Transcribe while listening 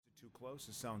close?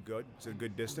 Does it sound good? Is it a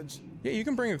good distance? Yeah, you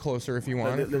can bring it closer if you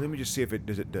want. Let me just see if it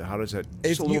does. How does that?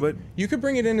 Just a little bit. You could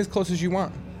bring it in as close as you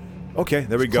want. Okay,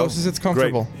 there we go. As close as it's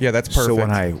comfortable. Great. Yeah, that's perfect. So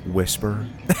when I whisper.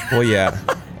 Well, yeah.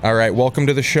 All right, welcome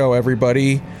to the show,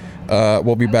 everybody.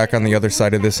 We'll be back on the other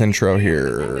side of this intro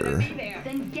here.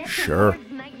 Sure.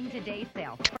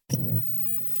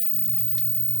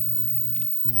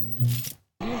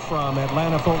 From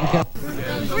Atlanta, Fulton County.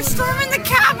 We're storming the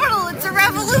Capitol. It's a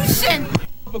revolution.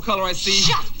 What color I see?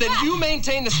 Shut then up. You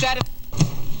maintain the status.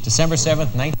 December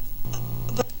 7th, 19.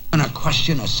 I'm gonna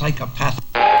question a psychopath.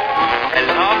 I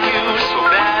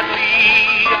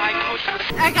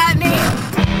got named.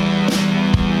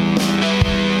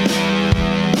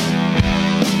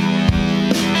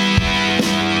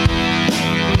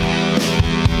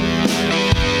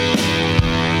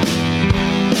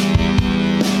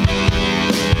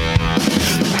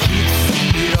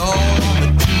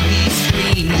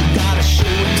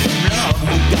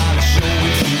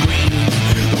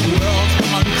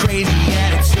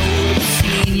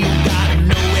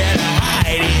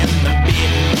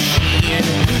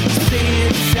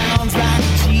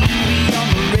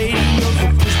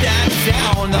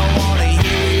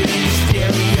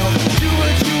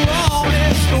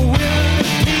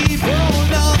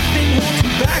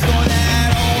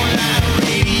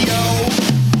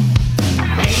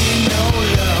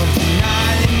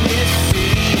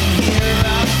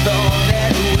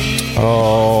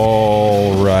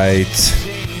 All right.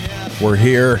 We're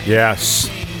here.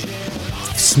 Yes.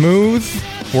 Smooth.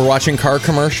 We're watching car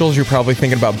commercials. You're probably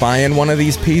thinking about buying one of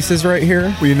these pieces right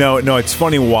here. Well, no, it's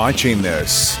funny watching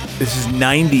this. This is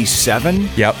 97?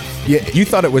 Yep. Yeah. You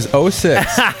thought it was 06.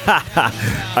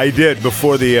 I did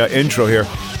before the intro here.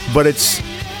 But it's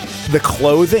the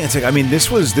clothing. It's like, I mean,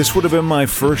 this would have been my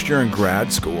first year in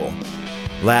grad school.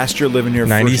 Last year living here.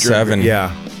 97.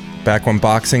 Yeah. Back when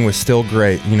boxing was still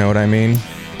great. You know what I mean?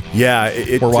 Yeah.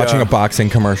 We're watching a boxing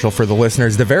commercial for the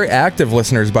listeners. The very active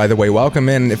listeners, by the way. Welcome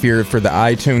in if you're for the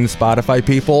iTunes, Spotify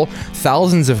people.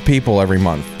 Thousands of people every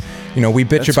month. You know, we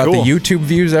bitch about the YouTube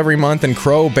views every month, and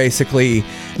Crow basically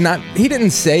he didn't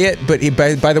say it, but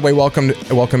by the way, welcome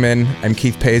in. I'm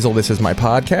Keith Pazel. This is my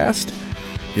podcast.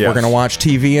 Yes. We're going to watch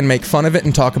TV and make fun of it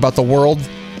and talk about the world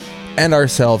and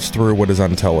ourselves through what is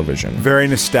on television. Very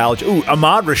nostalgic. Ooh,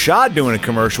 Ahmad Rashad doing a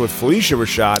commercial with Felicia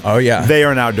Rashad. Oh, yeah. They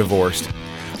are now divorced.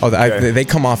 Oh, they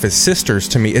come off as sisters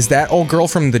to me. Is that old girl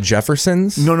from the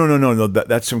Jeffersons? No.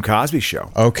 That's from Cosby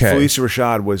Show. Okay. Felicia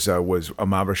Rashad was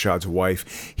Ahmad Rashad's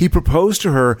wife. He proposed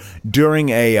to her during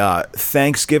a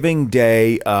Thanksgiving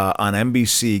Day on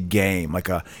NBC game.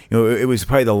 It was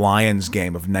probably the Lions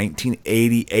game of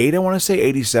 1988. I want to say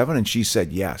 87, and she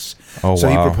said yes. Oh, so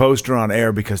wow. he proposed to her on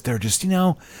air because they're just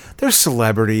they're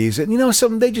celebrities,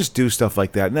 and they just do stuff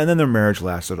like that. And then their marriage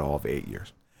lasted all of 8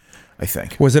 years. I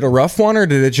think. Was it a rough one, or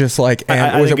did it just was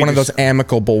it one of those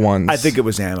amicable ones? I think it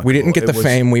was amicable. We didn't get the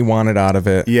fame we wanted out of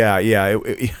it. Yeah.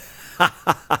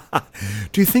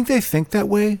 Do you think they think that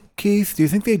way, Keith? Do you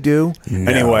think they do?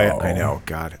 No. Anyway, I know.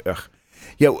 God. Ugh.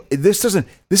 Yeah, this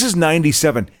is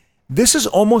 97. This is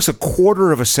almost a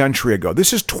quarter of a century ago.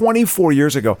 This is 24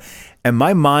 years ago. And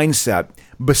my mindset,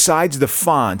 besides the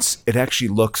fonts, it actually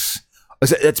looks,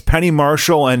 it's Penny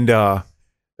Marshall and, oh,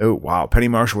 wow. Penny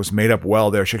Marshall was made up well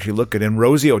there. She actually looked good. And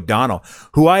Rosie O'Donnell,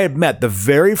 who I had met, the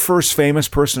very first famous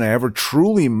person I ever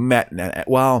truly met.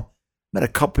 Well, met a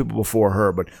couple people before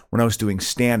her, but when I was doing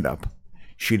stand-up,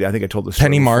 I think I told the story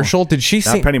Penny before. Marshall? Did she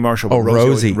sing? Not Penny Marshall, but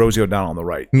Rosie. Rosie O'Donnell on the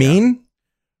right. Mean?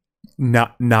 Yeah.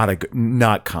 Not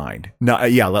kind.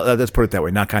 Let's put it that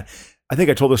way. Not kind. I think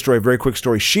I told the story, a very quick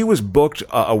story. She was booked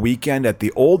a weekend at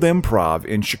the Old Improv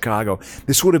in Chicago.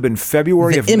 This would have been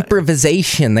February of...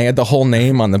 Improvisation. They had the whole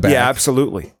name on the back. Yeah,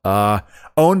 absolutely.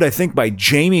 Owned, I think, by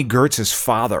Jamie Gertz's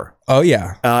father. Oh,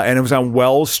 yeah. And it was on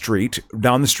Wells Street,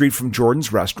 down the street from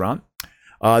Jordan's Restaurant.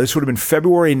 This would have been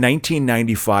February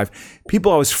 1995.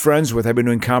 People I was friends with, I've been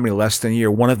doing comedy less than a year,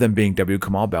 one of them being W.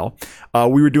 Kamau Bell.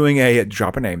 We were doing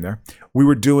drop a name there. We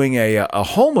were doing a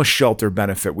homeless shelter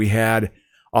benefit. We had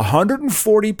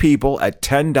 140 people at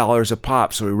 $10 a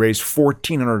pop. So we raised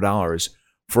 $1,400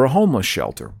 for a homeless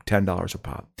shelter, $10 a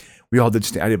pop. We all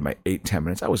did, I did my 8-10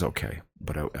 minutes. I was okay,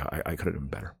 but I could have done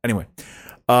better. Anyway,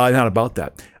 not about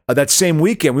that. That same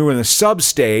weekend, we were in the sub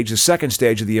stage, the second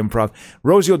stage of the Improv.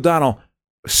 Rosie O'Donnell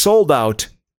sold out,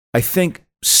 I think,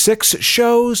 6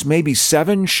 shows, maybe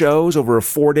 7 shows over a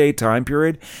 4-day time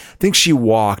period. I think she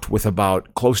walked with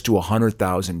about close to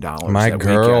 $100,000. My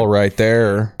girl weekend. right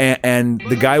there. And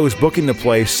the guy who was booking the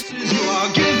place.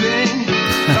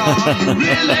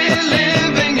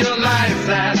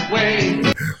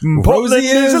 Portland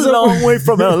is a long way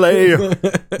from LA.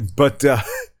 But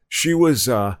She was,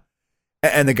 and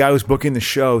the guy who was booking the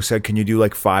show said, "Can you do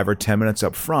like 5 or 10 minutes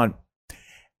up front?"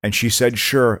 And she said,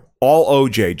 "Sure." All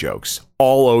OJ jokes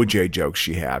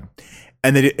she had.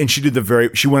 And she went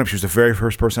up, she was the very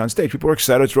first person on stage. People were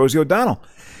excited. It's Rosie O'Donnell.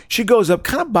 She goes up,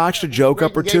 kind of botched a joke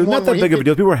up or two. Not that big of a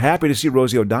deal. People were happy to see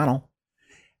Rosie O'Donnell.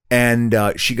 And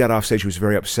she got off stage. She was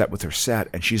very upset with her set.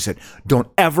 And she said, "Don't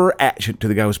ever," to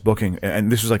the guy who was booking.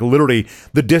 And this was like literally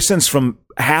the distance from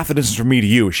half the distance from me to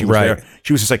you. She was there.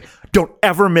 She was just like, "Don't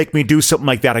ever make me do something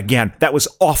like that again. That was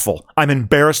awful. I'm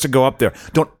embarrassed to go up there.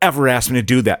 Don't ever ask me to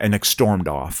do that." And stormed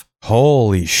off.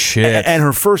 Holy shit. And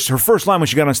her first line when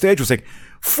she got on stage was like,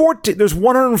 there's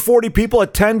 140 people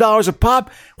at $10 a pop.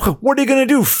 What are you going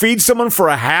to do? Feed someone for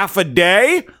a half a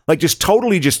day? Like just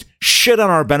totally just shit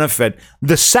on our benefit.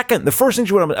 The first thing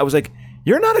she went on, I was like,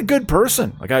 "You're not a good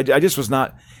person." Like I just was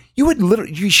not.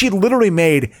 She literally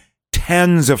made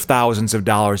tens of thousands of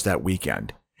dollars that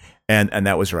weekend. And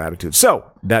that was her attitude. So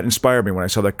that inspired me when I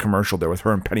saw that commercial there with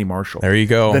her and Penny Marshall. There you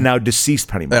go. The now deceased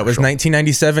Penny Marshall. That was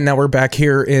 1997. Now we're back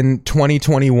here in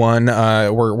 2021.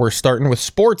 We're starting with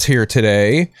sports here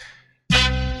today.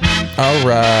 All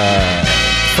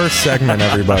right. First segment,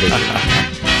 everybody.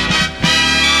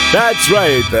 That's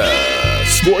right. The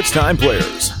Sports Time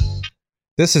Players.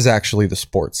 This is actually the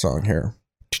sports song here.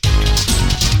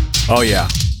 Oh, yeah.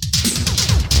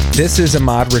 This is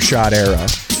Ahmad Rashad era.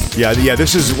 Yeah,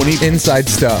 this is when he... Inside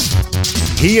Stuff.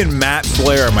 He and Matt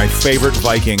Blair are my favorite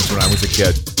Vikings when I was a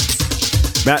kid.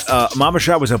 Ahmad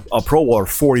Rashad was a Pro Bowler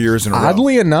 4 years in a row.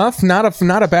 Oddly enough, not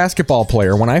a basketball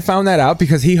player. When I found that out,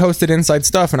 because he hosted Inside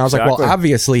Stuff, and I was like, well,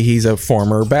 obviously he's a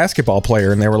former basketball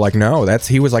player, and they were like, no,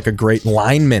 he was like a great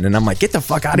lineman, and I'm like, get the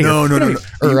fuck out of here. No.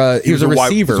 Or he was a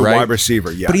receiver, right? Wide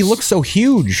receiver, yes. But he looked so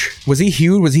huge. Was he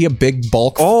huge? Was he a big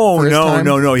bulk? Oh,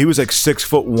 no. He was like 6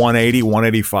 foot 180,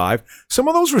 185. Some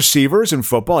of those receivers in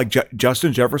football, like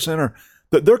Justin Jefferson,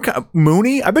 they're kind of,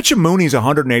 Mooney. I bet you Mooney's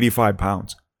 185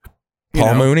 pounds.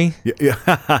 Paul Mooney?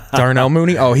 Yeah. Darnell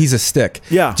Mooney? Oh, he's a stick.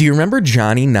 Yeah. Do you remember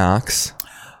Johnny Knox?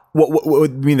 What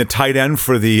you mean the tight end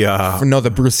for the...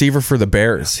 the receiver for the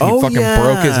Bears. He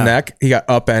broke his neck. He got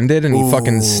upended and he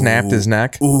fucking snapped his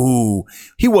neck. Ooh.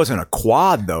 He wasn't a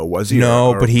quad, though, was he?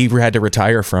 No, but he had to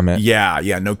retire from it. Yeah,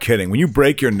 no kidding. When you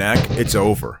break your neck, it's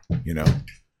over,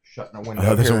 Shutting a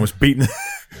window this one was beating...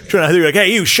 Trying to be like,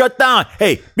 "Hey, you, shut down.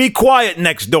 Hey, be quiet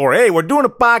next door. Hey, we're doing a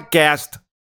podcast."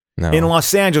 In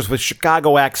Los Angeles with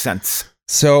Chicago accents.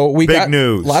 So we got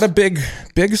news. A lot of big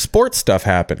sports stuff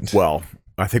happened. Well,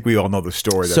 I think we all know the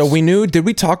story. So did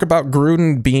we talk about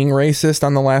Gruden being racist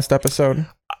on the last episode?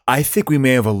 I think we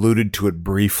may have alluded to it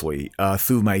briefly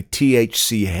through my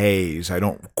THC haze. I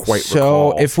don't quite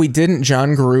recall. So if we didn't,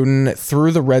 John Gruden,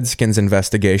 through the Redskins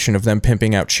investigation of them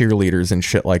pimping out cheerleaders and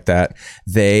shit like that,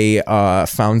 they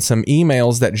found some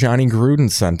emails that Johnny Gruden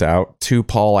sent out to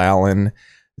Paul Allen,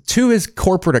 to his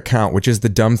corporate account, which is the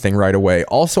dumb thing right away.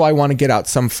 Also, I want to get out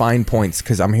some fine points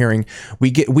because I'm hearing we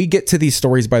get to these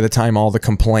stories by the time all the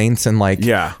complaints and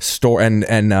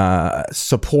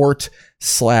support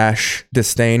 /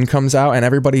 disdain comes out, and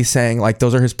everybody's saying like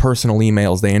those are his personal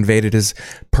emails. They invaded his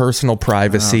personal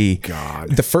privacy. Oh,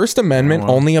 God. The First Amendment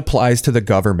only applies to the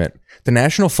government. The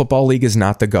National Football League is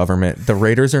not the government. The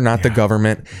Raiders are not the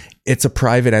government. It's a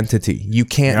private entity. You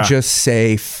can't just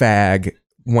say fag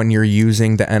when you're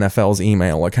using the NFL's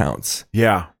email accounts.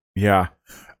 Yeah.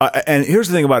 And here's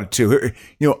the thing about it too.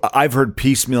 I've heard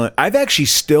piecemeal. I've actually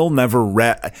still never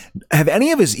read. Have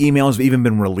any of his emails even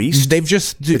been released? They've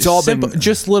it's all been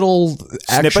just little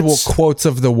actual quotes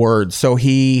of the words. So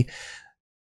he,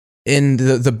 in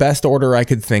the best order I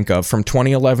could think of, from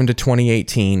 2011 to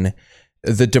 2018,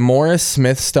 the DeMaurice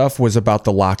Smith stuff was about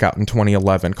the lockout in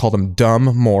 2011. Called him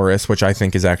Dumb Morris, which I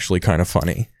think is actually kind of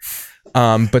funny.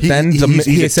 But then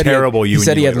he said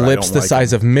he had lips the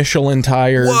size of Michelin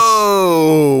tires.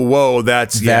 Whoa,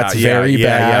 that's very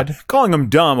bad. Yeah. Calling him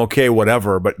dumb, okay,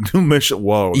 whatever, but Michelin,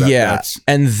 whoa.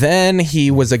 And then he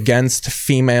was against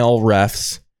female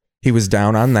refs. He was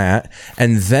down on that.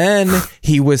 And then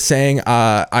he was saying,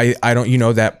 I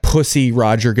don't, that pussy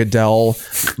Roger Goodell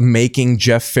making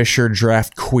Jeff Fisher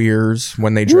draft queers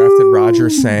when they drafted Roger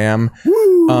Sam.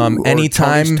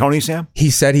 Anytime Tony Sam,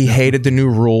 he said he hated the new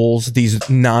rules, these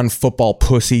non-football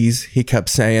pussies. He kept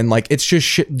saying, like, it's just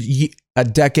shit, a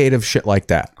decade of shit like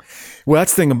that. Well,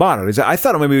 that's the thing about it is I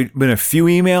thought it maybe been a few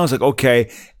emails like,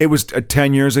 okay, it was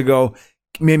 10 years ago.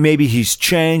 Maybe he's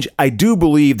changed. I do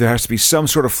believe there has to be some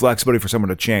sort of flexibility for someone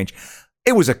to change.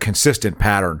 It was a consistent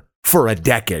pattern for a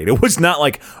decade. It was not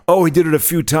like, oh, he did it a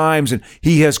few times and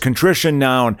he has contrition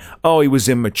now and, oh, he was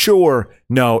immature.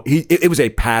 No, it was a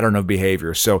pattern of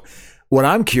behavior. So What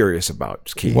I'm curious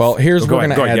about, Keith. Well, here's what we're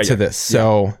ahead, going to add to this.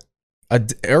 So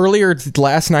earlier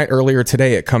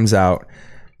today, it comes out.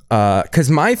 Because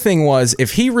my thing was,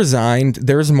 if he resigned,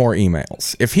 there's more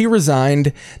emails. If he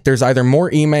resigned, there's either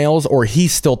more emails or he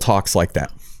still talks like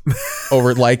that.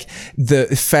 Over like the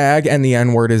fag and the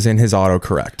N-word is in his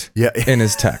autocorrect. Yeah. In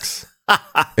his text.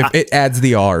 It adds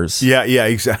the R's. Yeah,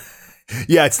 exactly.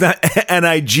 Yeah, it's not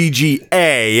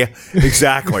Nigga.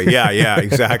 Exactly. Yeah,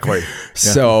 exactly.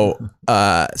 So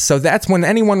that's when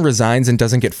anyone resigns and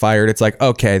doesn't get fired. It's like,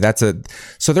 okay,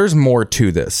 so there's more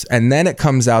to this. And then it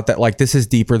comes out that like this is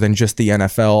deeper than just the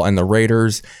NFL and the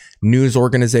Raiders. News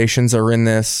organizations are in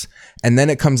this. And then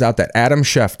it comes out that Adam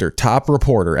Schefter, top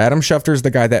reporter. Adam Schefter is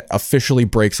the guy that officially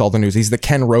breaks all the news. He's the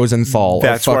Ken Rosenthal.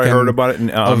 That's where I heard about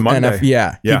it on Monday.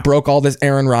 He broke all this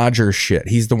Aaron Rodgers shit.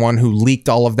 He's the one who leaked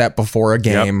all of that before a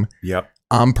game. Yep.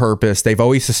 On purpose. They've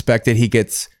always suspected he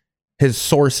gets his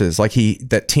sources, like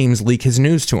that teams leak his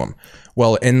news to him.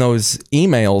 Well, in those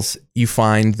emails, you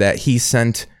find that he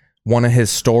sent one of his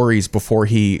stories before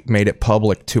he made it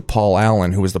public to Paul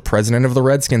Allen, who was the president of the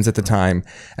Redskins at the time,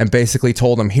 and basically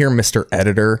told him, here, Mr.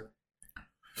 Editor,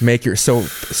 make your, so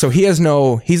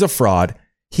he's a fraud.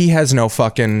 He has no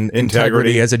fucking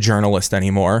integrity as a journalist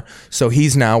anymore. So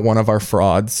he's now one of our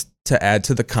frauds to add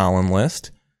to the Colin list.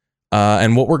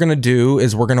 And what we're going to do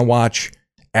is we're going to watch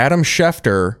Adam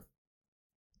Schefter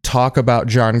talk about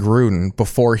John Gruden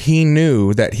before he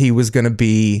knew that he was going to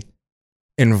be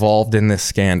involved in this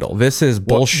scandal. This is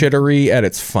bullshittery at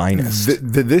its finest.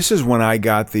 This is when I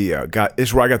got this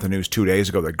is where I got the news 2 days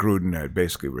ago that Gruden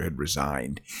had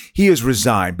resigned. He has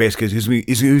resigned basically.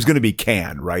 He's going to be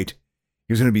canned, right?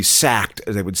 He was going to be sacked,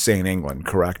 as they would say in England,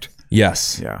 correct?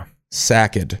 Yes. Yeah.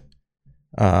 Sacked.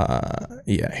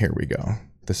 Yeah, here we go.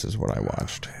 This is what I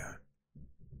watched.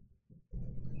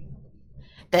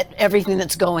 That everything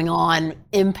that's going on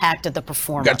impacted the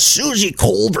performance. Got Susie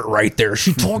Colbert right there.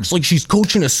 She talks like she's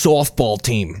coaching a softball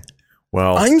team.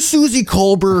 Well, I'm Susie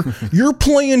Colbert. You're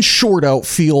playing short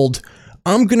outfield.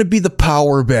 I'm going to be the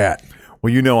power bat.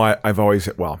 Well, you know, I've always,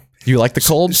 you like the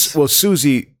Colbs? Well,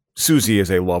 Susie is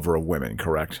a lover of women,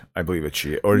 correct? I believe it's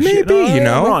she. Or maybe,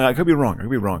 I'm wrong. I could be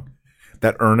wrong.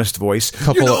 That earnest voice.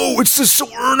 It's just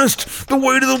so earnest. The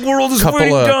weight of the world is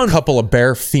weighing down. Couple of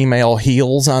bare female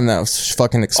heels on those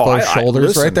fucking exposed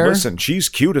shoulders right there. Listen, she's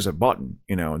cute as a button.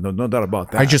 You know, no doubt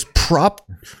about that. I just propped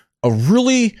a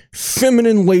really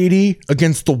feminine lady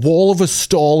against the wall of a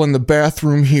stall in the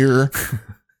bathroom here.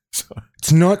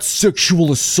 It's not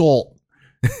sexual assault.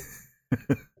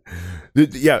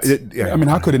 Yeah. I mean,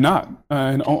 how could it not?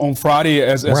 And on Friday,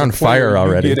 as we're on a player, fire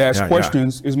already. You get asked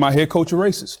questions. Is my head coach a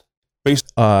racist? Based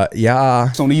on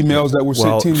emails that were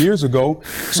sent 10 years ago.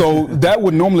 So that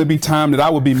would normally be time that I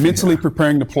would be mentally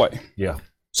preparing to play. Yeah.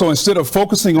 So instead of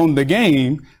focusing on the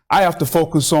game, I have to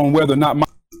focus on whether or not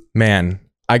Man,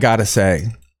 I gotta say,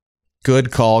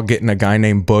 good call getting a guy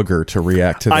named Booger to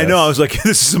react to this. I know. I was like,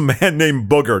 this is a man named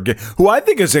Booger, who I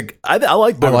think is I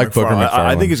like Booger. I like Booger McFarland.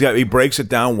 I think he breaks it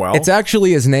down well. It's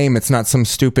actually his name. It's not some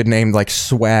stupid name like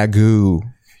Swagoo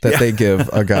that they give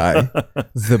a guy.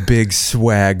 The big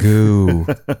Swagoo.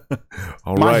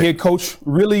 My head coach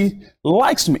really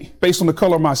likes me based on the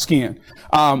color of my skin.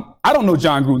 I don't know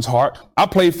John Gruden's heart. I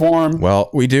played for him. Well,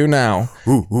 we do now.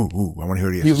 Ooh. I want to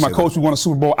hear you. He was my coach. We won a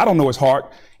Super Bowl. I don't know his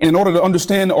heart. And in order to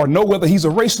understand or know whether he's a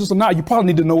racist or not, you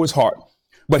probably need to know his heart.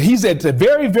 But he's at the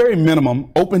very, very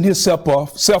minimum opened himself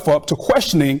up to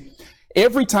questioning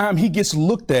every time he gets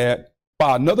looked at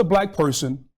by another black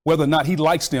person, whether or not he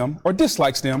likes them or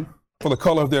dislikes them for the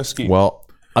color of their skin. Well,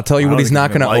 I'll tell you what he's not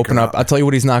going to open up. I'll tell you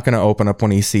what he's not going to open up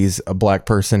when he sees a black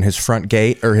person, his front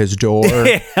gate or his door. Or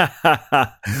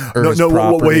his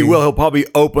what he will, he'll probably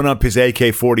open up his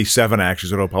AK-47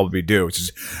 actions. It'll probably do. It's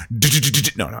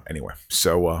just, no. Anyway,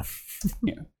 so.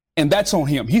 Yeah. And that's on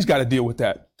him. He's got to deal with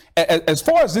that. As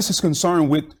far as this is concerned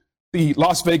with the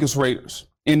Las Vegas Raiders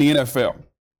in the NFL,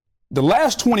 the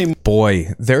last 20.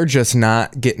 Boy, they're just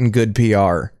not getting good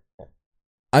PR.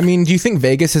 I mean, do you think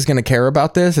Vegas is going to care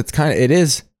about this? It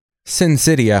is Sin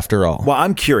City after all. Well,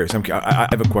 I'm curious. I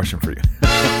have a question for you.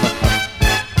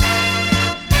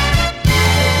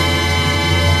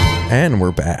 And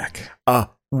we're back.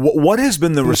 What has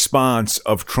been the response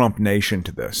of Trump Nation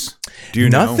to this? Do you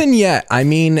know? Nothing yet. I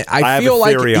mean, I feel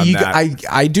like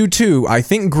I do too. I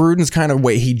think Gruden's kind of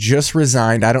he just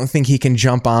resigned. I don't think he can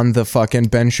jump on the fucking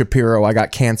Ben Shapiro I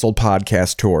got canceled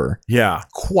podcast tour. Yeah.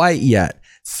 Quite yet.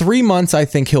 3 months, I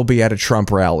think he'll be at a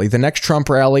Trump rally. The next Trump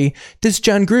rally, this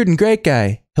John Gruden, great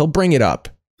guy. He'll bring it up.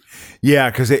 Yeah,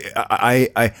 because but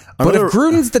if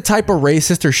Gruden's the type of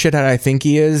racist or shithead I think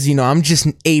he is, I'm just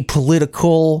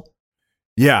apolitical.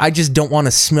 Yeah. I just don't want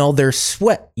to smell their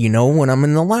sweat, when I'm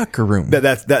in the locker room.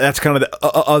 That's kind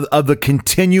of the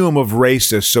continuum of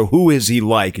racist. So who is he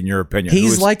like, in your opinion?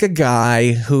 He's like a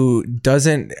guy who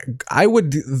doesn't.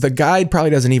 The guy probably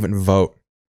doesn't even vote.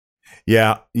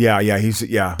 Yeah.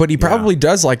 But he probably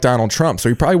does like Donald Trump, so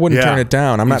he probably wouldn't turn it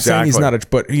down. I'm not saying he's not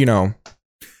but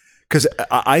because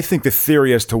I think the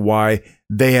theory as to why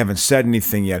they haven't said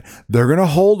anything yet, they're going to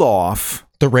hold off.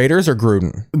 The Raiders or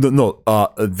Gruden?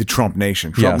 The Trump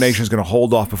Nation. Trump Nation is going to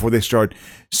hold off before they start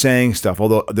saying stuff,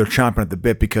 although they're chomping at the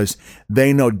bit because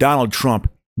they know Donald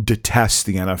Trump detests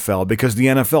the NFL because the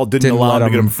NFL didn't allow him to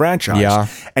get him franchised. Yeah.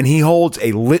 And he holds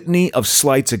a litany of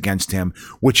slights against him,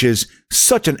 which is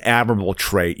such an admirable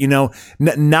trait.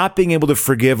 Not being able to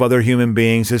forgive other human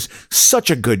beings is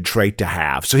such a good trait to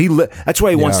have. So that's why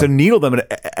he wants to needle them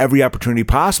at every opportunity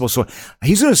possible. So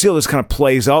he's going to see how this kind of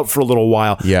plays out for a little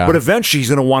while. Yeah. But eventually he's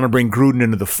going to want to bring Gruden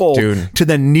into the fold to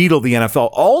then needle the NFL.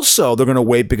 Also, they're going to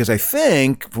wait because I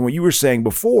think, from what you were saying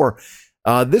before,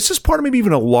 this is part of maybe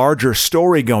even a larger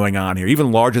story going on here,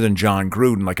 even larger than John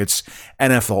Gruden. Like it's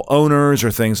NFL owners or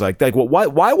things like that. Like,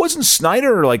 why wasn't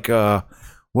Snyder like?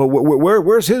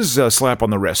 Where's his slap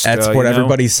on the wrist? That's what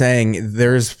everybody's saying.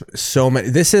 There's so many.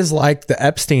 This is like the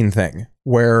Epstein thing,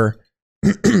 where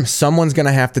someone's going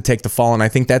to have to take the fall, and I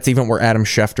think that's even where Adam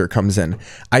Schefter comes in.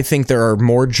 I think there are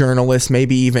more journalists,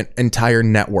 maybe even entire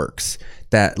networks,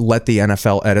 that let the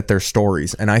NFL edit their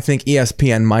stories. And I think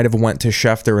ESPN might have went to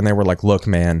Schefter and they were like, look,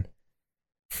 man,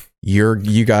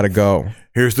 you got to go.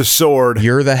 Here's the sword.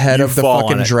 You're the head of the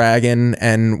fucking dragon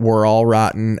and we're all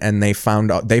rotten. And they found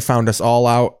us all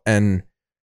out and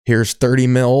here's 30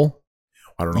 mil.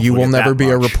 I don't know. You will never be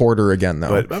a reporter again,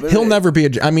 though. He'll never be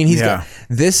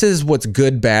this is what's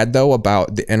good, bad, though,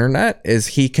 about the internet is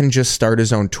he can just start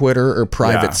his own Twitter or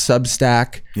private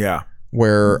Substack. Yeah.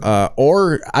 Where,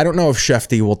 or I don't know if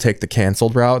Shefty will take the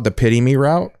canceled route, the pity me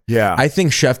route. Yeah. I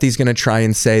think Shefty's going to try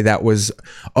and say that was,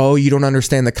 you don't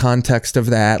understand the context of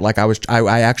that. Like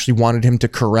I actually wanted him to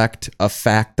correct a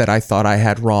fact that I thought I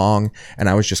had wrong. And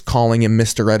I was just calling him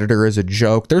Mr. Editor as a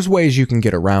joke. There's ways you can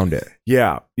get around it.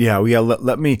 Yeah.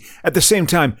 Let me, at the same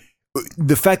time,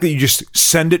 the fact that you just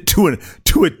send it to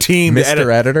a team, Mr.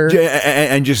 Editor,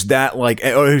 and just that, like,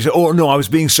 oh no, I was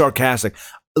being sarcastic.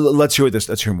 Let's hear this.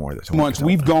 Let's hear more of this. Once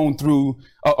we've gone through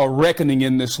a reckoning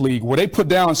in this league where they put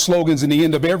down slogans in the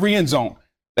end of every end zone.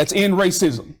 Let's end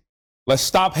racism. Let's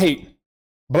stop hate.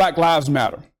 Black Lives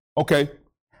Matter. Okay.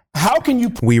 How can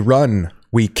you we run,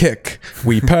 we kick,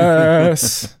 we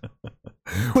pass.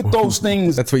 Put those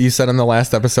things. That's what you said in the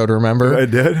last episode, remember? I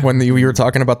did. When we were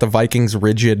talking about the Vikings'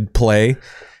 rigid play.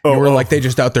 You were like, they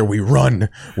just out there, we run,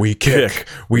 we kick,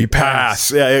 we pass.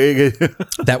 Yeah.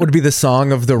 That would be the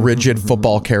song of the rigid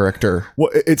football character. Well,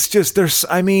 it's just,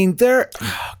 I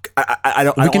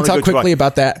don't. We can talk quickly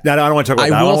about that. No, I don't want to talk about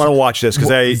that. I don't want to watch this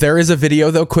because there is a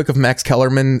video though, quick, of Max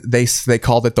Kellerman. They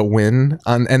called it the win,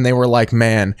 and they were like,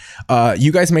 man,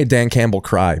 you guys made Dan Campbell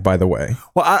cry. By the way,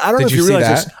 well, I don't know if you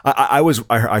realize this.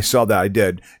 I saw that. I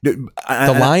did. The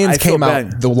Lions came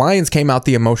out. The Lions came out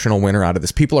the emotional winner out of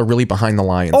this. People are really behind the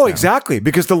Lions. Oh, exactly,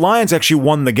 because the Lions actually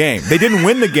won the game. They didn't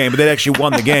win the game, but they actually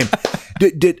won the game.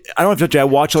 I don't have to tell you, I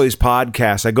watch all these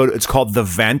podcasts. It's called The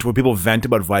Vent, where people vent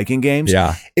about Viking games.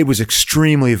 Yeah. It was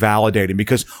extremely validating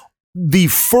because the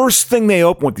first thing they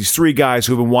open with, these three guys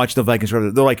who have been watching the Vikings,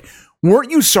 they're like,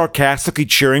 weren't you sarcastically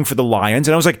cheering for the Lions?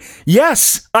 And I was like,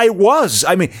 yes, I was.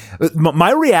 I mean,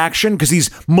 my reaction, because these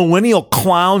millennial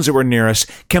clowns that were near us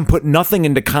can put nothing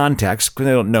into context because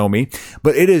they don't know me.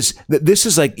 But this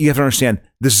is like, you have to understand,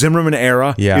 the Zimmerman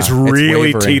era is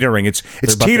really teetering. It's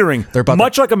teetering,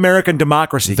 much like American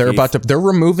democracy. They're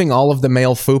removing all of the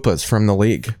male fupas from the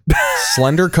league.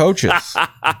 Slender coaches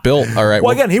built. All right.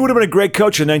 Well, again, he would have been a great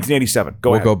coach in 1987.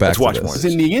 We'll go back. Let's watch more. It's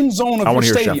in the end zone of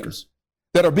your stadiums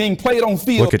that are being played on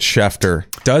field. Look at Schefter.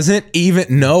 Doesn't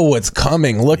even know what's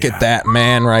coming. Look at that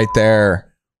man right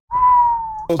there.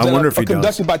 I wonder if he does.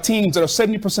 Conducted by teams that are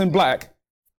 70% black,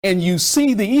 and you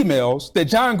see the emails that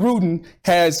John Gruden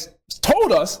has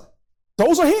told us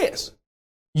those are his.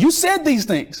 You said these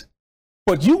things,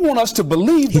 but you want us to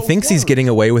believe. He thinks he's getting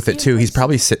away with it too. He's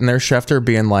probably sitting there, Schefter,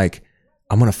 being like,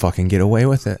 "I'm gonna fucking get away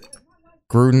with it."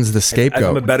 Gruden's the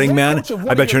scapegoat. I'm a betting man.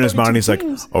 I bet you in his mind he's like,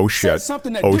 oh shit,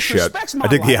 oh shit. I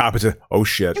think the opposite. Oh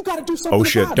shit, oh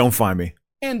shit. Don't find me.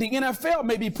 And the NFL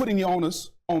may be putting the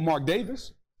onus on Mark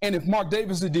Davis. And if Mark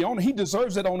Davis is the owner, he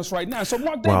deserves that onus right now. So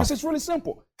Mark Davis, it's really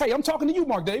simple. Hey, I'm talking to you,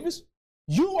 Mark Davis.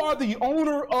 You are the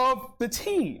owner of the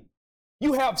team.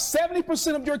 You have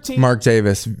 70% of your team. Mark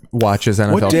Davis watches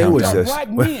NFL. What day was this?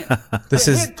 This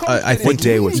is, I think, what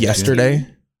day was yesterday.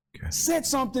 Said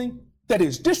something that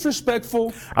is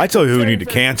disrespectful. I tell you who we need to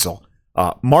cancel.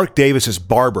 Mark Davis's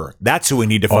barber. That's who we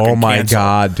need to fucking cancel. Oh my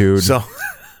God, dude. So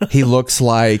he looks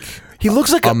like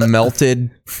a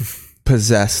melted,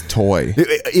 possessed toy.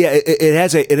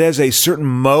 It has a certain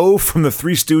Mo from the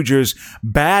Three Stooges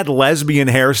bad lesbian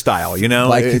hairstyle, you know?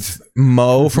 Like it's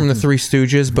Mo from the Three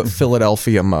Stooges, but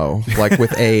Philadelphia Mo, like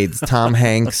with AIDS. Tom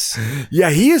Hanks. Yeah,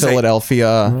 he is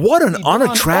Philadelphia. What an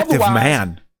unattractive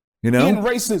man, you know? End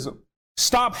racism.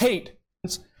 Stop hate.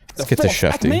 Let's get to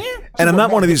Shefty. And I'm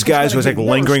not one of these guys who has like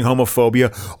lingering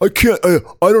homophobia.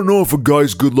 I don't know if a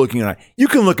guy's good looking or not. You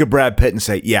can look at Brad Pitt and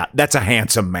say, yeah, that's a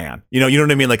handsome man. You know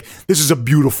what I mean? Like, this is a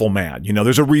beautiful man. You know,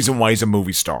 there's a reason why he's a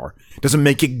movie star. Doesn't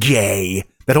make you gay.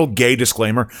 That whole gay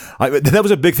disclaimer. That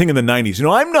was a big thing in the 90s. You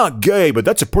know, I'm not gay, but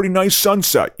that's a pretty nice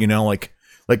sunset. You know, like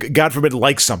God forbid,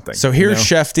 like something. So here's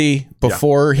Shefty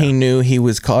before he knew he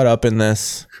was caught up in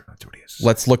this. That's what he is.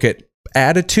 Let's look at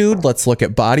attitude. Let's look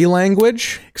at body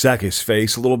language. Exactly. His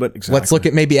face a little bit. Exactly. Let's look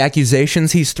at maybe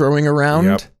accusations he's throwing around.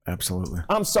 Yep, absolutely.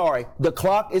 I'm sorry. The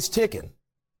clock is ticking.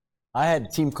 I had a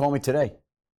team call me today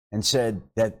and said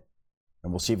that,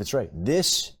 and we'll see if it's right,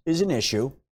 this is an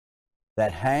issue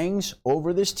that hangs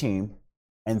over this team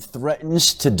and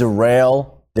threatens to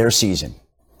derail their season.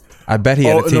 I bet he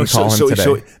had a team call him today.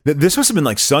 So this must have been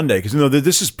like Sunday because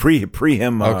this is pre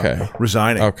him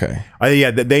resigning. Okay.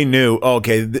 They knew.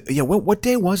 What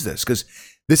day was this? Because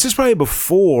this is probably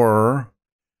before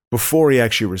he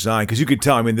actually resigned. Because you could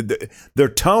tell. I mean, their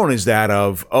tone is that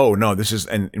of, oh no, this is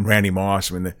and Randy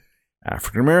Moss. I mean, the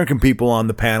African American people on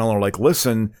the panel are like,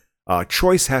 listen,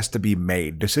 choice has to be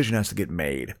made. Decision has to get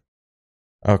made.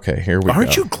 Okay, here we go.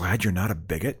 Aren't you glad you're not a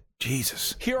bigot?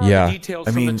 Jesus. Here are the details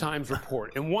from the Times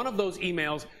report. In one of those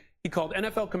emails, he called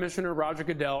NFL Commissioner Roger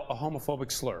Goodell a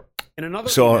homophobic slur. In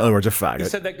another email, in other words, a faggot. He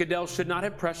said that Goodell should not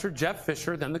have pressured Jeff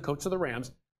Fisher, then the coach of the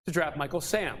Rams, to draft Michael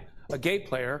Sam, a gay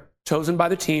player chosen by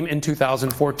the team in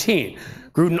 2014.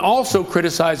 Gruden also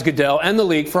criticized Goodell and the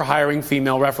league for hiring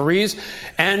female referees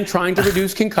and trying to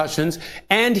reduce concussions.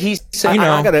 And he said,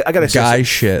 I gotta say guy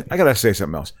shit. I gotta say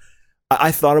something else.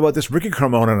 I thought about this. Ricky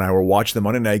Carmona and I were watching the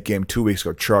Monday night game 2 weeks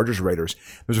ago, Chargers Raiders.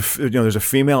 There's a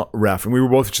female ref, and we were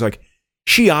both just like,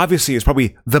 she obviously is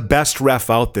probably the best ref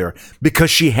out there because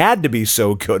she had to be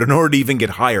so good in order to even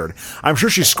get hired. I'm sure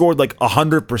she scored like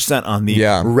 100% on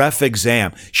the ref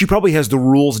exam. She probably has the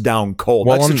rules down cold.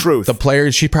 That's the truth. The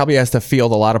players, she probably has to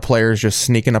field a lot of players just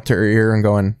sneaking up to her ear and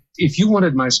going, if you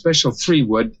wanted my special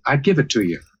 3-wood, I'd give it to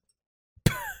you.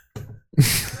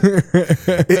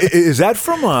 Is that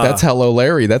from that's Hello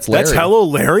Larry. That's Larry. That's Hello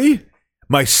Larry?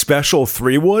 My special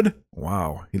 3-wood?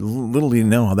 Wow. Little did you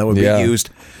know how that would be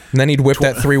used. And then he'd whip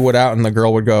that 3-wood out and the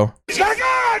girl would go, he's got a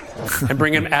gun! And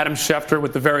bring in Adam Schefter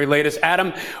with the very latest.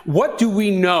 Adam, what do we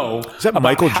know about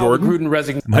Michael how Jordan? Gruden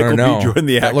resignated? Michael B. Jordan,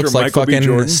 the actor. That looks like Michael fucking B.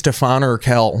 Jordan. Stefan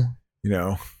Urkel. You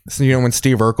know when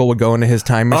Steve Urkel would go into his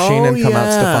time machine and come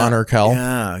out Stefan Urkel?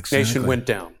 Yeah, exactly. Nation went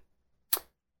down.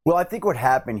 Well, I think what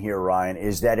happened here, Ryan,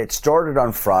 is that it started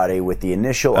on Friday with the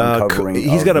initial uncovering.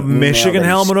 He's got a Michigan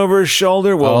helmet over his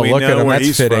shoulder. Well, we look know at him. where That's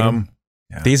he's fitting. from.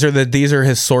 Yeah. These are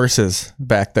his sources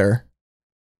back there.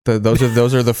 Those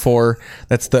are the four.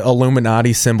 That's the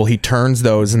Illuminati symbol. He turns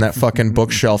those, and that fucking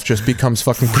bookshelf just becomes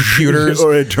fucking computers.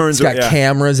 Or it turns. He's got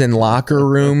cameras in locker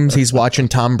rooms. He's watching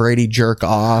Tom Brady jerk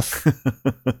off.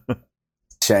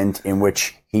 In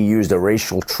which he used a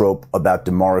racial trope about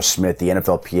DeMaurice Smith, the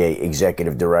NFLPA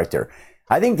executive director.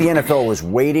 I think the NFL was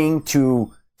waiting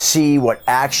to see what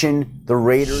action the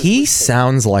Raiders. He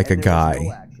sounds like a guy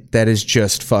that is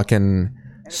just fucking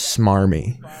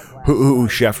smarmy. Who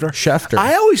Schefter? Schefter.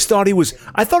 I always thought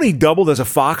I thought he doubled as a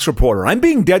Fox reporter. I'm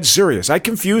being dead serious. I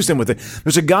confused him with it.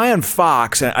 There's a guy on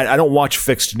Fox, and I don't watch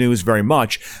fixed news very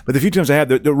much, but the few times I have,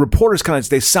 the reporters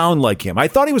they sound like him. I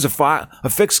thought he was a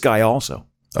fixed guy also.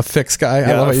 A fixed guy?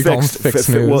 I love how you call him fixed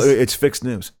news. Well, it's fixed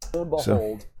news.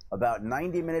 Behold, about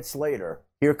 90 minutes later,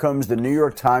 here comes the New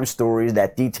York Times story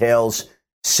that details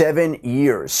 7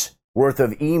 years worth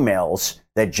of emails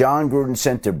that John Gruden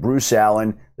sent to Bruce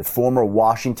Allen, the former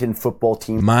Washington football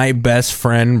team. My best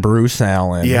friend, Bruce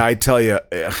Allen. Yeah, I tell you.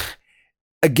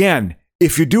 Again,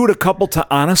 if you do it a couple times,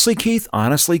 honestly, Keith,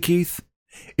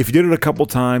 if you did it a couple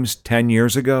times 10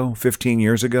 years ago, 15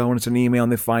 years ago, when it's an email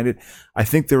and they find it, I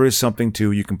think there is something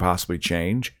you can possibly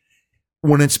change.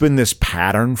 When it's been this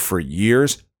pattern for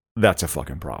years, that's a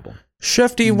fucking problem.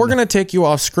 Shefty, we're going to take you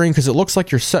off screen because it looks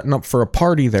like you're setting up for a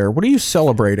party there. What are you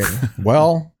celebrating?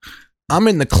 Well, I'm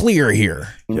in the clear here.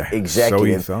 Yeah, executive. So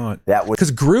you thought. That was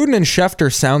because Gruden and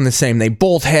Schefter sound the same. They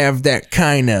both have that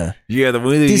kind of. Yeah,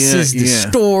 This is the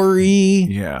story.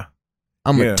 Yeah.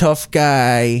 I'm a tough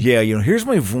guy. Yeah, here's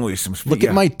my voice. Look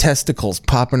at my testicles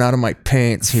popping out of my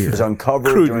pants here. It was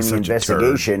uncovered during the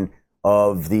investigation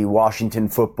of the Washington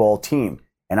football team.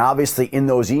 And obviously in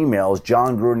those emails,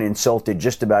 John Gruden insulted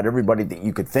just about everybody that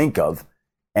you could think of.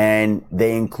 And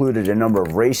they included a number of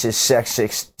racist,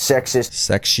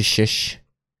 sexist,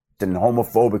 and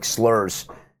homophobic slurs.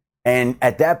 And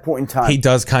at that point in time, he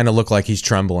does kind of look like he's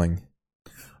trembling.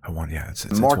 Mark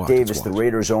Davis, the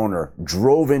Raiders owner,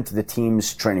 drove into the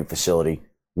team's training facility,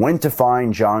 went to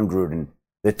find John Gruden.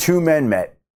 The two men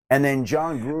met, and then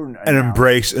John Gruden an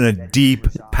embrace and a deep,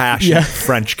 passionate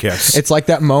French kiss. It's like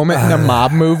that moment in a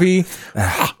mob movie.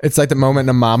 It's like the moment in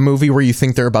a mob movie where you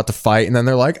think they're about to fight, and then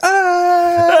they're like,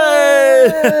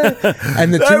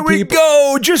 and the there we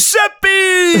go,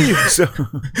 Giuseppe.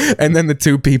 And then the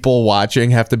two people watching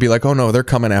have to be like, oh no, they're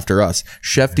coming after us.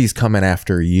 Shefty's coming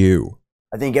after you.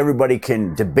 I think everybody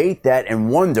can debate that and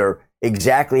wonder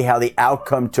exactly how the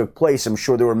outcome took place. I'm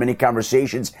sure there were many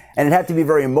conversations, and it had to be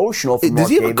very emotional for Mark Does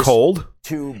he have Davis a cold?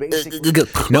 To basically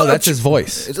No, that's his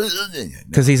voice.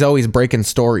 Because he's always breaking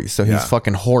stories, so he's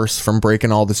fucking hoarse from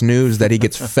breaking all this news that he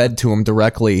gets fed to him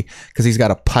directly because he's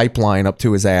got a pipeline up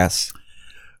to his ass.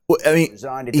 Well, I mean,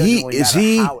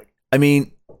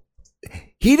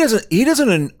 he doesn't.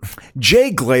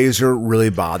 Jay Glazer really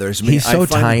bothers me. He's so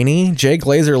tiny. Jay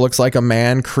Glazer looks like a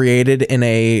man created in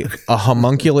a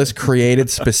homunculus created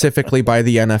specifically by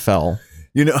the NFL.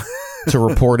 To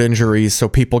report injuries so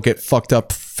people get fucked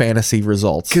up fantasy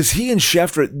results. Because he and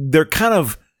Schefter,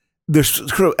 they're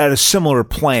sort of at a similar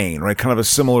plane, right? Kind of a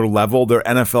similar level. They're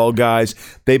NFL guys.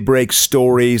 They break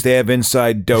stories. They have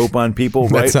inside dope on people,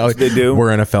 right? That's how they do.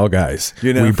 We're NFL guys.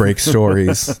 We break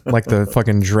stories like the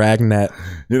fucking Dragnet.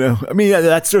 I mean,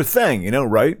 that's their thing,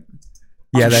 right?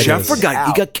 Yeah, that Schefter is.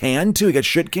 he got canned too. He got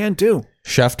shit canned too.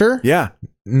 Schefter? Yeah.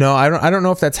 No, I don't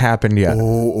know if that's happened yet.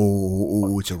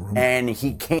 Oh, it's a rumor. And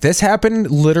he came. This happened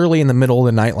literally in the middle of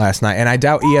the night last night, and I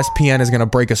doubt ESPN is going to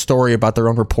break a story about their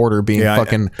own reporter being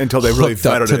fucking until they really hooked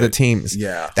up to the teams.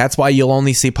 Yeah, that's why you'll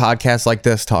only see podcasts like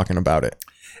this talking about it.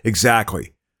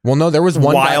 Exactly. Well, no, there was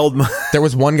one there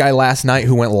was one guy last night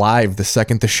who went live the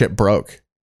second the shit broke.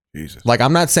 Jesus. Like,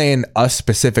 I'm not saying us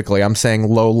specifically. I'm saying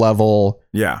low level,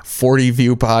 40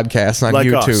 view podcasts on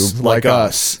YouTube, like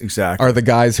us, exactly, are the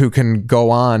guys who can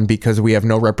go on because we have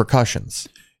no repercussions.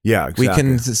 Yeah, exactly. We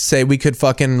can say we could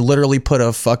fucking literally put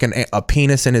a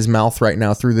penis in his mouth right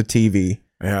now through the TV,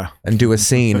 and do a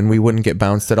scene, and we wouldn't get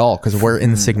bounced at all because we're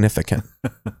insignificant.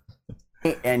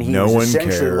 And he was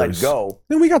essentially let go.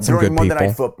 And we got some good Monday people.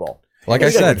 Night Football. Like I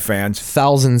said, fans,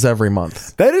 thousands every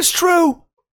month. That is true.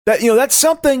 That's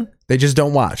something. They just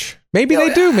don't watch. Maybe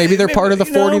they do. Maybe they're part of the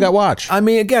 40 that watch. I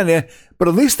mean, again, but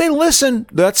at least they listen.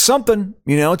 That's something.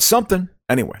 It's something.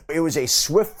 Anyway. It was a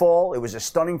swift fall. It was a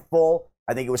stunning fall.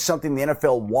 I think it was something the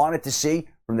NFL wanted to see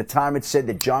from the time it said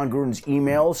that John Gruden's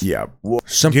emails. Yeah.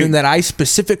 Something that I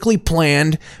specifically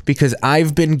planned because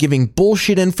I've been giving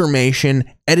bullshit information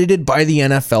edited by the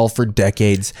NFL for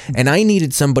decades, and I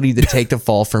needed somebody to take the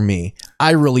fall for me.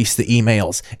 I released the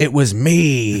emails. It was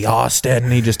me, Austin.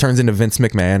 And he just turns into Vince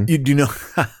McMahon. Do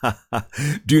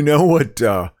you know what?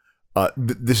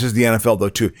 This is the NFL though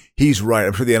too. He's right.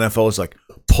 I'm sure the NFL is like,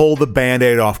 pull the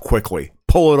Band-Aid off quickly.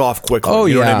 Pull it off quickly. Oh,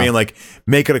 you know what I mean? Like,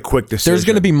 make it a quick decision. There's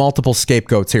going to be multiple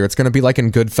scapegoats here. It's going to be like in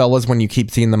Goodfellas when you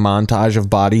keep seeing the montage of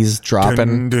bodies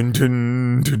dropping. Dun, dun,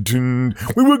 dun, dun, dun.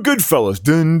 We were Goodfellas.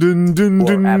 Dun, dun, dun,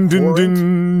 dun, dun, dun,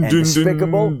 and dun,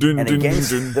 despicable dun, and dun,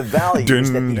 against dun, the values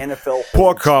dun. that the NFL holds.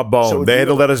 Poor Carbone. So they had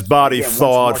to let his body again,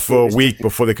 thaw once out for a Mark week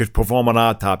before they could perform an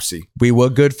autopsy. We were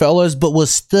Goodfellas, but we're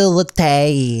still a tie.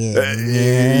 He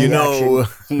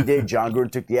did. John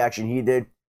Gruden took the action he did.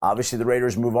 Obviously, the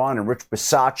Raiders move on, and Rich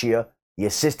Bisaccia, the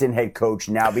assistant head coach,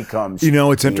 now becomes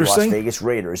it's the interesting. Las Vegas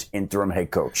Raiders interim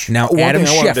head coach. Now Adam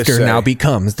Schefter now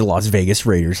becomes the Las Vegas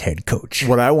Raiders head coach.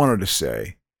 What I wanted to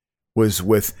say was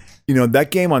with that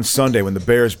game on Sunday when the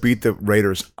Bears beat the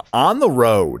Raiders on the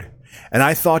road, and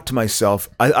I thought to myself,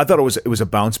 I thought it was a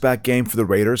bounce back game for the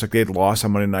Raiders. Like they had lost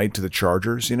on Monday night to the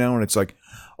Chargers, and it's like,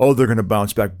 oh, they're going to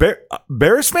bounce back.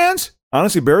 Bears fans,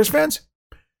 honestly,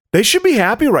 they should be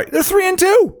happy, right? They're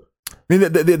 3-2. I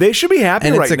mean, they should be happy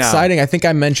right now. And it's exciting. I think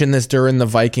I mentioned this during the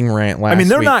Viking rant last week. I mean,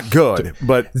 they're not good,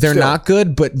 but they're still. not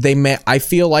good, but I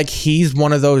feel like he's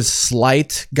one of those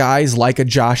slight guys like a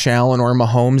Josh Allen or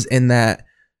Mahomes in that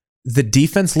the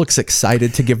defense looks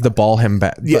excited to give the ball him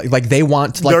back. Yeah. Like they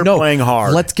want, They're playing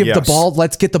hard. Let's give the ball.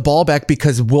 Let's get the ball back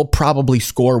because we'll probably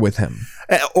score with him,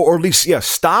 or at least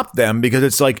stop them because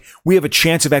it's like we have a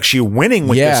chance of actually winning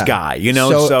with this guy. You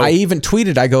know. So I even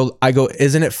tweeted. I go.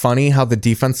 Isn't it funny how the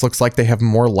defense looks like they have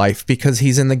more life because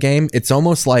he's in the game? It's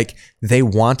almost like they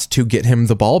want to get him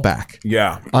the ball back.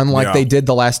 Yeah. Unlike they did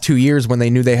the last 2 years when they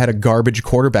knew they had a garbage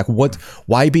quarterback.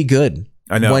 Why be good?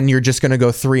 I know. When you're just going to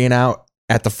go 3 and out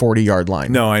at the 40-yard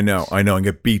line. No, I know, and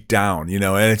get beat down,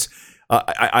 and it's.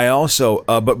 I also,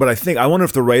 but I think I wonder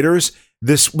if the Raiders.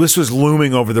 This was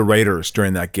looming over the Raiders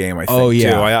during that game. I think. Oh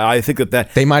yeah, too. I think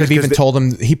that they might have even told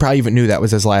him. He probably even knew that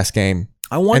was his last game.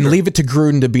 I wonder. And leave it to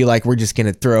Gruden to be like, we're just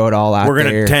gonna throw it all out. We're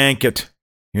gonna tank it.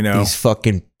 These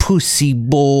fucking pussy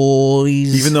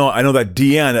boys. Even though I know that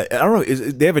DN, I don't know.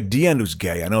 They have a DN who's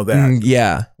gay. I know that.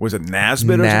 Yeah. Was it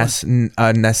Nasbit or something?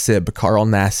 Nassib, Carl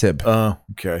Nassib. Oh,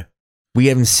 okay. We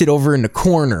have him sit over in the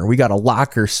corner. We got a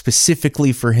locker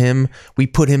specifically for him. We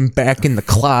put him back in the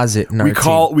closet. We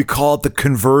call it the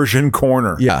conversion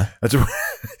corner. Yeah, that's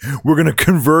we're gonna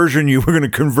conversion you. We're gonna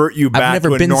convert you back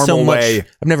to a normal way.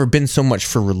 I've never been so much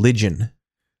for religion.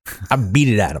 I beat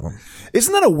it out of him.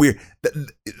 Isn't that a weird?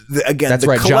 Again, that's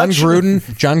right. John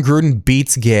Gruden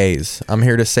beats gays. I'm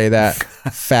here to say that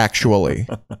factually.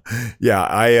 Yeah,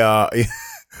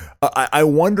 I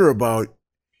wonder about.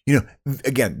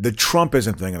 Again, the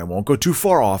Trumpism thing, and I won't go too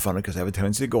far off on it because I have a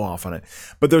tendency to go off on it.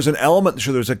 But there's an element,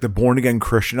 there's like the born again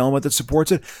Christian element that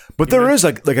supports it. But there is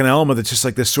like an element that's just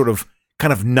like this sort of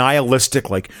kind of nihilistic,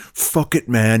 like, fuck it,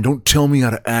 man, don't tell me how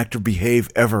to act or behave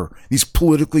ever. These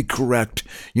politically correct,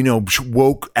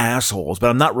 woke assholes. But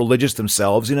I'm not religious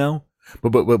themselves,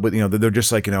 But they're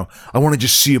just like, I want to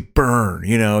just see it burn.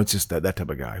 It's just that type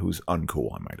of guy who's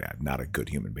uncool, I might add, not a good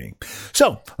human being.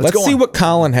 So let's see what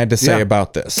Colin had to say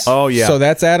about this. Oh yeah, so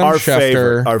that's Adam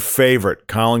Schefter, our favorite,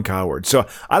 Colin Cowherd. So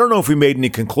I don't know if we made any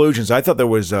conclusions. I thought there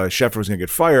was Schefter was going to get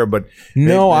fired, but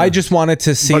no, I just wanted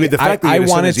to see. I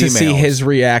wanted to see his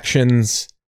reactions.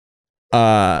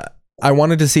 I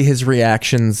wanted to see his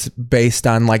reactions based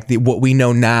on like what we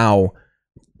know now.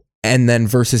 And then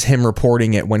versus him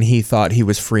reporting it when he thought he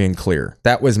was free and clear.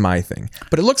 That was my thing.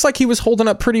 But it looks like he was holding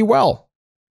up pretty well.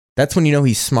 That's when you know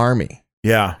he's smarmy.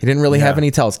 Yeah. He didn't really have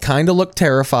any tells. Kind of looked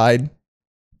terrified.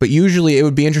 But usually it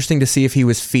would be interesting to see if he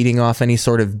was feeding off any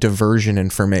sort of diversion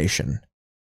information.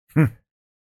 To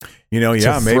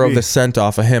maybe throw the scent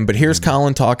off of him. But here's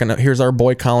Colin talking. Here's our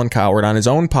boy Colin Cowherd on his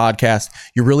own podcast.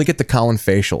 You really get the Colin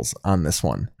facials on this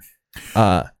one.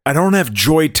 I don't have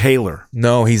Joy Taylor.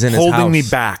 No, he's in his house. Holding me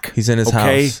back. He's in his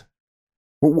house.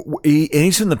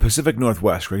 He's in the Pacific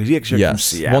Northwest, right? Is he actually from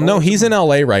Seattle? Well, no, he's in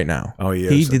LA right now. Oh, he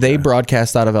is. They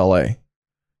broadcast out of LA.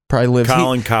 Probably lives.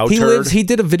 Colin Cowherd. He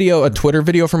did a Twitter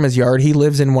video from his yard. He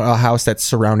lives in a house that's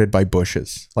surrounded by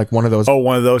bushes, like one of those. Oh,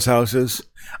 one of those houses.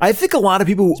 I think a lot of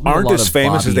people who aren't as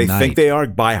famous as they think they are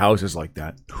buy houses like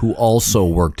that. Who also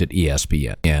worked at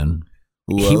ESPN.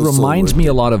 He reminds me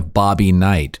a lot of Bobby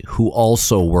Knight, who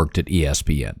also worked at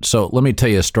ESPN. So let me tell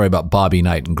you a story about Bobby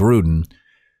Knight and Gruden,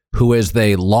 who, as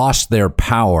they lost their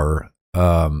power,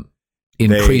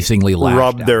 increasingly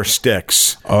rubbed their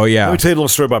sticks. Oh, yeah. Let me tell you a little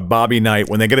story about Bobby Knight.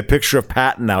 When they get a picture of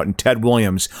Patton out and Ted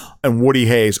Williams and Woody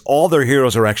Hayes, all their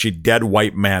heroes are actually dead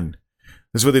white men.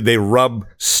 This is what they rub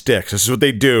sticks. This is what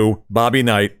they do. Bobby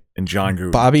Knight and John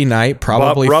Gruden. Bobby Knight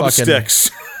probably rub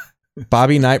sticks.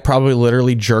 Bobby Knight probably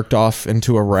literally jerked off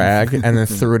into a rag and then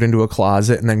threw it into a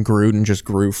closet, and then Gruden just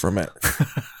grew from it.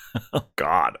 Oh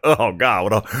God!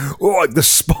 Like the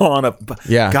spawn of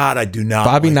God, I do not.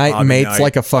 Bobby Knight mates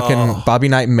like a fucking Bobby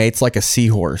Knight mates like a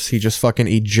seahorse. He just fucking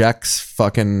ejects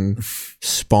fucking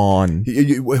spawn.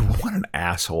 What an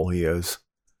asshole he is.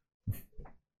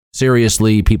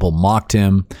 Seriously, people mocked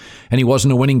him, and he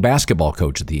wasn't a winning basketball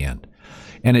coach at the end.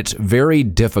 And it's very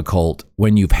difficult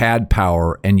when you've had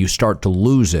power and you start to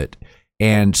lose it.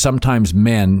 And sometimes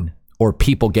men or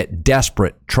people get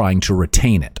desperate trying to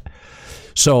retain it.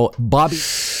 So Bobby,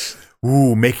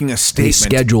 making a statement. They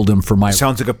scheduled him for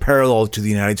sounds like a parallel to the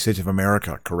United States of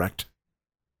America, correct?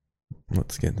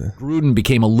 Let's get this. Gruden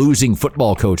became a losing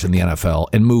football coach in the NFL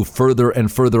and moved further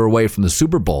and further away from the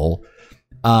Super Bowl.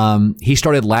 He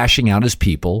started lashing out his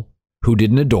people who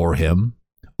didn't adore him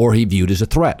or he viewed as a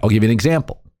threat. I'll give you an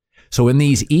example. So in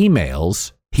these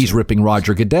emails, he's ripping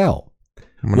Roger Goodell.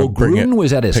 Well, Gruden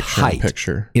was at his height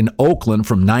in Oakland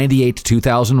from 98 to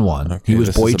 2001. Okay, he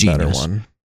was boy genius.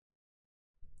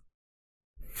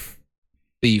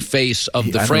 The face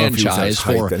of the franchise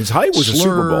for his height was slurs, a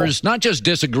Super Bowl. Not just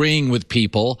disagreeing with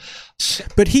people.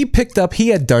 But he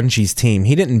had Dungy's team.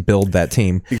 He didn't build that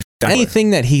team. Anything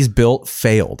that he's built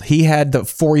failed. He had the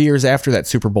 4 years after that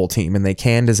Super Bowl team, and they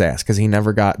canned his ass because he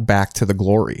never got back to the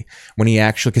glory when he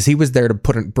actually, because he was there to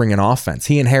bring an offense.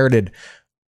 He inherited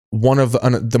one of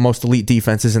the most elite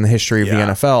defenses in the history of the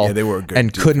NFL. Yeah, they were a good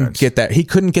and defense. Couldn't get that. He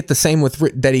couldn't get the same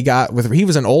that he got with. He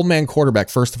was an old man quarterback.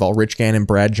 First of all, Rich Gannon,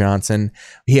 Brad Johnson.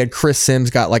 He had Chris Sims,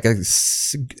 got like a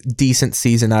decent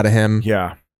season out of him.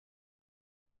 Yeah.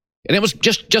 And it was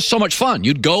just so much fun.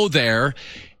 You'd go there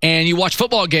and you watch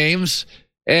football games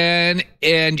and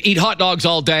eat hot dogs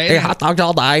all day. Hey, hot dogs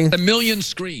all day. A million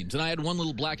screens. And I had one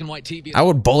little black and white TV. I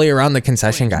would bully around the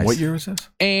concession guys. What year was this?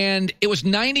 And it was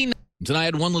 99. And I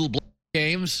had one little black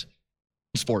games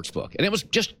sportsbook. And it was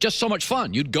just so much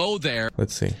fun. You'd go there.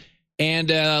 Let's see. And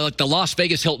like the Las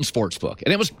Vegas Hilton Sportsbook.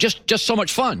 And it was just so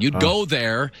much fun. You'd go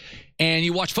there and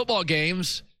you watch football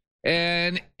games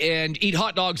and eat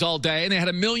hot dogs all day. And they had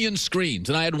a million screens.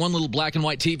 And I had one little black and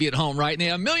white TV at home, right? And they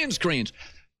had a million screens.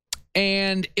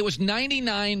 And it was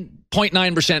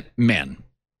 99.9% men.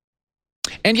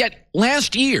 And yet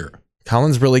last year,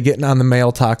 Colin's really getting on the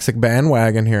male toxic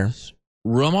bandwagon here.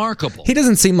 Remarkable. He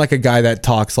doesn't seem like a guy that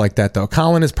talks like that, though.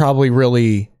 Colin is probably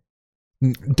really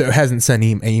hasn't sent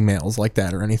emails like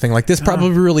that or anything. Like this probably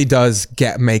really does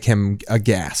make him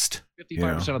aghast.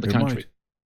 55% of the country.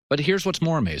 But here's what's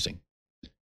more amazing.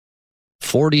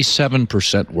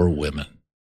 47% were women.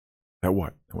 At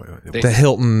what? The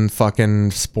Hilton fucking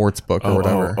sports book or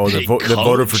whatever. They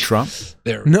voted for Trump?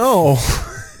 No.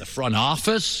 The front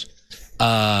office.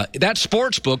 That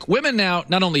sports book. Women now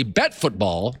not only bet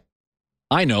football.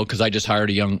 I know because I just hired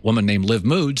a young woman named Liv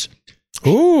Moods.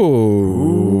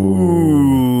 Ooh,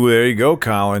 there you go,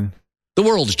 Colin. The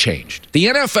world's changed. The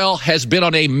NFL has been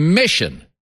on a mission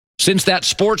since that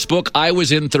sports book I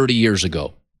was in 30 years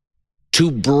ago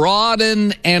to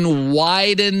broaden and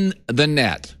widen the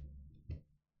net.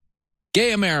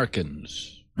 Gay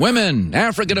Americans, women,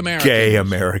 African Americans. Gay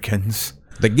Americans.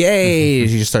 The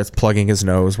gays. He just starts plugging his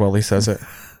nose while he says it.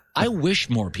 I wish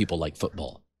more people like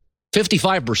football.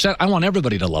 55%. I want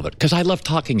everybody to love it because I love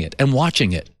talking it and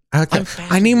watching it.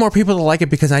 I need more people to like it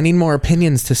because I need more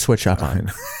opinions to switch up on.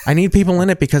 I need people in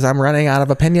it because I'm running out of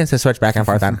opinions to switch back and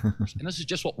forth on. And this is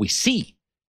just what we see.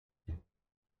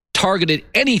 Targeted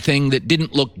anything that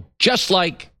didn't look just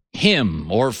like him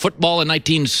or football in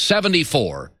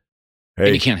 1974. Hey,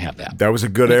 and you can't have that. That was a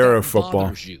good era of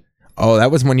football. Oh, that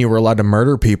was when you were allowed to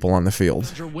murder people on the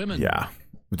field. Yeah.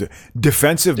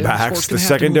 Defensive backs, the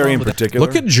secondary in particular.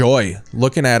 Look at Joy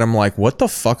looking at him like, what the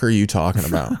fuck are you talking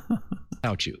about?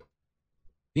 About you.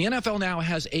 The NFL now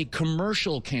has a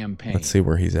commercial campaign. Let's see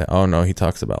where he's at. Oh, no, he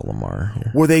talks about Lamar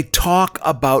here. Where they talk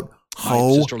about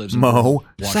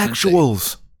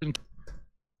homosexuals.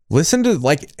 Listen to,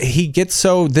 like, he gets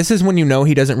so... This is when you know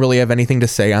he doesn't really have anything to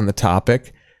say on the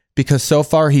topic. Because so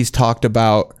far he's talked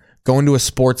about going to a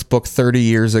sports book 30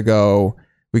 years ago.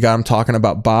 We got him talking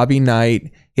about Bobby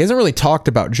Knight. He hasn't really talked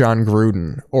about John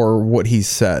Gruden or what he's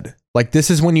said. Like, this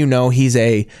is when you know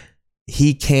he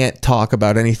can't talk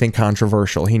about anything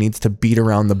controversial. He needs to beat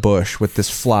around the bush with this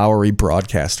flowery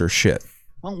broadcaster shit.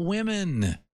 Well,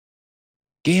 women,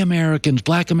 gay Americans,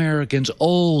 black Americans,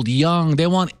 old, young, they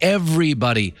want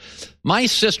everybody. My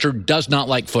sister does not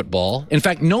like football. In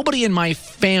fact, nobody in my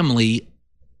family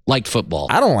liked football.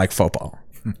 I don't like football.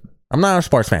 I'm not a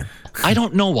sports fan. I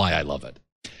don't know why I love it.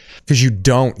 Because you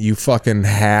don't, you fucking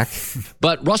hack.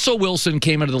 But Russell Wilson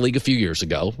came into the league a few years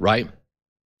ago, right?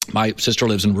 My sister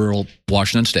lives in rural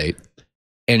Washington State,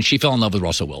 and she fell in love with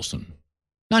Russell Wilson.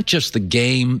 Not just the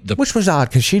game. Which was odd,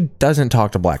 because she doesn't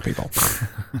talk to black people.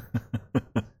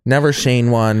 Never seen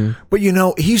one. But, you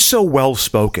know, he's so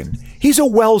well-spoken. He's a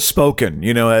well-spoken,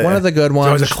 you know. One of the good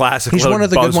ones. He's a classic. He's one of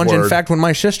the good ones. In buzzword. fact, when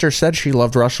my sister said she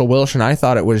loved Russell Wilson, I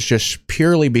thought it was just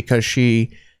purely because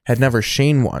she had never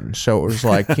seen one. So it was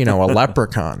like, you know, a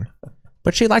leprechaun.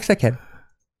 But she likes that kid.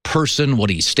 Person, what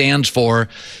he stands for.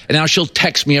 And now she'll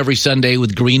text me every Sunday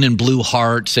with green and blue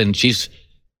hearts, and she's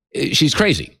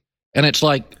crazy. And it's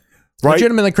like... Right?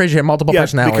 Legitimately crazy. She had multiple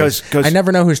personalities. Because I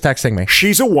never know who's texting me.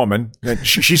 She's a woman. And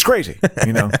she's crazy,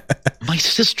 you know. My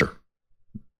sister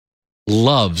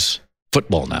loves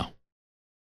football now.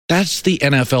 That's the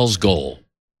NFL's goal.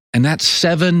 And that's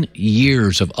 7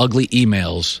 years of ugly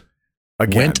emails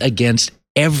went against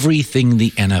everything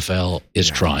the NFL is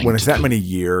trying when it's to that do. many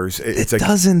years, it's it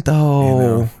doesn't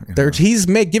though. He's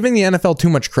giving the NFL too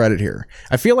much credit here.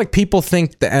 I feel like people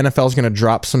think the NFL is going to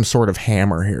drop some sort of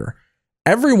hammer here.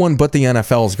 Everyone but the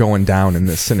NFL is going down in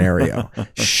this scenario.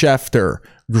 Schefter,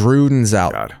 Gruden's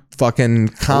out. fucking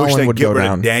Colin would go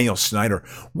down. Daniel Snyder.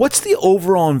 What's the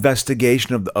overall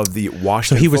investigation of the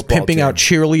Washington? So he was football pimping team? out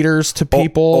cheerleaders to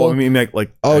people. Oh, I mean,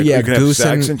 like yeah, Goose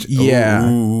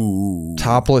and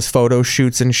topless photo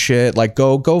shoots and shit. Like,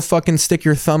 go fucking stick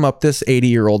your thumb up this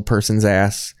 80-year-old person's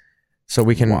ass, so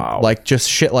we can like just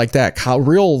shit like that.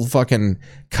 Real fucking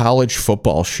college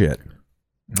football shit.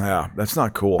 Yeah, that's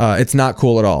not cool. It's not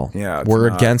cool at all. Yeah,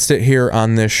 we're against it here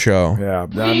on this show. Yeah,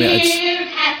 I mean, it's.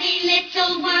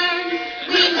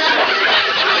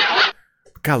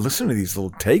 God, listen to these little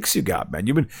takes you got, man.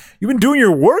 You've been doing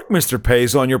your work, Mr.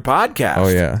 Pays, on your podcast. Oh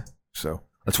yeah. So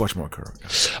let's watch more Kerr.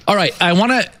 All right, I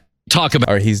want to talk about.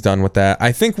 All right, he's done with that.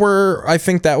 I think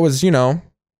that was, Do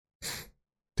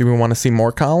we want to see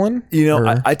more Colin?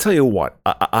 I tell you what,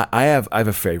 I have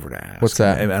a favor to ask. What's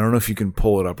that? And I don't know if you can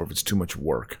pull it up or if it's too much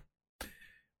work,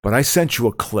 but I sent you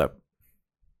a clip.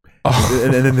 Oh.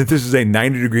 And this is a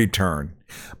 90-degree turn,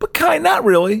 but not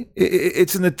really.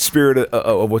 It's in the spirit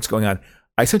of what's going on.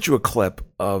 I sent you a clip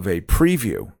of a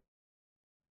preview.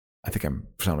 I think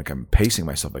sound like I'm pacing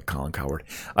myself like Colin Cowherd.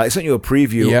 I sent you a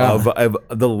preview of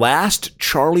the last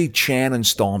Charlie Chan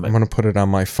installment. I'm going to put it on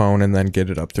my phone and then get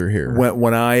it up through here.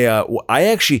 When I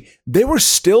actually, they were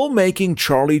still making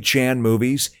Charlie Chan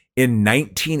movies in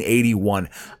 1981.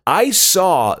 I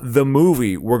saw the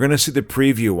movie we're going to see the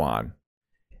preview on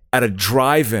at a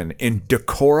drive-in in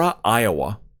Decorah,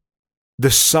 Iowa,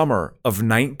 the summer of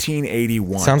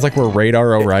 1981. Sounds like where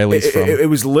Radar O'Reilly's from. It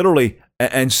was literally,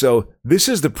 and so this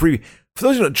is the preview. For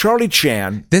those who know, Charlie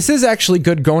Chan. This is actually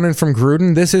good going in from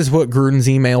Gruden. This is what Gruden's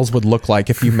emails would look like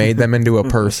if you made them into a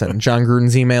person. John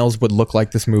Gruden's emails would look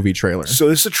like this movie trailer. So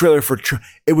this is a trailer for,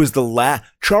 it was the last,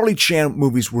 Charlie Chan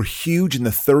movies were huge in the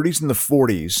 30s and the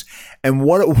 40s. And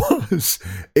what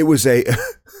it was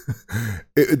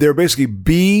they're basically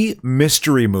B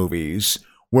mystery movies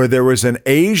where there was an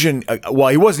Asian, well,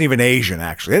 he wasn't even Asian,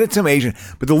 actually. They had some Asian,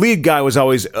 but the lead guy was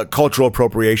always cultural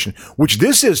appropriation, which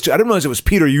this is, I didn't realize it was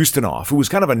Peter Ustinov, who was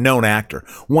kind of a known actor,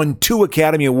 won 2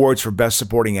 Academy Awards for Best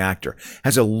Supporting Actor,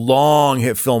 has a long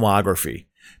hit filmography.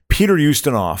 Peter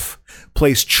Ustinov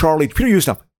plays Peter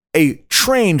Ustinov, a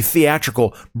trained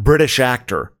theatrical British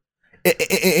actor,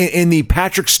 in the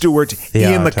Patrick Stewart,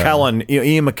 Ian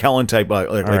McKellen type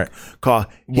call.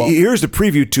 Well, here's the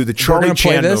preview to the Charlie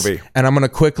Chan movie. And I'm going to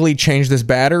quickly change this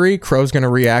battery. Crow's going to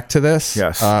react to this.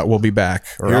 Yes. We'll be back.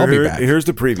 I'll be back. Here's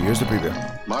the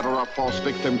preview. Murderer false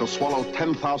victim to swallow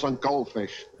 10,000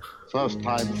 goldfish. First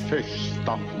time fish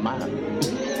stuffed man.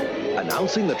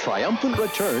 Announcing the triumphant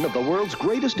return of the world's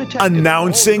greatest detective.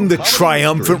 Announcing the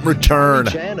triumphant return.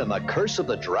 Chan and the Curse of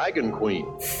the Dragon Queen.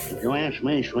 If you ask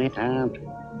me, sweetheart,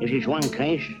 it is one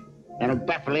case that'll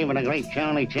baffle even the great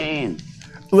Charlie Chan.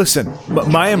 Listen,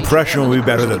 my impression will be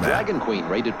better than that. Dragon Queen,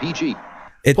 rated PG.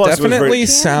 It definitely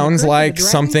sounds like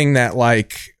something that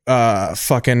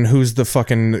fucking who's the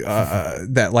fucking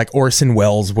that like Orson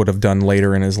Welles would have done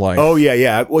later in his life. Oh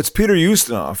yeah. Well, it's Peter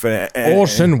Ustinov.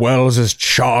 Orson Welles is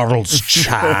Charles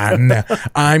Chan.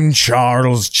 I'm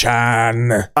Charles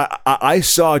Chan. I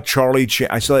saw Charlie Chan.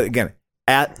 I saw it again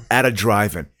at a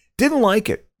drive-in. Didn't like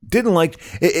it.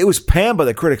 It was panned by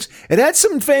the critics. It had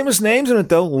some famous names in it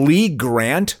though. Lee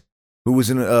Grant, who was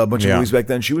in a bunch of movies back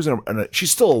then. She was she's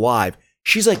still alive.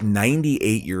 She's like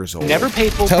 98 years old. Never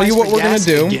paid full price. Tell you what we're going to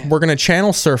do. We're going to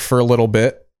channel surf for a little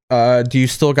bit. Do you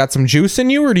still got some juice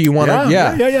in you or do you want to?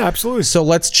 Yeah, absolutely. So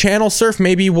let's channel surf.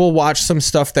 Maybe we'll watch some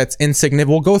stuff that's insignificant.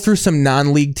 We'll go through some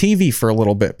non-league TV for a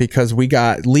little bit because we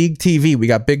got league TV. We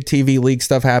got big TV league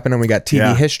stuff happening. We got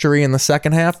TV history in the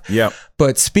second half. Yep.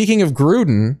 But speaking of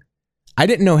Gruden, I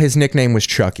didn't know his nickname was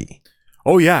Chucky.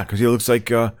 Oh, yeah, because he looks like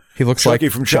Chucky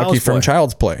from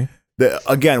Child's Play.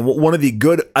 Again, one of the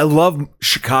good, I love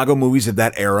Chicago movies of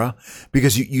that era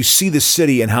because you see the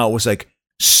city and how it was like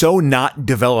so not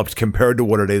developed compared to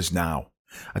what it is now.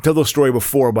 I told the story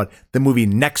before about the movie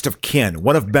Next of Kin,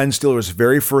 one of Ben Stiller's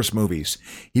very first movies.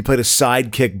 He played a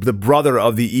sidekick, the brother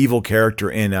of the evil character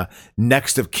in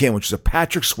Next of Kin, which is a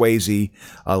Patrick Swayze,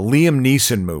 Liam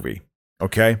Neeson movie.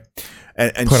 Okay.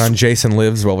 And put on Jason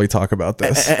Lives while we talk about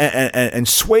this. And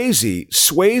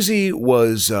Swayze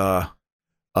was...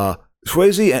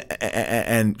 Swayze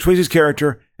and Swayze's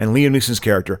character and Liam Neeson's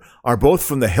character are both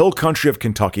from the hill country of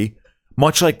Kentucky,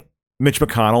 much like Mitch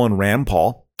McConnell and Rand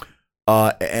Paul.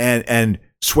 And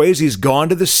Swayze's gone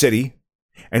to the city,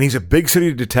 and he's a big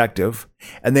city detective.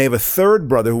 And they have a third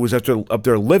brother who was up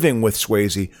there living with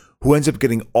Swayze, who ends up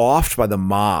getting offed by the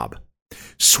mob.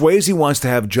 Swayze wants to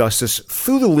have justice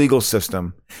through the legal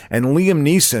system, and Liam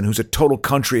Neeson, who's a total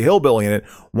country hillbilly in it,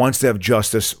 wants to have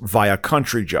justice via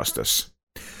country justice.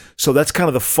 So that's kind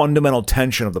of the fundamental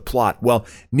tension of the plot. Well,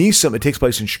 Neeson, it takes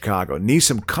place in Chicago.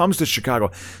 Neeson comes to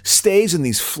Chicago, stays in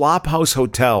these flophouse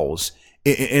hotels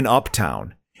in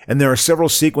Uptown. And there are several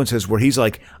sequences where he's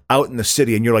like out in the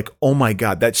city and you're like, oh my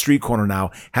God, that street corner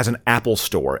now has an Apple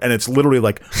store. And it's literally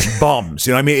like bums.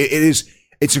 You know what I mean?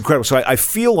 It's incredible. So I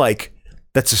feel like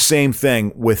that's the same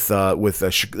thing with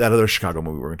that other Chicago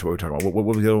movie we were talking about. What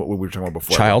we were talking about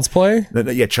before? Child's Play?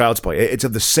 Yeah, Child's Play. It's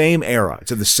of the same era.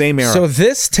 So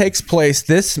this takes place.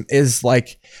 This is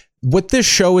like what this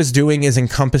show is doing is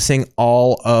encompassing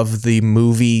all of the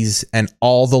movies and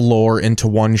all the lore into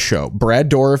one show. Brad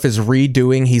Dourif is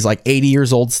redoing. He's like 80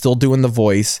 years old, still doing the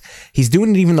voice. He's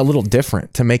doing it even a little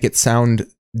different to make it sound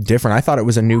different. I thought it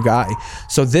was a new guy.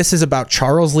 So this is about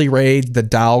Charles Lee Ray, the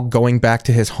doll, going back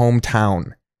to his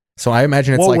hometown. So I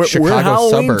imagine it's like Chicago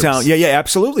suburbs. Town. Yeah,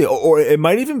 absolutely. Or it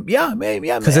might even,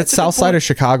 maybe, because it's south side of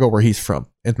Chicago where he's from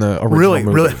in the original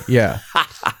movie. Really? Yeah.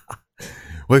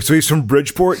 Wait, so he's from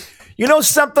Bridgeport? You know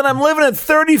something? I'm living at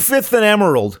 35th and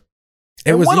Emerald.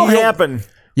 What'll happen?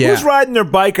 Yeah. Who's riding their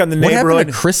bike on the neighborhood? What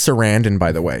happened to Chris Sarandon,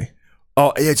 by the way?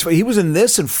 Oh, he was in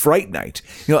this and Fright Night.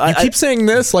 You keep saying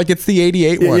this like it's the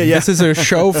 88 one. Yeah. This is a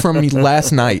show from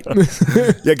last night.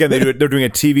 Again, they're doing a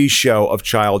TV show of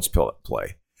Child's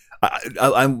Play.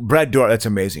 I'm Brad Dourif. That's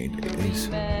amazing.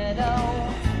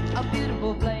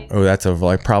 Oh, that's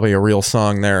probably a real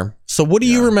song there. So what do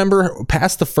you remember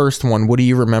past the first one? What do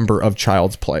you remember of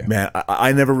Child's Play? Man,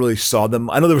 I never really saw them.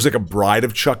 I know there was like a Bride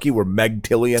of Chucky where Meg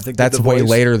Tilly, I think, that's did the way voice.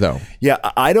 later though. Yeah,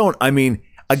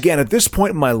 again, at this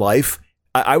point in my life,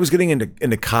 I was getting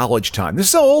into college time. This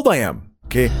is how old I am.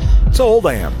 Okay, that's how old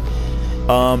I am.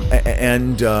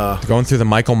 Going through the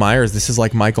Michael Myers. This is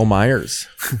like Michael Myers,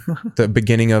 the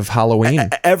beginning of Halloween.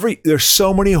 There's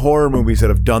so many horror movies that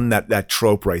have done that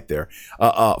trope right there.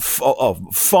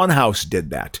 Funhouse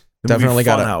did that. Definitely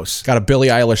got a Billie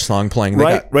Eilish song playing.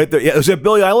 Right there. Yeah, is it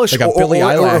Billie Eilish? They got Billie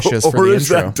Eilish for the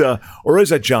intro. Or is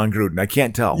that John Gruden? I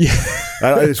can't tell. Yeah.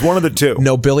 It's one of the two.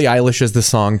 No, Billie Eilish is the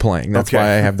song playing. That's why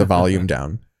I have the volume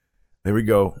down. There we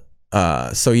go.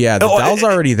 So yeah, the doll's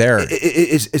already there.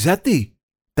 Is that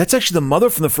that's actually the mother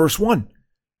from the first one?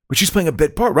 But she's playing a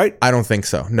bit part, right? I don't think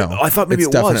so. No, I thought maybe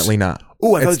it's it was. Definitely not.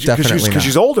 Oh, I thought because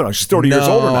she's older now. She's 30 years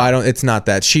older now. No, I don't. It's not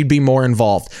that. She'd be more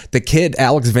involved. The kid,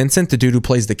 Alex Vincent, the dude who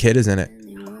plays the kid, is in it.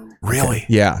 Really?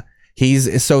 Yeah.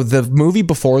 So the movie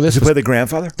before this Does he play the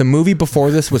grandfather? The movie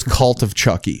before this was Cult of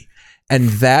Chucky. And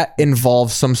that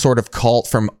involves some sort of cult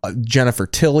from Jennifer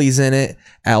Tilly's in it.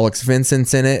 Alex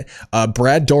Vincent's in it.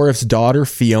 Brad Dourif's daughter,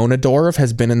 Fiona Dourif,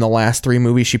 has been in the last 3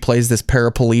 movies. She plays this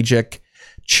paraplegic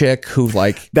chick who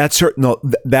that's her. No,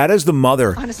 that is the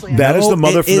mother. Honestly, that is the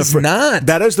mother from the not.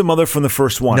 That is the mother from the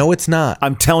first one. No, it's not.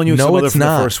 I'm telling you, it's the mother from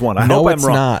the first one. I hope I'm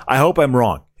wrong. I hope I'm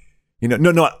wrong.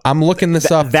 No. I'm looking this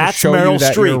up to show Meryl you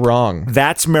that Streep. You're wrong.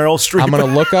 That's Meryl Streep. I'm going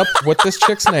to look up what this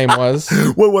chick's name was.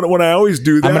 When I always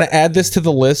do that, I'm going to add this to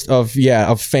the list of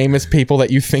famous people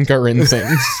that you think are in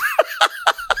things.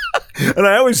 And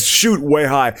I always shoot way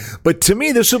high, but to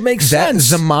me, this would make sense.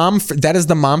 That is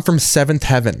the mom from Seventh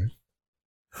Heaven.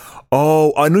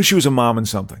 Oh, I knew she was a mom in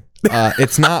something.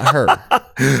 It's not her.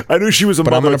 I knew she was a mom.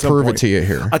 But I'm going to prove it to you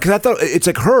here. Because I thought it's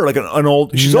like her, like an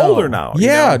old. She's older now.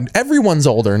 Yeah, everyone's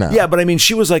older now. Yeah, but I mean,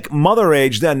 she was like mother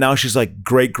age then. Now she's like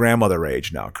great grandmother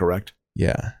age now. Correct?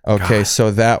 Yeah. Okay. God.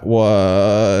 So that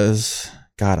was.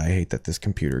 God, I hate that this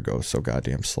computer goes so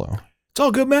goddamn slow. It's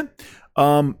all good, man.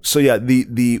 So yeah,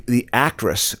 the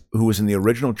actress who was in the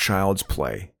original Child's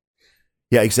Play.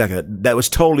 Yeah, exactly. That was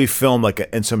totally filmed like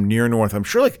in some near north. I'm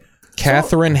sure like.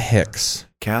 Catherine Hicks.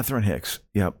 Catherine Hicks.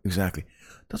 Yeah, exactly.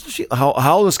 Doesn't she? How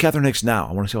old is Catherine Hicks now?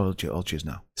 I want to see how old she is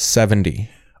now. 70.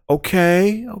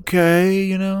 Okay.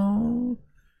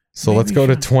 So let's go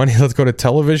to 20. Let's go to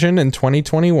television in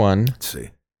 2021. Let's see.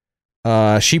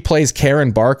 She plays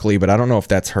Karen Barkley, but I don't know if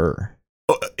that's her.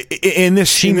 In this,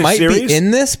 she might be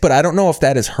in this, but I don't know if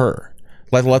that is her.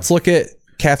 Let's look at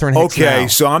Catherine Hicks. Okay, now.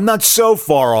 So I'm not so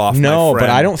far off. No, my friend.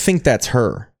 But I don't think that's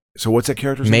her. So what's that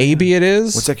character's name? Maybe it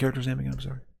is. What's that character's name again? I'm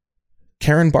sorry.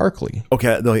 Karen Barkley.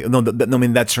 Okay, no, I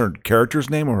mean that's her character's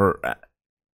name or her.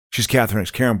 She's Catherine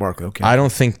Hicks. Karen Barkley. Okay. I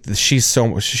don't think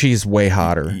she's way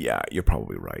hotter. Yeah, you're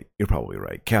probably right.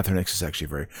 Catherine Hicks is actually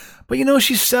very, but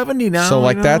she's 70 now.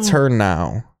 So that's her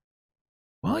now.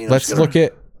 Well, let's look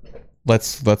at.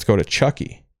 Let's go to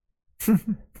Chucky.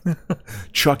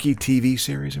 Chucky TV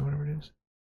series or whatever it is.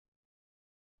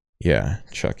 Yeah,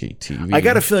 Chucky TV. I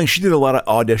got a feeling she did a lot of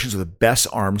auditions with Bess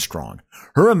Armstrong.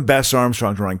 Her and Bess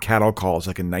Armstrong were on Cattle Calls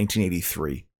like in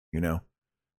 1983,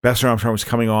 Bess Armstrong was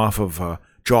coming off of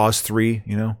Jaws 3,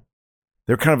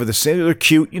 They're kind of the same. They're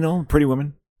cute, pretty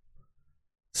women.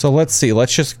 So let's see.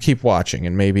 Let's just keep watching,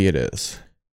 and maybe it is.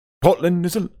 Portland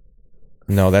is a...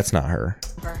 No, that's not her.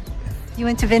 You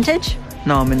into vintage?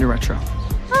 No, I'm into retro.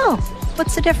 Oh,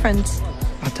 what's the difference?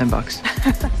 About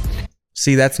 $10.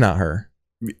 See, that's not her.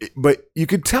 But you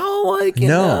could tell, like,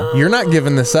 no, you're not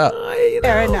giving this up.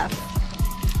 Fair enough.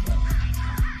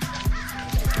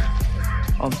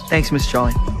 Oh, thanks, Miss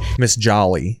Jolly. Miss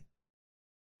Jolly.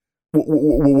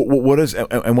 What is,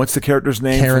 and what's the character's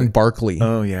name? Karen Barkley.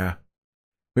 Oh, yeah.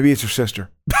 Maybe it's her sister.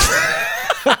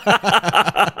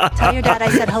 Tell your dad I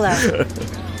said hello.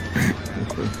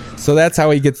 So that's how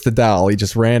he gets the doll. He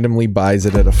just randomly buys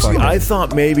it at a fucking... I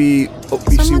thought maybe... Oh,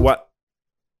 you see what?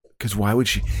 Because why would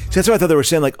she? See, that's what I thought they were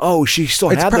saying. Like, oh, she still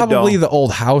had the doll. It's probably the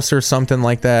old house or something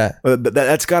like that.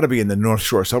 That's got to be in the North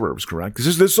Shore suburbs, correct?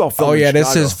 Because this is all filmed in this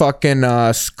Chicago. is fucking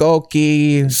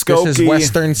Skokie. This is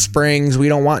Western Springs. We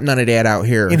don't want none of that out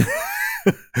here.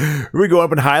 We go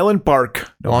up in Highland Park.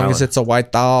 As long as it's a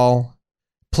white doll.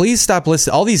 Please stop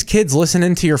listening. All these kids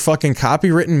listening to your fucking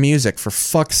copywritten music, for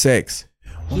fuck's sakes.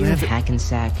 Here in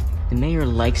Hackensack, the mayor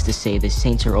likes to say the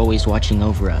saints are always watching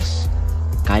over us,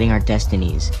 guiding our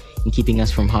destinies, and keeping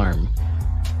us from harm.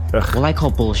 Well, I call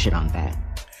bullshit on that.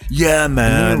 Yeah,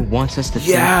 man. The mayor wants us to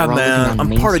think yeah, we're all living man. on I'm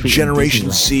Main part of Street in Generation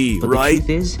Disneyland. C, But right? The truth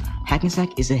is,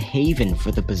 Hackensack is a haven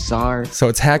for the bizarre. So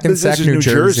it's Hackensack, This is New New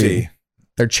Jersey. Jersey.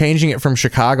 They're changing it from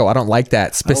Chicago. I don't like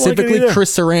that. Specifically, either.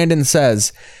 Chris Sarandon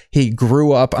says he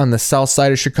grew up on the south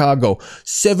side of Chicago,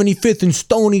 75th and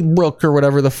Stony Brook or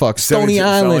whatever the fuck, Stony 75th,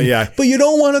 Island. yeah. But you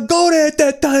don't want to go there at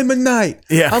that time of night.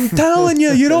 Yeah. I'm telling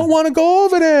you, you don't want to go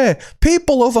over there.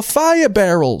 People over fire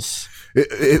barrels.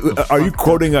 Are you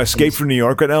quoting Escape from New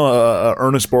York right now,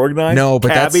 Ernest Borgnine? No,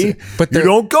 but Cabby? but you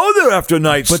don't go there after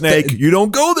night, but Snake. You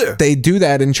don't go there. They do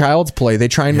that in Child's Play. They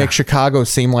try and make Chicago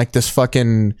seem like this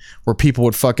fucking where people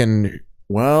would fucking.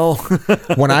 Well,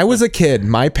 when I was a kid,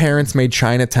 my parents made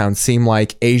Chinatown seem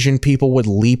like Asian people would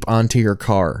leap onto your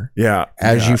car. Yeah,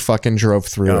 as you fucking drove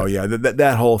through. Oh it. yeah,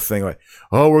 that whole thing. Like,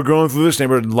 oh, we're going through this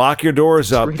neighborhood. Lock your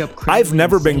doors up. I've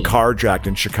never been carjacked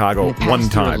in Chicago In the past one year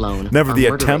time. alone, Never our the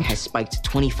murder rate attempt. has spiked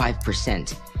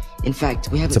 25%. In fact,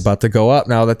 we have It's about to go up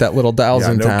now that little doll's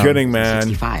in no town. kidding, man.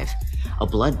 65, a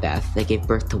bloodbath that gave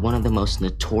birth to one of the most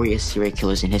notorious serial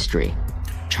killers in history,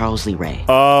 Charles Lee Ray.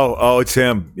 Oh, it's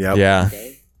him. Yep. Yeah.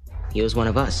 He was one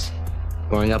of us,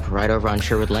 growing up right over on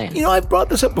Sherwood Lane. You know, I've brought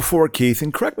this up before, Keith,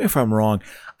 and correct me if I'm wrong.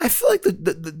 I feel like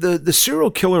the serial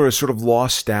killer has sort of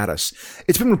lost status.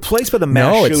 It's been replaced by the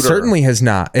mass No, shooter. it certainly has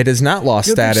not. It has not lost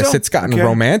You think status. so? It's gotten Okay.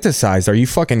 romanticized. Are you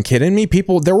fucking kidding me?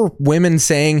 There were women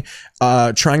saying,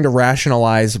 trying to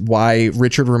rationalize why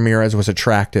Richard Ramirez was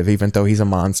attractive, even though he's a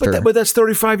monster. But that's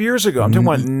 35 years ago. I'm talking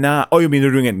about now. Oh, you mean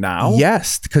they're doing it now?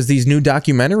 Yes, because these new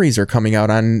documentaries are coming out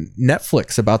on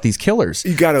Netflix about these killers.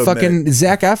 You gotta fucking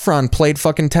Zac Efron played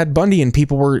fucking Ted Bundy, and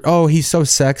people were, oh, he's so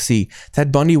sexy.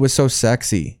 Ted Bundy was so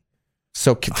sexy.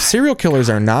 So serial killers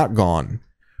are not gone.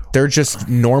 They're just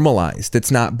normalized. It's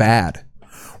not bad.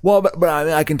 Well, but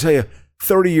I can tell you,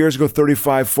 30 years ago,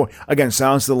 35, 40, again,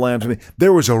 Silence of the Lambs, I mean,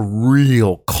 there was a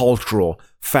real cultural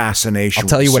fascination. I'll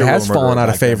tell you with what serial has murder fallen out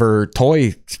of back then. favor: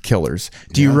 toy killers.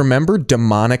 Do you remember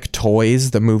Demonic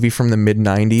Toys, the movie from the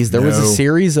mid-90s? There was a No.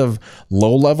 series of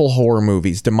low-level horror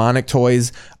movies. Demonic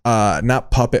Toys,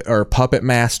 not Puppet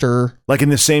Master. Like in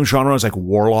the same genre as like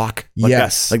Warlock? Like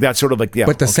Yes. that sort of like, yeah.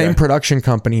 But the okay. same production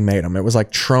company made them. It was like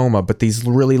Troma, but these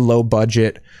really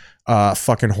low-budget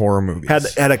fucking horror movies.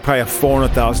 Had like probably a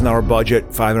 $400,000 budget,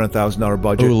 $500,000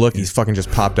 budget. Oh, look, he's fucking just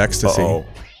popped ecstasy. Uh-oh.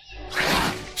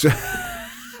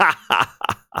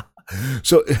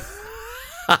 So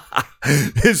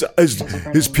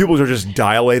his pupils are just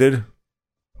dilated.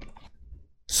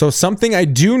 So something I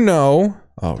do know.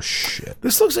 Oh shit!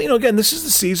 This looks like, again, this is the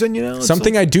season. It's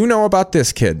Something like, I do know about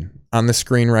this kid on the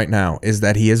screen right now is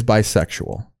that he is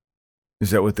bisexual. Is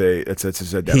that what that's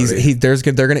his identity?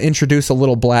 They're going to introduce a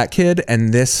little black kid,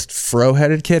 and this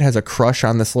fro-headed kid has a crush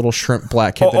on this little shrimp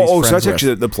black kid. that he's so friends that's with.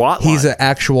 actually the plot line. He's an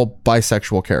actual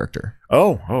bisexual character.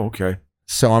 Oh, okay.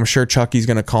 So I'm sure Chucky's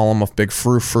going to call him a big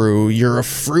frou-frou. You're a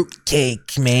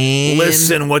fruitcake, man.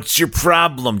 Listen, what's your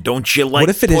problem? Don't you like what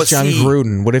if it is John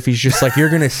Gruden? What if he's just like, you're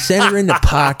going to center in the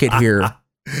pocket here?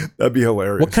 That'd be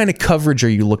hilarious. What kind of coverage are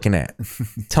you looking at?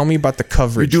 Tell me about the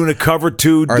coverage. You're doing a cover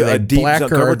two, Are they deep black zone,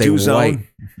 or cover are they two white? zone.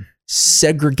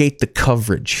 Segregate the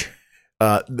coverage.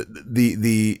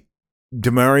 The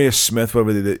Demarius Smith,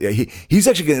 whatever he's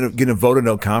actually going to vote in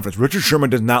no conference. Richard Sherman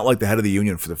does not like the head of the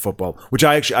union for the football, which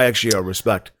I actually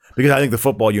respect, because I think the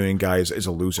football union guy is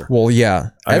a loser. Well,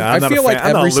 yeah. I feel like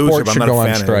every sport should go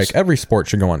on strike. Every sport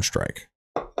should go on strike.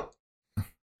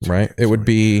 Right? It would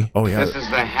be. Oh, yeah. This is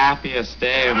the happiest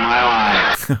day of my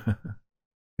life.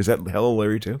 Is that Hello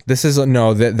Larry too? This is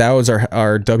no. That was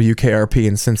our WKRP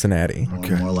in Cincinnati.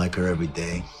 Okay. More like her every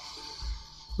day.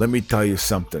 Let me tell you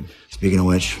something. Speaking of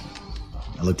which,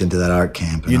 I looked into that art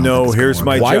camp. You know, here's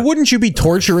my. Why wouldn't you be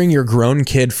torturing your grown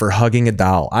kid for hugging a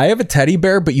doll? I have a teddy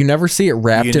bear, but you never see it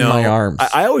wrapped in my arms.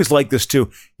 I always like this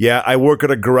too. Yeah, I work at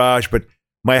a garage, but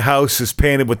my house is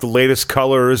painted with the latest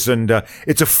colors, and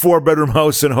it's a 4-bedroom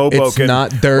house in Hoboken. It's not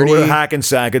dirty. Or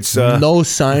Hackensack. It's no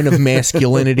sign of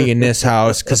masculinity in this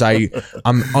house because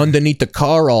I'm underneath the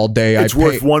car all day. It's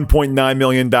worth $1.9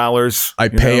 million. I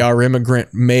pay our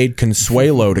immigrant maid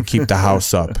Consuelo to keep the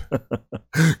house up.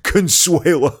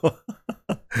 Consuelo.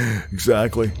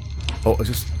 Exactly. Oh,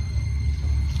 is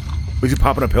he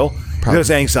popping a pill? There's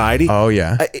anxiety. Oh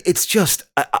yeah. It's just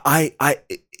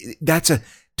that's a.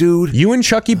 Dude, you and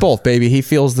Chucky both, baby. He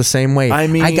feels the same way. I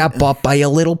mean, I got bought by a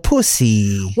little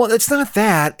pussy. Well, it's not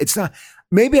that. It's not.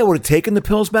 Maybe I would have taken the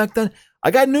pills back then.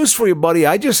 I got news for you, buddy.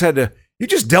 I just had to. You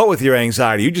just dealt with your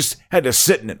anxiety. You just had to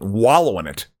sit in it and wallow in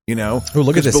it. You know. Oh,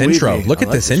 look at this intro. Look at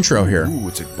this intro here. Ooh,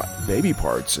 it's like baby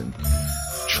parts and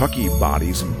Chucky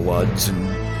bodies and bloods and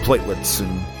platelets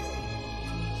and.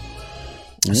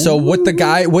 So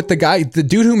the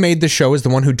dude who made the show is the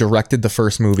one who directed the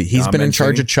first movie. He's been in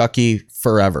charge of Chucky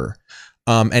forever.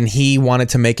 And he wanted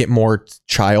to make it more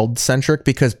child centric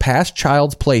because past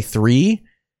Child's Play 3,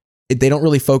 they don't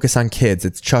really focus on kids.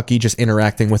 It's Chucky just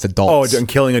interacting with adults. Oh, and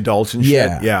killing adults and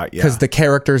shit. Yeah. Because the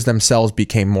characters themselves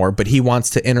became more, but he wants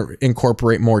to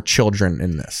incorporate more children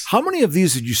in this. How many of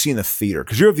these did you see in the theater?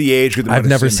 Because you're of the age. I've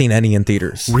never seen any in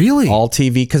theaters. Really? All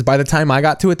TV. Because by the time I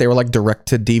got to it, they were like direct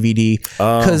to DVD.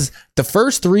 Because the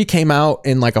first 3 came out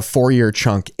in like a 4-year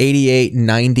chunk: 88,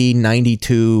 90,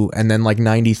 92, and then like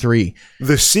 93.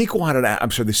 The sequel had an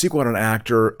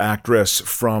actress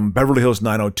from Beverly Hills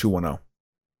 90210.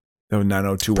 No,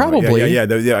 90210. Probably.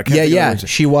 Yeah.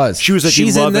 She was.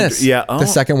 She's in this. Yeah. The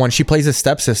second one. She plays a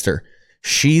stepsister.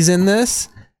 She's in this.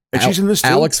 And she's in this too?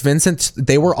 Alex Vincent.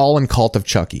 They were all in Cult of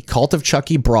Chucky. Cult of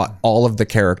Chucky brought all of the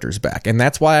characters back. And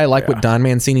that's why I like what Don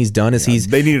Mancini's done is he's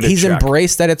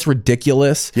embraced that it's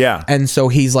ridiculous. Yeah. And so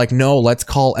he's like, no, let's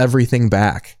call everything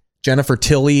back. Jennifer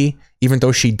Tilly, even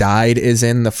though she died, is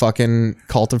in the fucking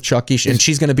Cult of Chucky. And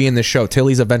she's going to be in this show.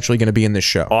 Tilly's eventually going to be in this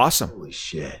show. Awesome. Holy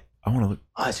shit. I want to look.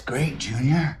 Oh, that's great,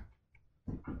 Junior.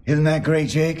 Isn't that great,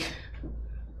 Jake?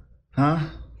 Huh?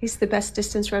 He's the best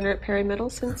distance runner at Perry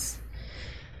Middle since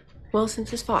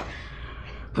his fought.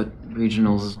 But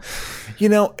regionals. You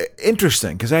know,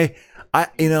 interesting because I'm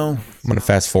going to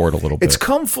fast forward a little bit. It's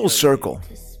come full circle.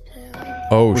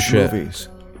 Oh with shit. Movies.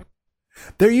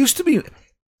 There used to be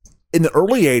in the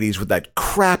early 80s with that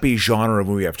crappy genre of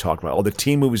movie I've talked about, all the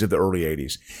teen movies of the early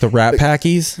 80s. The Rat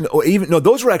Packies? No,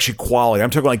 those were actually quality. I'm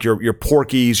talking like your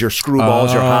Porkies, your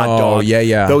Screwballs, your Hot Dogs.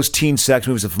 Yeah. Those teen sex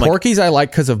movies. Porkies I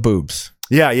like because of boobs.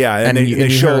 Yeah. And they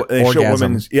show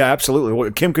women's. Yeah,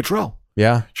 absolutely. Kim Cattrall.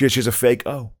 Yeah. She's a fake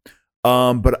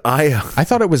but I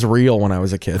thought it was real when I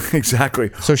was a kid.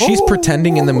 Exactly. So she's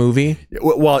pretending in the movie?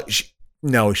 Well,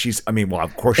 no, she's. I mean, well,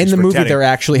 of course, she's in the movie they're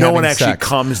actually having no one sex. actually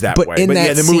comes that but way. In but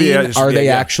that the movie, scene, are they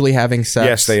actually having sex?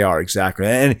 Yes, they are exactly,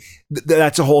 and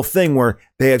that's a whole thing where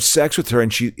they have sex with her,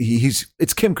 and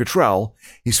it's Kim Cattrall.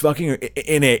 He's fucking her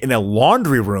in a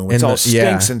laundry room. It's all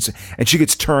stinks, and she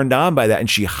gets turned on by that, and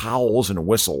she howls and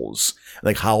whistles,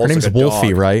 like howls. Her name's like a Wolfie,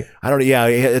 dog. right? I don't know. Yeah,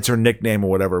 it's her nickname or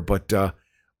whatever. But I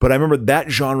remember that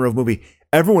genre of movie.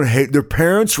 Everyone hated their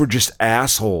parents were just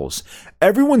assholes.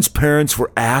 Everyone's parents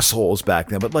were assholes back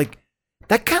then, but like.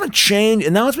 That kind of changed,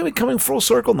 and now it's maybe coming full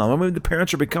circle now. Maybe the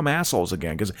parents are become assholes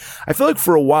again, because I feel like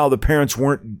for a while the parents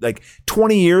weren't, like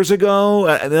 20 years ago,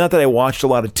 not that I watched a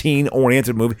lot of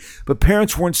teen-oriented movies, but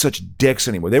parents weren't such dicks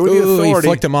anymore. They were the authority.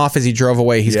 He flicked him off as he drove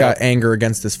away. He's got anger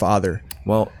against his father.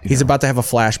 Well, he's about to have a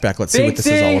flashback. Let's see what this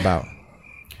is all about.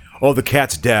 Oh, the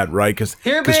cat's dead, right? Because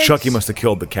Chucky must have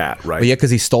killed the cat, right? Well, yeah,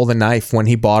 because he stole the knife. When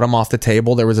he bought him off the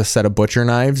table, there was a set of butcher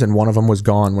knives, and one of them was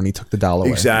gone when he took the doll away.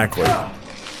 Exactly.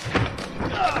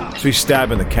 So he's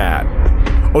stabbing the cat.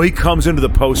 Oh, he comes into the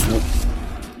post.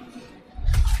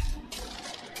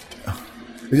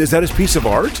 Is that his piece of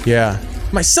art? Yeah.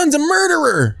 My son's a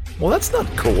murderer. Well, that's not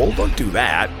cool. Don't do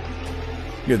that.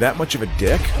 You're that much of a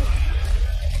dick?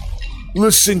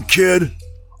 Listen, kid.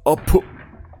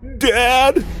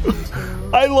 Dad,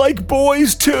 I like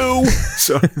boys too.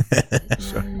 Sorry.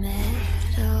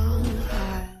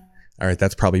 All right,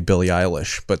 that's probably Billie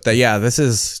Eilish. But this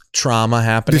is trauma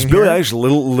happening. Does Billie Eilish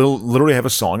literally have a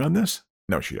song on this?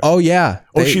 No, she doesn't. Oh yeah.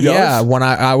 She does? Yeah, when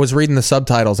I was reading the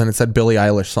subtitles and it said Billie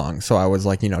Eilish song, so I was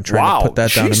like, trying to put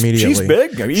that down immediately. She's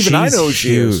big. I mean, even I know she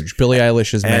huge. is. Billie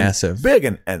Eilish is massive. Big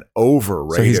and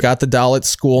overrated. So he's got the doll at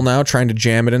school now, trying to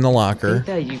jam it in the locker. I think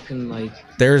that you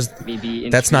can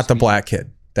That's not the black kid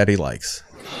that he likes.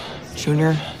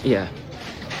 Junior? Yeah.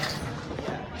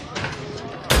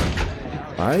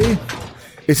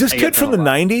 Is this kid from the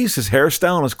 90s? His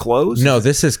hairstyle and his clothes? No,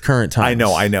 this is current times.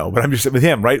 I know. But I'm just with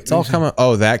him, right? It's all coming.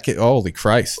 Oh, that kid. Holy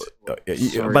Christ.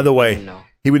 By the way,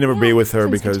 he would never be with her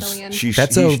because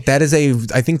that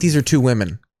is I think these are two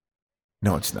women.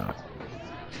 No, it's not.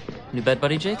 New bed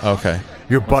buddy, Jake? Okay.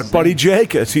 Your butt buddy,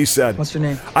 Jake, as he said. What's your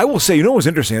name? I will say, what was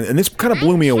interesting, and this kind of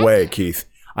blew me away, Keith.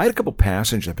 I had a couple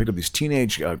passengers. I picked up these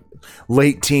teenage,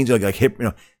 late teens, like hip,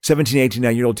 17, 18,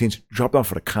 19-year-old teens, dropped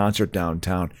off at a concert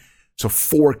downtown. So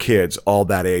 4 kids, all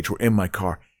that age, were in my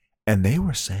car, and they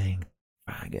were saying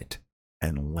faggot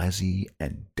and lezzy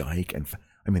and dyke, and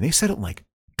they said it like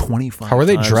 25 How were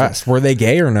they times. dressed? Were they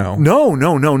gay or no?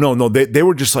 No. They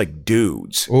were just like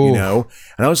dudes, Ooh. And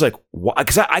I was like, what?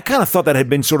 Because I kind of thought that had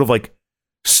been sort of like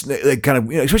kind of,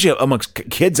 especially amongst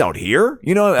kids out here,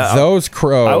 Those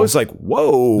crows. I was like,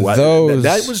 whoa,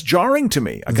 that was jarring to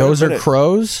me. Those are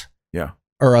crows? Yeah.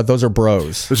 Or those are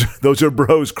bros. Those are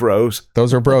bros, crows.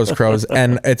 Those are bros, crows.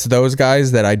 And it's those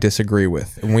guys that I disagree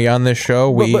with. And we on this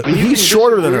show, But he's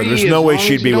shorter than her. There's no way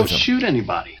she'd be with him. Shoot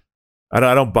anybody. I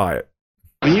don't buy it.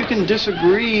 You can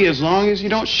disagree as long as you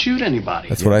don't shoot anybody.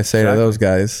 That's what I say to those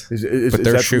guys. Is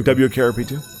that shooting. WKRP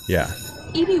too? Yeah.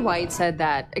 E.B. White said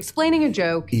that explaining a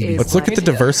joke is. Let's look at the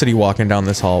diversity walking down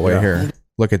this hallway here.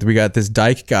 Look at we got this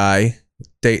dyke guy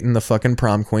dating the fucking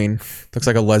prom queen. Looks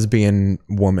like a lesbian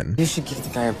woman. You should give the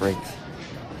guy a break.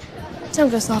 Don't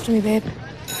go soft to me, babe.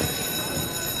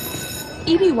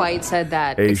 E.B. White said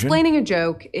that explaining a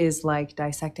joke is like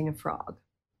dissecting a frog.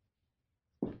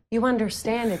 You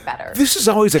understand it better. This is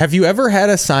always. Have you ever had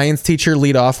a science teacher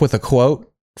lead off with a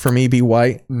quote from E.B.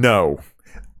 White? No.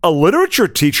 A literature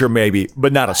teacher, maybe,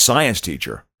 but not a science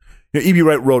teacher. E.B.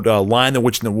 White wrote Lion, the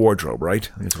Witch, and the Wardrobe, right?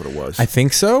 I think that's what it was. I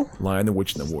think so. Lion, the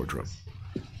Witch, and the Wardrobe.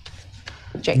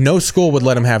 Jake. No school would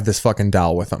let him have this fucking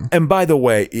doll with him. And by the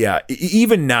way,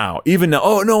 even now,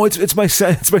 oh no, it's my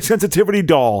sensitivity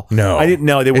doll. No, I didn't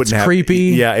know they wouldn't. It's creepy.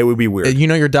 Yeah, it would be weird.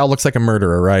 Your doll looks like a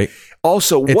murderer, right?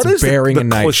 Also, what is the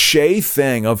knife. cliche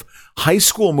thing of high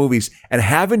school movies and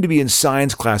having to be in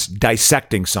science class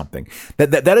dissecting something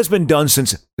that has been done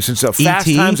since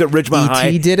Fast Times at Ridgemont High.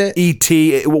 E.T. did it.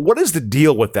 E.T. What is the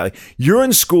deal with that? You're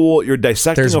in school, you're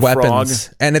dissecting There's a weapons,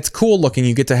 frog, and it's cool looking.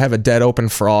 You get to have a dead open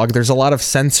frog. There's a lot of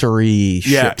sensory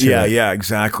shit to it. Yeah,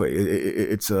 exactly.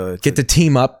 It's get to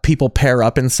team up. People pair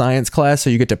up in science class,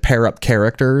 so you get to pair up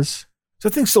characters. Is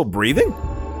that thing still breathing?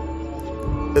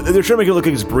 They're trying to make it look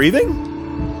like it's breathing?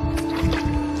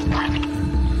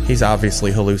 He's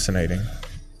obviously hallucinating.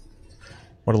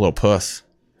 What a little puss.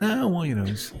 Oh, well,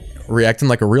 he's reacting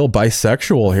like a real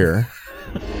bisexual here.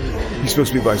 He's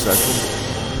supposed to be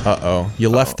bisexual. Uh-oh. You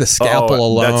left the scalpel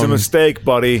alone. That's a mistake,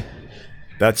 buddy.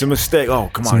 That's a mistake. Oh,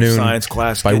 come on, noon. science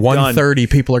class. By 1:30,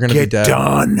 people are going to be dead.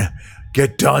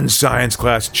 Get done, science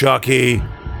class, Chucky.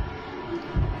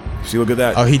 See, look at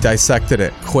that. Oh, he dissected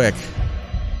it. Quick.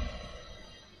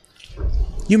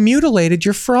 You mutilated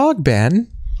your frog, Ben.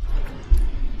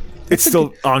 It's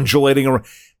still undulating around.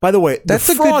 By the way, the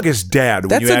frog is dead.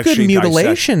 That's a good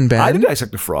mutilation, Ben. I did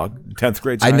dissect a frog in 10th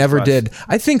grade science I never class. did.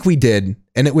 I think we did,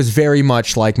 and it was very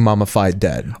much like mummified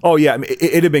dead. Oh, yeah.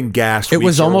 It had been gassed. It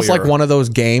was almost like one of those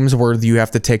games where you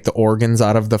have to take the organs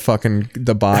out of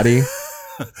the body.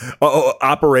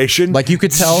 Operation. Like you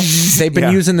could tell they've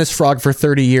been using this frog for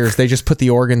 30 years. They just put the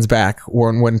organs back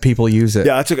when people use it.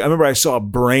 Yeah, I remember I saw a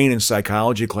brain in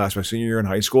psychology class my senior year in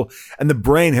high school, and the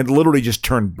brain had literally just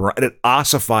turned brown. It had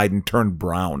ossified and turned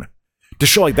brown to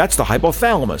show like that's the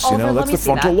hypothalamus. That's the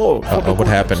frontal lobe. What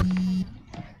happened?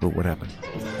 What happened?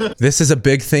 This is a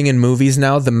big thing in movies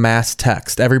now. The mass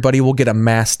text. Everybody will get a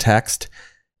mass text.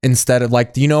 Instead of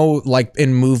like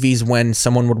in movies when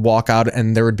someone would walk out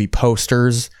and there would be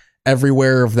posters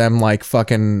everywhere of them like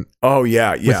fucking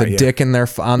with a dick in their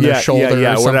on their shoulder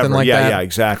or something whatever. like that. Yeah,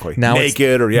 exactly. Now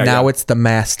naked now it's the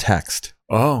mass text.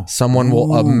 Oh, someone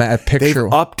will a picture.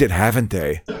 They've upped it, haven't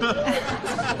they?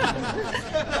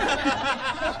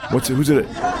 Who's it?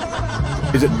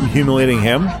 Is it humiliating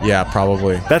him? Yeah,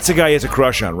 probably. That's the guy he has a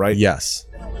crush on, right? Yes.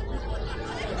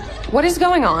 What is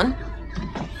going on?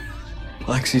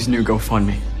 Lexi's new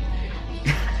GoFundMe.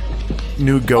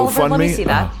 New GoFundMe? Let me see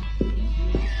that.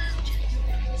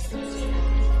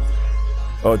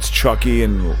 Oh, it's Chucky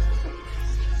and...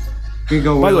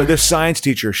 By the way, this science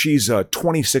teacher, she's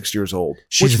 26 years old.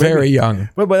 She's very young.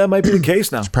 But that might be the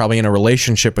case now. She's probably in a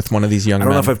relationship with one of these young men.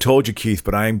 I don't know if I've told you, Keith,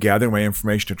 but I am gathering my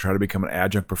information to try to become an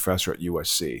adjunct professor at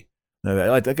USC. Did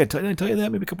I tell you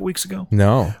that maybe a couple weeks ago?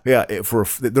 No. Yeah,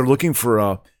 they're looking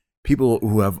for people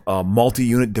who have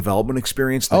multi-unit development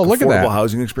experience, like look at that. affordable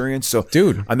housing experience. So,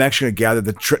 dude, I'm actually going to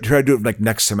gather try to do it like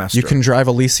next semester. You can drive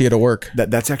Alicia to work.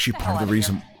 That's actually part of the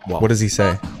reason. Well, what does he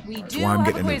say? That's why I'm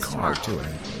getting a new car too.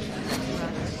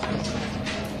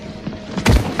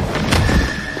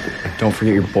 Don't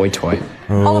forget your boy toy.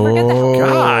 Oh,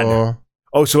 God.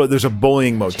 Oh, so there's a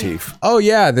bullying motif. Oh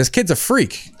yeah, this kid's a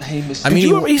freak. Hey,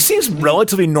 he seems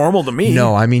relatively normal to me.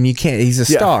 No, I mean you can't. He's a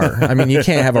star. I mean you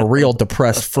can't have a real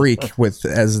depressed freak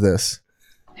as this.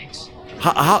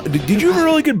 How did you ever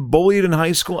really get bullied in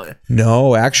high school?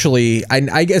 No, actually,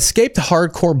 I escaped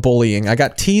hardcore bullying. I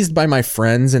got teased by my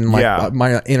friends and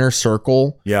my inner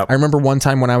circle. Yeah, I remember one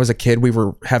time when I was a kid, we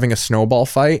were having a snowball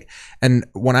fight, and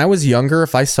when I was younger,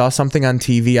 if I saw something on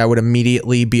TV, I would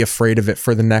immediately be afraid of it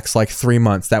for the next 3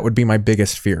 months. That would be my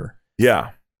biggest fear.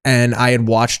 Yeah. And I had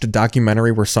watched a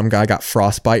documentary where some guy got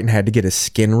frostbite and had to get his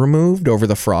skin removed over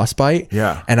the frostbite.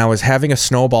 Yeah. And I was having a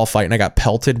snowball fight and I got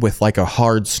pelted with a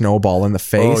hard snowball in the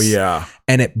face. Oh, yeah.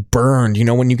 And it burned. You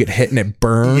know when you get hit and it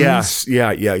burns? Yes.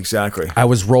 Yeah, exactly. I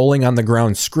was rolling on the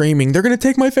ground screaming, they're going to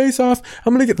take my face off.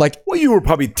 I'm going to get Well, you were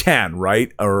probably 10,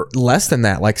 right? Or less than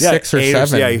that, 6 or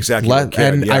 7. Yeah,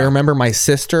 exactly. I remember my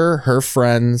sister, her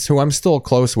friends, who I'm still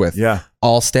close with,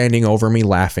 all standing over me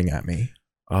laughing at me.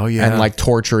 Oh, yeah. And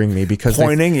torturing me because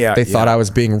pointing, they thought I was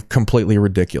being completely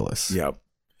ridiculous. Yeah.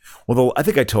 Well, I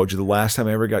think I told you the last time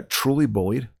I ever got truly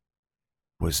bullied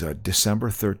was December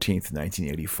 13th,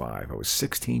 1985. I was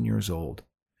 16 years old,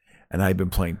 and I'd been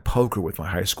playing poker with my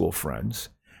high school friends,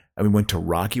 and we went to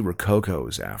Rocky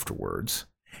Rococo's afterwards,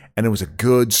 and it was a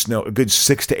good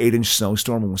 6 to 8 inch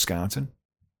snowstorm in Wisconsin,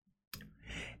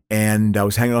 and I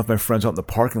was hanging out with my friends out in the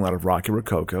parking lot of Rocky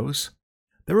Rococo's.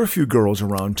 There were a few girls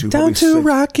around too. Down to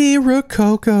Rocky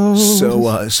Rococo.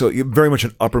 So very much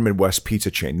an upper Midwest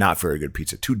pizza chain. Not very good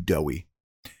pizza. Too doughy,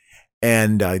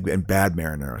 and bad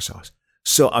marinara sauce.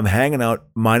 So I'm hanging out,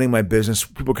 minding my business.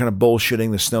 People kind of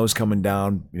bullshitting. The snow's coming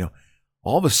down.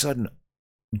 All of a sudden,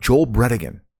 Joel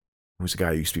Bredigan, who was a guy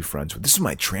I used to be friends with. This is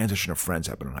my transition of friends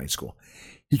happened in high school.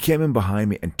 He came in behind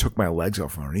me and took my legs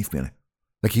out from underneath me.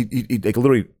 He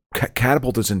literally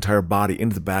catapulted his entire body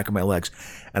into the back of my legs,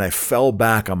 and I fell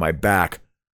back on my back,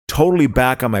 totally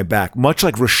back on my back, much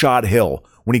like Rashad Hill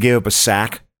when he gave up a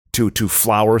sack to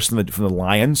Flowers from the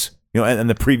Lions. And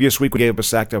the previous week we gave up a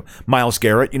sack to Myles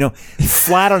Garrett.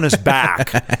 Flat on his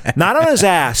back, not on his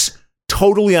ass,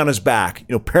 totally on his back.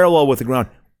 Parallel with the ground.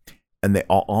 And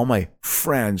all my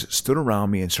friends stood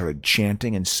around me and started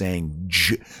chanting and saying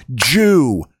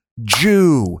Jew,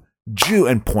 Jew, Jew,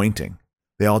 and pointing.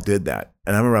 They all did that.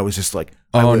 And I remember I was just like,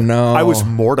 no. I was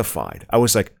mortified. I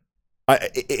was like,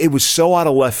 it was so out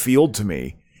of left field to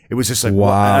me. It was just like,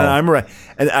 wow. And I remember,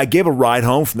 and I gave a ride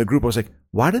home from the group. I was like,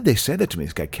 why did they say that to me?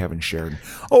 This guy, Kevin Sheridan.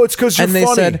 Oh, it's because you're funny. And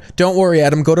they said, don't worry,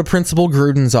 Adam, go to Principal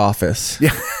Gruden's office.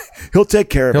 Yeah, he'll take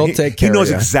care of it. He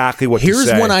knows exactly what to say.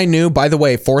 Here's when I knew, by the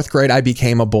way, 4th grade, I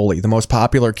became a bully. The most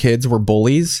popular kids were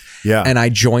bullies. Yeah. And I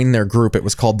joined their group. It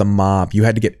was called the Mob. You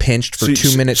had to get pinched for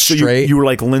 2 minutes straight. You were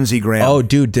like Lindsey Graham. Oh,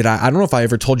 dude, I don't know if I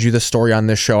ever told you this story on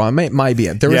this show. I might be.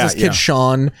 There was this kid,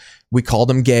 Sean. We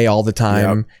called him gay all the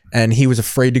time, and he was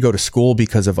afraid to go to school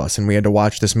because of us. And we had to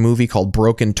watch this movie called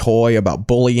Broken Toy about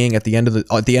bullying. At the end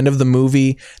of the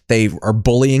movie, they are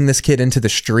bullying this kid into the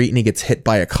street, and he gets hit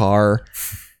by a car.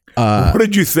 What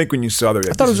did you think when you saw that?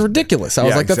 I thought it was ridiculous. I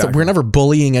was like, we're never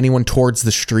bullying anyone towards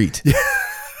the street.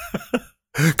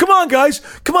 Come on, guys.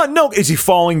 Come on. No. Is he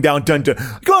falling down? Come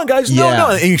on, guys. No, no.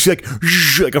 And you see like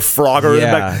a frogger in the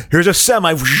back. Here's a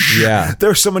semi.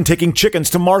 There's someone taking chickens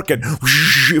to market.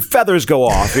 Feathers go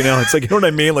off. It's like, you know what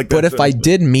I mean? Like, but if I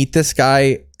did meet this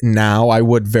guy now, I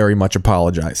would very much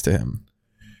apologize to him.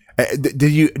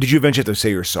 Did you eventually have to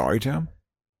say you're sorry to him?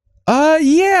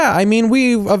 Yeah. I mean,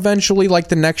 we eventually,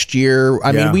 the next year,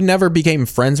 I mean, we never became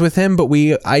friends with him, but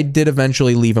I did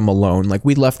eventually leave him alone.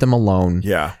 We left him alone.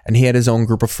 Yeah. And he had his own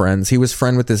group of friends. He was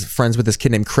friends with this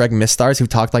kid named Craig Mistars, who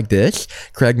talked like this.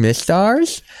 Craig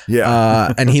Mistars.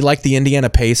 Yeah. And he liked the Indiana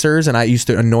Pacers, and I used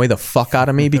to annoy the fuck out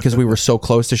of me because we were so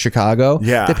close to Chicago.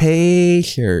 Yeah. The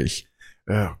Pacers.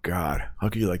 Oh, God. How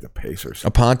could you like the Pacers?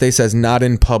 Aponte says, not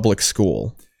in public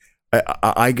school.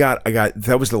 I got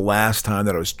that was the last time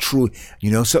that I was truly,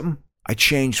 something? I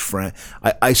changed friend.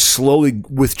 I slowly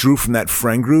withdrew from that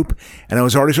friend group, and I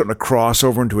was already starting to cross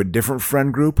over into a different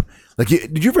friend group. Like,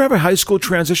 did you ever have a high school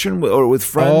transition or with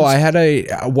friends? Oh, I had it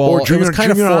was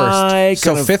kind of forced.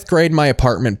 So 5th grade, my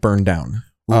apartment burned down.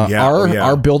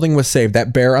 Our building was saved.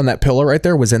 That bear on that pillow right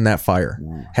there was in that fire.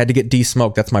 Had to get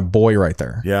de-smoked. That's my boy right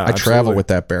there. Yeah, I travel with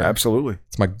that bear. Absolutely.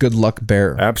 It's my good luck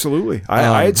bear. Absolutely.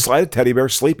 I had a teddy bear,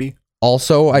 Sleepy.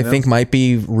 Also, I think might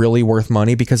be really worth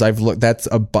money because I've looked. That's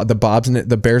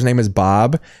the bear's name is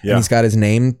Bob, and he's got his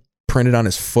name printed on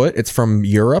his foot. It's from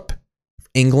Europe,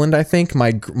 England, I think.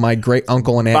 My great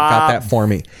uncle and aunt got that for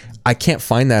me. I can't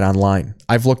find that online.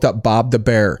 I've looked up Bob the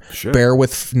bear, bear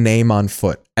with name on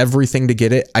foot, everything to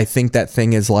get it. I think that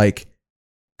thing is like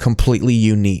completely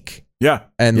unique. Yeah,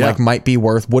 and like might be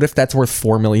worth. What if that's worth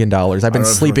 $4 million? I've been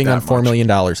sleeping on $4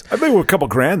 million. I think with a couple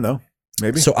grand though,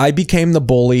 maybe. So I became the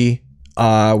bully.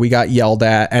 We got yelled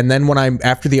at, and then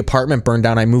after the apartment burned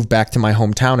down, I moved back to my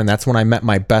hometown, and that's when I met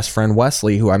my best friend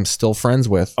Wesley, who I'm still friends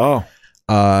with. Oh,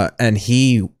 and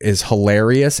he is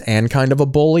hilarious and kind of a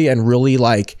bully, and really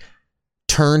like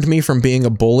turned me from being a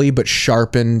bully, but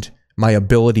sharpened my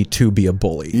ability to be a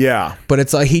bully. Yeah, but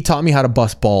it's like he taught me how to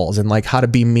bust balls and like how to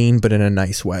be mean, but in a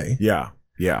nice way. Yeah.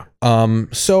 Yeah.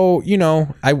 So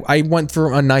I went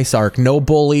through a nice arc. No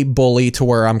bully to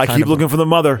where I keep looking for the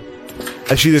mother.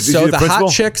 Is she the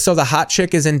principal? The hot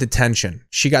chick is in detention.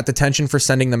 She got detention for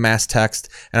sending the mass text,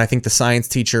 and I think the science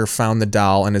teacher found the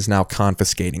doll and is now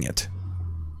confiscating it.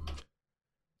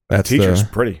 That teacher's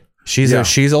pretty. She's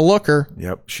a looker.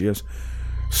 Yep, she is.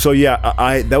 So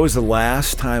yeah, that was the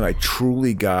last time I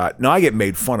truly got. Now I get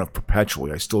made fun of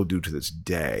perpetually. I still do to this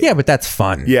day. Yeah, but that's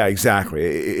fun. Yeah, exactly.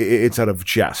 It's out of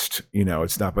jest.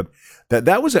 It's not. But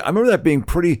that was. I remember that being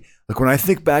pretty. Like when I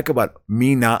think back about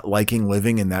me not liking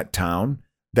living in that town,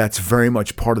 that's very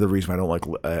much part of the reason I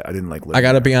didn't like living. I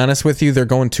got to be honest with you. They're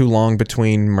going too long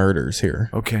between murders here.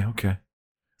 Okay.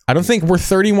 I don't think we're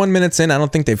 31 minutes in. I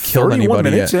don't think they've killed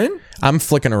anybody minutes yet. In? I'm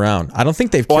flicking around. I don't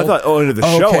think they've killed. Into the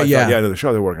show. Okay, into the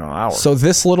show they're working on an hour. So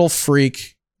this little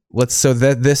freak. This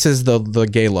is the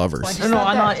gay lovers. No,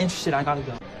 I'm not interested. I gotta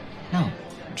go. No,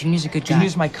 Junior's a good guy.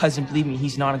 Junior's my cousin. Believe me,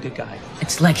 he's not a good guy.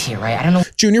 It's Lex here, right? I don't know.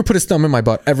 Junior put his thumb in my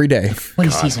butt every day. What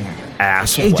he's teasing her.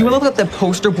 Asshole. Hey, do you want to look up the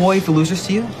poster boy for Losers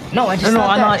to You? No, I'm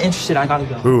not interested. I gotta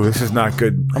go. Ooh, this is not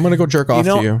good. I'm gonna go jerk off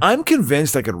to you. I'm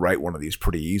convinced I could write one of these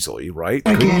pretty easily, right?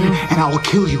 Again, and I will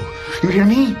kill you. You hear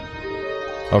me?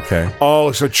 Okay.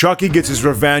 Oh, so Chucky gets his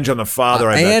revenge on the father.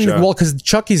 Because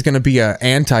Chucky's going to be an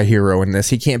anti-hero in this.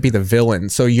 He can't be the villain.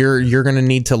 So you're going to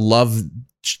need to love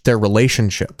their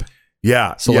relationship.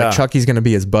 Yeah. So like Chucky's going to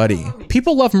be his buddy.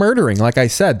 People love murdering. Like I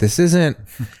said,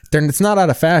 it's not out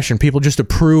of fashion. People just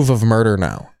approve of murder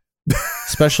now,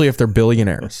 especially if they're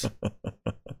billionaires.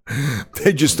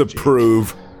 They just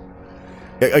approve.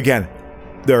 Again,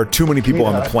 there are too many people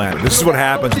on the planet. This is what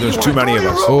happens when there's too many of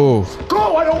us. Oh.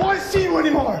 Go! I don't want to see you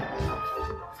anymore!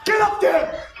 Get up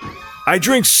there! I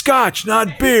drink scotch,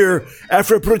 not beer,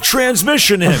 after I put a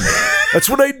transmission in. That's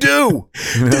what I do.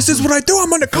 This is what I do.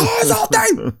 I'm on the cars all day.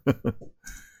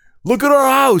 Look at our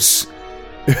house.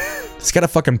 It's got a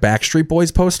fucking Backstreet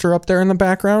Boys poster up there in the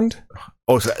background.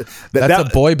 Oh, so that's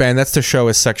a boy band. That's to show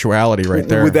his sexuality right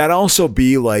there. Would that also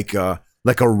be like a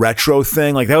retro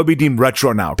thing? Like that would be deemed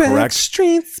retro now, correct?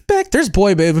 Backstreet's back. There's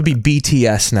boy band. It would be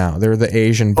BTS now. They're the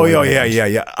Asian boy band.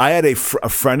 Yeah. I had a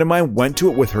friend of mine went to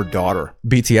it with her daughter.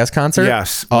 BTS concert?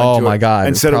 Yes. Oh my God.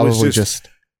 And said it was just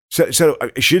so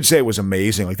she'd say it was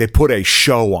amazing. Like they put a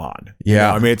show on.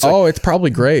 Yeah. I mean, it's it's probably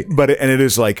great. But it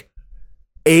is like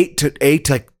 8 to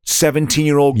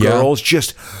 17-year-old girls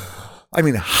just. I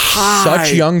mean,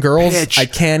 such young girls. Pitch. I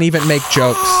can't even make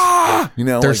jokes.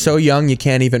 They're so young, you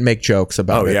can't even make jokes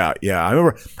about it. Yeah. I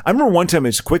remember one time.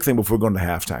 It's a quick thing before we go into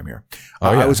halftime here.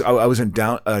 I was in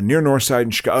down near Northside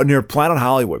in Chicago, near Planet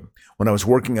Hollywood, when I was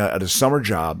working at a summer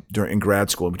job in grad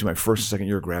school, between my first and second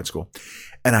year of grad school.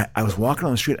 And I was walking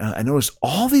on the street, and I noticed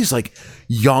all these like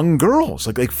young girls,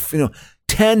 like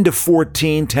 10 to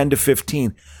 14, 10 to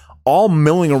 15, all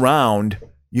milling around.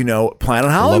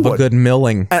 Planet Hollywood. Love a good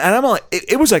milling. And I'm like,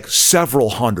 it was like several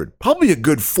hundred, probably a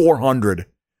good 400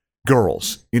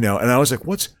 girls, and I was like,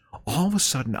 all of a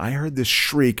sudden I heard this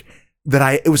shriek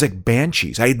it was like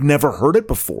banshees. I had never heard it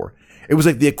before. It was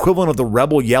like the equivalent of the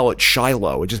rebel yell at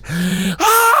Shiloh. It just,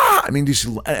 I mean,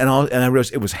 and I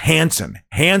realized it was Hanson.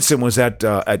 Hanson was at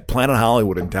Planet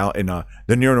Hollywood in the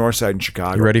near North Side in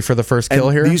Chicago. You ready for the first kill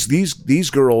here? These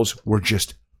girls were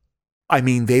just, I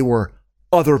mean, they were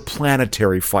other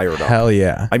planetary fired up. Hell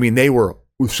yeah. I mean, they were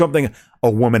something a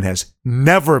woman has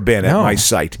never been at my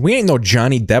sight. We ain't no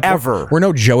Johnny Depp. Ever. We're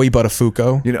no Joey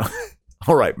Buttafuoco.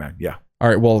 All right, man. Yeah. All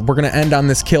right, well, we're going to end on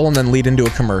this kill and then lead into a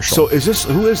commercial. So who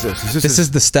is this? This is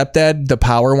the stepdad. The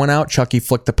power went out. Chucky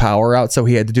flicked the power out, so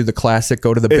he had to do the classic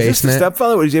go to the basement. Is this the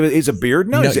stepfather? He's a beard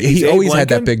now? No, he always had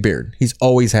that big beard. He's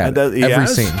always had it. Every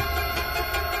scene.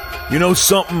 You know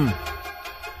something?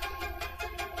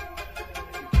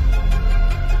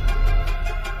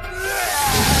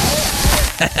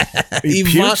 He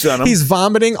pukes on him. He's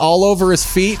vomiting all over his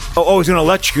feet. Oh, he's going to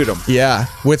electrocute him. Yeah,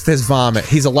 with his vomit.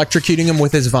 He's electrocuting him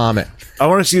with his vomit. I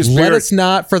want to see his beard. Let us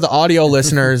not, for the audio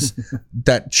listeners,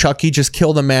 that Chucky just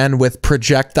killed a man with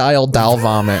projectile doll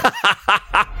vomit.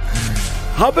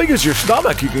 How big is your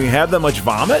stomach? You can have that much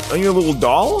vomit on your little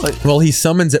doll? Well, he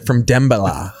summons it from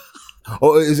Dembala.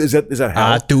 Oh, is that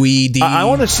how? I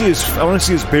want to see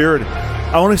his beard.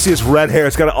 I want to see his red hair.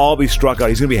 It's got to all be struck out.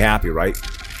 He's going to be happy, right?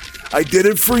 I did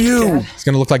it for you. It's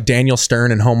going to look like Daniel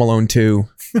Stern in Home Alone 2.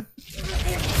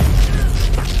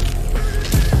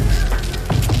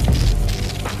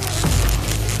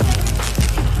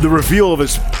 The reveal of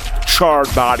his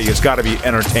charred body has got to be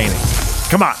entertaining.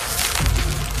 Come on.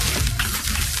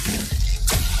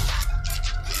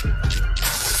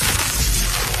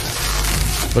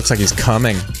 Looks like he's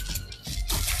coming.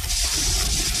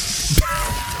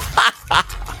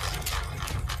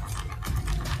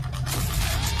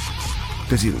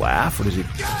 Does he laugh or does he?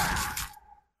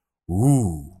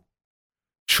 Ooh.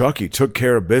 Chucky took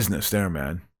care of business there,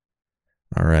 man.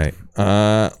 All right.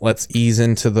 Let's ease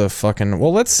into the fucking...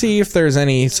 Well, let's see if there's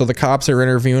any... So the cops are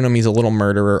interviewing him. He's a little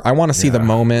murderer. I want to see the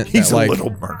moment. He's a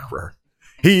little murderer.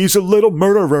 He's a little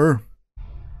murderer.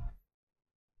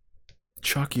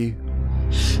 Chucky.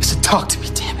 He said, talk to me,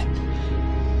 damn it.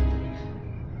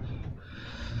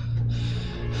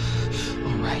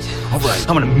 All right.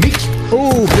 I'm gonna make you.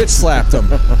 Ooh, bitch slapped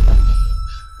him.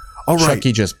 All right.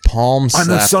 Chucky just palm slapped.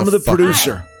 I'm the son of the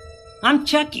producer. I'm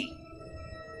Chucky.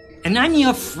 And I'm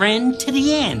your friend to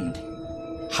the end.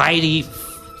 Heidi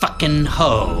fucking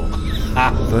ho.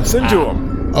 Listen to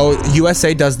him. Oh,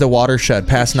 USA does the watershed.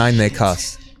 Past 9, they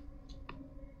cuss.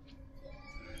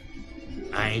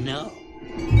 I know.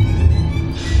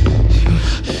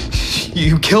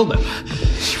 You killed him.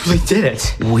 You really did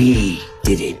it. We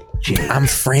did it, Jake. I'm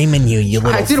framing you, you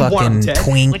little fucking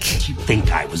twink. What did you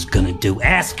think I was gonna do?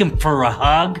 Ask him for a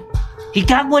hug? He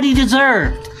got what he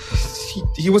deserved.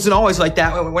 He wasn't always like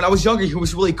that. When I was younger, he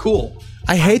was really cool.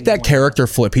 I hate that character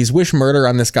flip. He's wish murder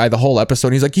on this guy the whole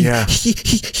episode. He's like,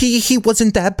 he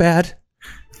wasn't that bad.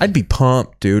 I'd be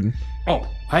pumped, dude. Oh,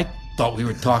 I thought we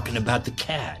were talking about the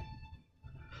cat.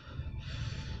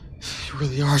 You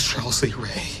really are Charles Lee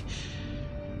Ray.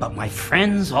 But my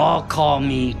friends all call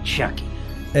me Chucky.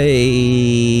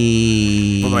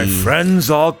 Hey. But my friends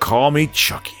all call me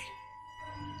Chucky.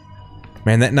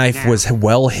 Man, that knife was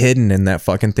well hidden in that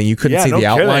fucking thing. You couldn't see the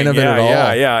outline of it at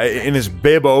all. Yeah. In his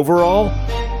bib overall.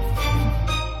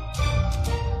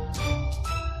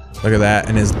 Look at that.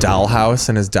 In his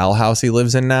dollhouse he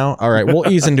lives in now. All right, we'll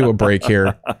ease into a break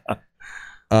here.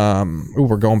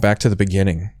 We're going back to the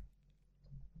beginning.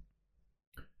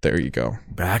 There you go.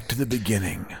 Back to the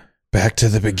beginning. Back to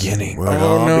the beginning. Where it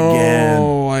all began.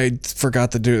 I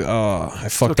forgot to do... I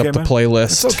fucked up the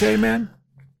playlist. It's okay, man.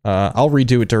 I'll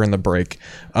redo it during the break.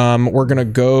 We're going to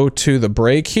go to the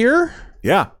break here.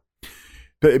 Yeah.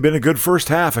 It's been a good first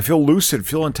half. I feel lucid,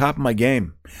 feel on top of my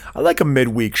game. I like a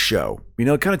midweek show. You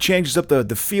know, it kind of changes up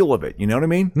the feel of it. You know what I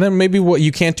mean? And then maybe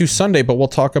you can't do Sunday, but we'll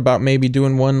talk about maybe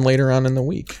doing one later on in the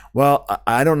week. Well,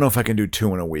 I don't know if I can do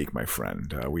 2 in a week, my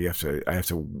friend. I have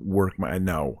to work my...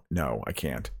 No, I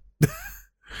can't.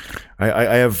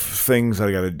 I have things that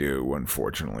I got to do,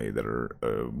 unfortunately, that are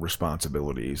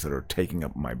responsibilities that are taking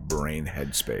up my brain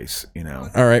headspace, you know.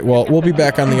 All right, well, we'll be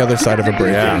back on the other side of a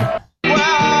break. Yeah.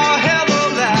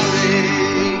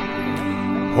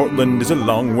 Portland is a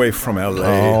long way from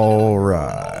LA. All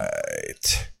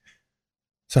right.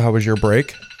 So how was your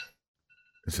break?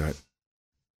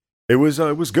 It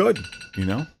was good, you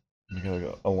know.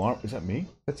 Alarm? Is that me?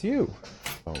 That's you.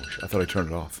 Oh, I thought I turned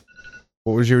it off.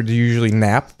 What was do you usually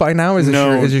nap by now? Is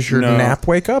this your nap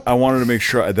wake up? I wanted to make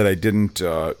sure that I didn't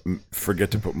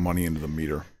forget to put money into the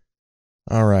meter.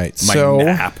 All right. My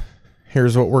nap.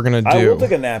 Here's what we're going to do. I will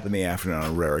take a nap in the afternoon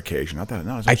on a rare occasion. I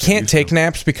can't take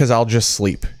naps because I'll just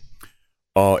sleep.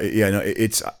 Oh, yeah, no,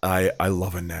 I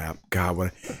love a nap.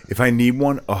 God, if I need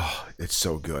one, oh, it's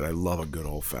so good. I love a good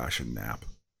old-fashioned nap.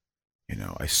 You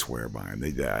know, I swear by them.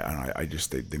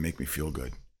 They make me feel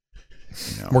good.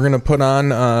 You know. We're gonna put on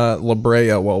La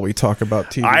Brea while we talk about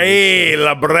TV. Aye,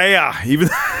 La Brea. Even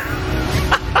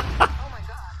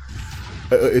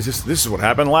this is what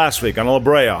happened last week on La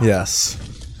Brea. Yes.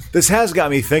 This has got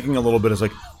me thinking a little bit. It's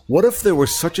like, What if there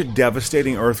was such a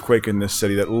devastating earthquake in this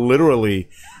city that literally,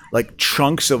 like,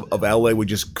 chunks of LA would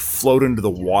just float into the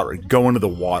water, go into the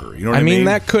water? You know what I mean? I mean,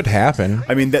 that could happen.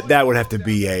 I mean, that would have to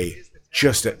be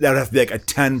that would have to be like a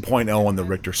 10.0 on the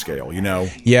Richter scale, you know?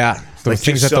 Yeah. The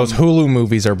things that those Hulu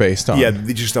movies are based on. Yeah,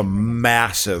 just a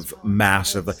massive,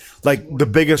 like the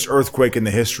biggest earthquake in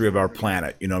the history of our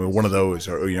planet. You know, I mean, one of those,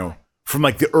 or, you know, from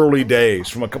like the early days,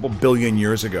 from a couple billion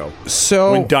years ago.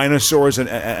 So when dinosaurs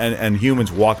and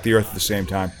humans walked the earth at the same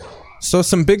time. So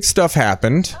some big stuff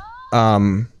happened.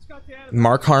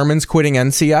 Mark Harmon's quitting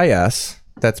NCIS.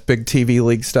 That's big TV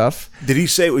league stuff. Did he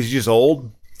say it was just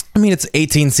old? I mean, it's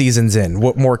 18 seasons in.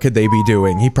 What more could they be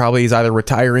doing? He probably is either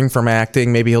retiring from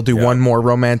acting. Maybe he'll do one more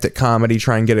romantic comedy,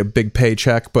 try and get a big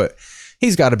paycheck. But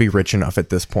he's got to be rich enough at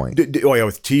this point. Oh yeah,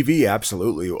 with TV,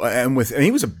 absolutely. And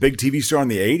he was a big TV star in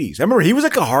the 80s. I remember he was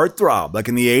like a heartthrob, like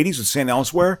in the 80s with St.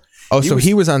 Elsewhere. Oh,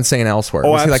 he was on St. Elsewhere.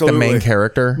 Was he like the main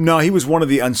character? No, he was one of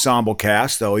the ensemble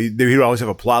cast, though. He'd always have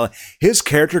a plot. His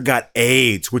character got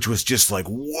AIDS, which was just like,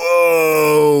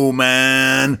 whoa,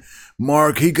 man.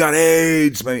 Mark, he got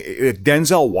AIDS.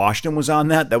 Denzel Washington was on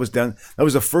that. That was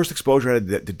the first exposure I had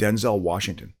to Denzel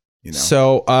Washington. You know?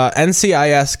 So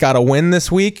NCIS got a win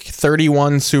this week,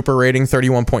 31 super rating,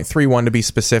 31.31 to be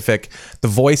specific. The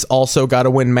Voice also got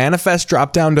a win. Manifest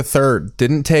dropped down to third.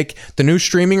 Didn't take the new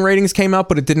streaming ratings came out,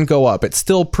 but it didn't go up. It's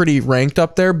still pretty ranked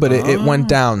up there, but it went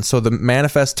down. So the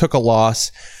Manifest took a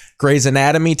loss. Grey's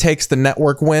Anatomy takes the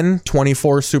network win,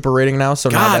 24 super rating now. So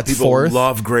now that's people fourth.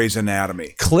 Love Grey's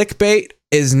Anatomy. Clickbait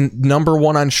is number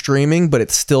one on streaming, but it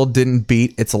still didn't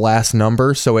beat its last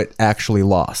number, so it actually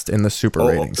lost in the super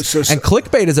ratings. And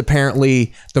Clickbait is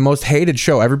apparently the most hated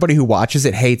show. Everybody who watches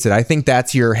it hates it. I think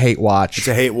that's your hate watch. It's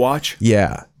a hate watch?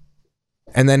 Yeah.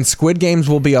 And then Squid Games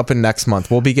will be up in next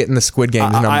month. We'll be getting the Squid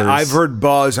Games numbers. I've heard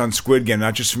buzz on Squid Game,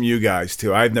 not just from you guys,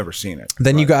 too. I've never seen it.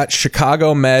 Then you got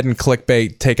Chicago Med and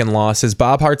Clickbait taking losses.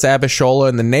 Bob Hart's Abishola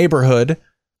and The Neighborhood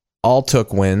all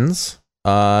took wins.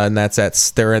 And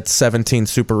they're at 17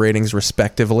 super ratings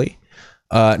respectively.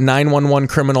 911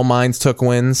 Criminal Minds took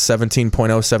wins,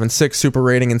 17.076 super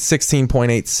rating and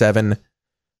 16.87.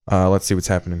 Let's see what's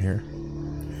happening here.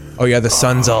 Oh yeah, the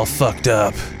sun's all fucked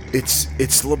up.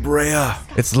 It's La Brea.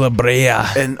 It's La Brea.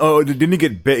 And didn't he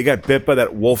get bit? He got bit by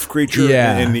that wolf creature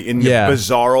in the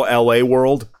bizarro LA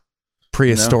world.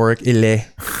 Prehistoric LA.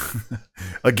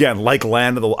 Again, like I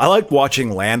liked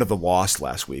watching Land of the Lost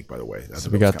last week, by the way. So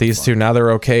we got these two. Now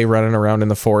they're okay running around in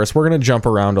the forest. We're going to jump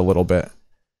around a little bit.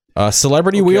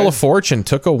 Celebrity Wheel of Fortune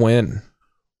took a win.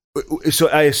 So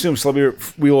I assume Celebrity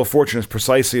Wheel of Fortune is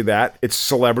precisely that. It's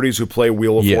celebrities who play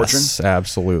Wheel of Fortune? Yes,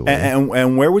 absolutely.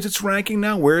 And where was its ranking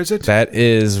now? Where is it? That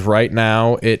is right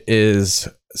now, it is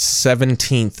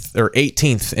 17th or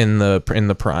 18th in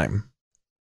the Prime.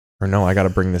 Or no, I got to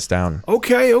bring this down.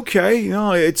 Okay. You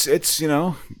know, it's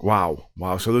wow.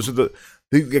 So those are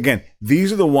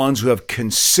these are the ones who have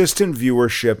consistent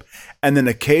viewership and then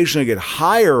occasionally get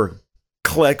higher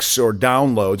clicks or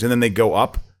downloads, and then they go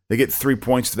up. They get 3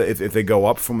 points if they go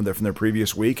up from their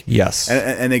previous week. Yes.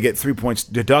 And they get 3 points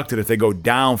deducted if they go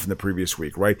down from the previous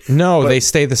week, right? No, they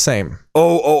stay the same.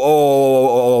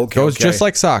 Okay. Goes just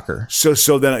like soccer.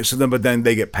 But then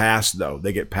they get passed though.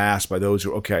 They get passed by those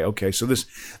who okay. So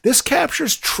this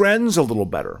captures trends a little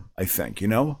better, I think, you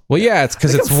know? Well, yeah, it's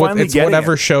because it's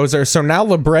whatever shows are. So now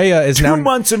La Brea is 2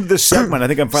 months into this segment. I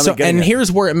think I'm finally getting it. And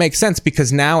here's where it makes sense,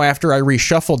 because now after I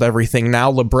reshuffled everything,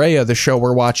 now La Brea, the show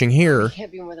we're watching here.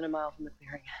 Can't be more than a mile from the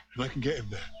clearing. If I can get him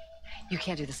there. You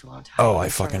can't do this alone. Oh, I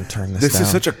fucking turned this down. This is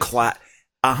such a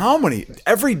how many?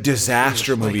 Every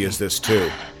disaster movie is this too.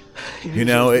 You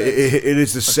know, it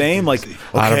is the same. Like, okay,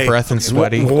 out of breath and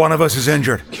sweaty. One of us is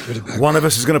injured. One of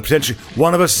us is going to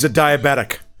one of us is a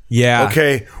diabetic. Yeah.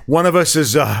 Okay. One of us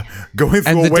is going through a weight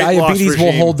loss regime. And the diabetes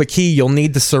will hold the key. You'll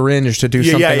need the syringe to do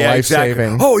something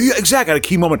life-saving. Exactly. Oh, yeah, exactly. At a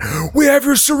key moment, we have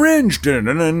your syringe.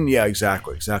 Yeah,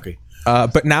 exactly.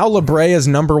 But now La Brea is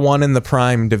number one in the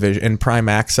Prime division, in Prime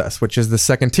Access, which is the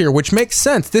second tier, which makes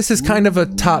sense. This is kind of a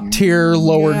top tier,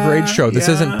 lower grade show. This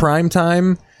isn't prime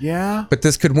time. Yeah. But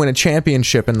this could win a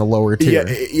championship in the lower tier.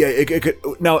 Yeah. It could.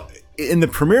 Now, in the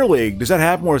Premier League, does that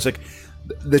happen where it's like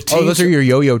the teams? Oh, those are your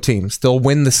yo-yo teams. They'll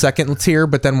win the second tier,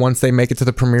 but then once they make it to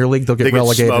the Premier League, they'll get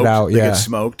relegated out. They get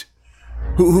smoked.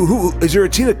 Who is there a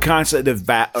team that constantly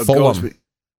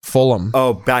Fulham.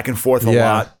 Oh, back and forth a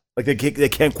lot. Like they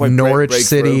can't quite Norwich break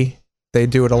City, through. They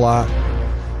do it a lot.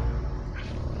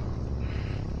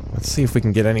 Let's see if we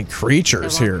can get any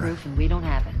creatures here. We don't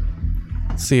have it.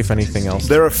 Let's see if anything else.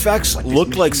 Their effects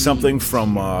look like something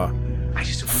from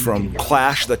from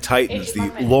Clash the Titans,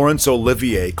 the Laurence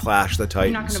Olivier Clash the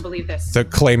Titans. You're not going to believe this. The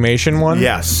claymation one?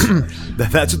 Yes.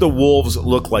 That's what the wolves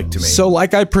look like to me. So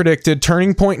like I predicted,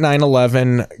 Turning Point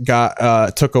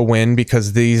 9/11 took a win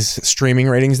because these streaming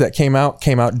ratings that came out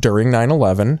during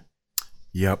 9/11.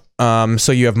 Yep.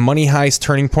 So you have Money Heist,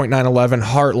 Turning Point 9/11,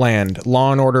 Heartland,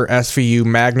 Law & Order, SVU,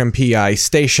 Magnum PI,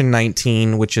 Station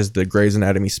 19, which is the Grey's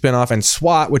Anatomy spinoff, and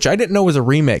SWAT, which I didn't know was a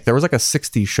remake. There was like a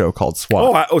 60s show called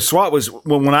SWAT. SWAT was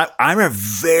when I remember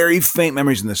very faint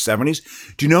memories in the 70s.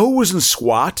 Do you know who was in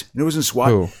SWAT? You know who was in SWAT?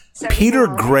 Who? Peter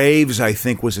Graves, I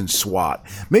think, was in SWAT.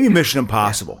 Maybe Mission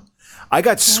Impossible. I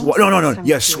got SWAT. No.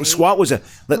 Yes, SWAT was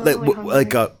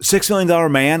like a $6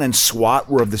 million Man and SWAT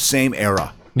were of the same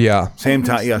era. Yeah. Same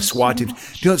time. Yeah, SWAT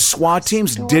teams. You know, SWAT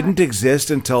teams didn't exist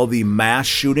until the mass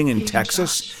shooting in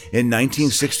Texas in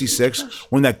 1966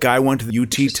 when that guy went to the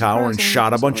UT Tower and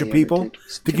shot a bunch of people. I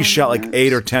think he shot like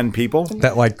 8 or 10 people.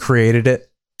 That like created it.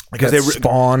 Because they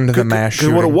spawned the mass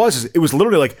shooting. What it was is it was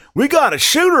literally like, we got a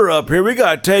shooter up here, we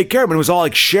got to take care of him. And it was all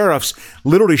like sheriffs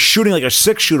literally shooting like a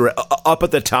 6-shooter up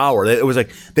at the tower. It was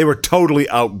like they were totally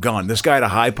outgunned. This guy had a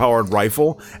high-powered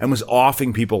rifle and was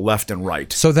offing people left and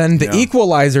right. So then the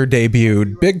Equalizer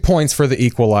debuted. Big points for the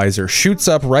Equalizer. Shoots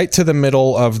up right to the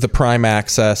middle of the Prime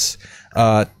Access.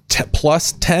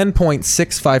 Plus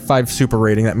 10.655 super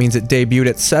rating. That means it debuted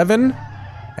at 7.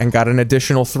 And got an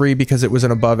additional 3 because it was an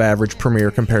above-average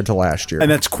premiere compared to last year. And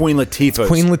that's Queen Latifah.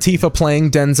 Queen Latifah playing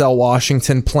Denzel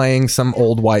Washington, playing some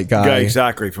old white guy. Yeah,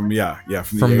 exactly. From the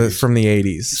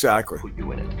 80s. Exactly.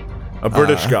 A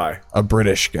British guy. A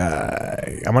British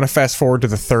guy. I'm gonna fast forward to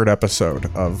the 3rd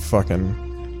episode of fucking.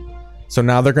 So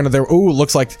now they're gonna.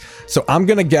 Looks like. So I'm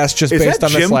gonna guess just based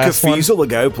on this last one. Is that Jim Caviezel, the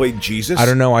guy who played Jesus? I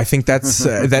don't know. I think that's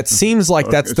that seems like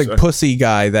that's the pussy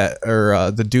guy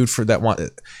or the dude for that one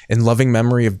in loving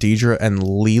memory of Deidre and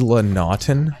Leela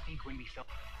Naughton.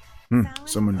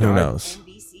 Someone died. Who knows?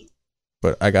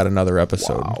 But I got another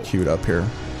episode queued up here.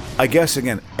 I guess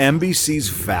again, NBC's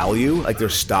value, like their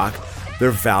stock,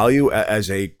 their value as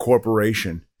a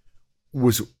corporation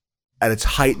was at its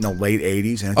height in the late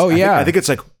 80s. And I think it's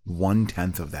like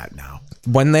 1/10 of that now.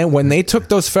 When they took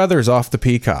those feathers off the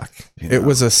peacock, it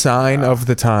was a sign of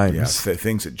the times. Yeah,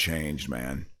 things had changed,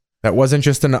 man. That wasn't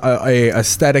just a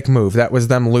aesthetic move. That was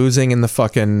them losing in the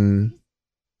fucking.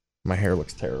 My hair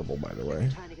looks terrible, by the way.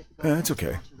 Yeah, it's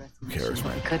okay. Who cares,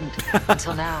 man? Couldn't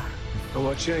until now.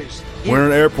 We're in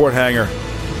an airport hangar.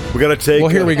 We got to take. Well,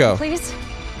 here we go. Please.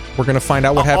 We're gonna find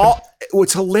out what happened.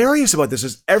 What's hilarious about this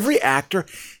is every actor,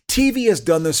 TV has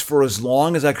done this for as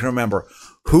long as I can remember.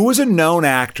 Who is a known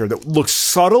actor that looks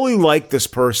subtly like this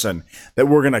person that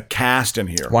we're gonna cast in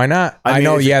here? Why not? I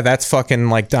know. Yeah, that's fucking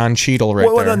like Don Cheadle right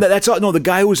there. No, that's the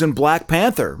guy who was in Black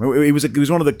Panther. He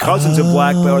was one of the cousins of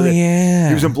Black Panther. Yeah,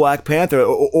 he was in Black Panther.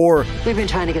 Or we've been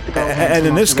trying to get the gold. And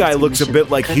then this guy looks a bit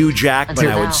like Hugh Jackman,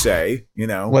 I would say. You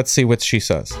know. Let's see what she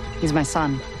says. He's my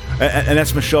son. And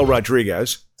that's Michelle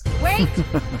Rodriguez. Wait!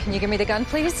 Can you give me the gun,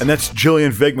 please? And that's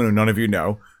Gillian Vigman, who none of you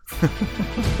know.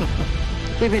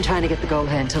 We've been trying to get the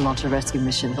go-ahead to launch a rescue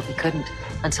mission, but we couldn't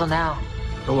until now.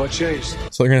 So what changed?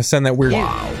 So they're gonna send that weird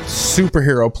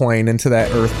superhero plane into that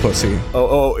Earth pussy.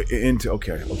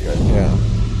 Okay. Yeah.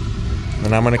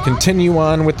 And I'm gonna continue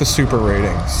on with the super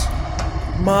ratings.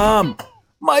 Mom,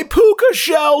 my puka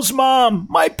shells, Mom,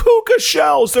 my puka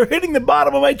shells. They're hitting the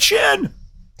bottom of my chin.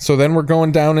 So then we're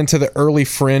going down into the early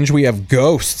fringe. We have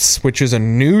Ghosts, which is a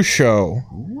new show.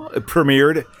 It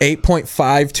premiered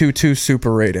 8.522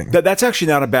 super rating. That's actually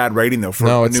not a bad rating though for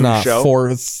a new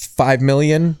show. 5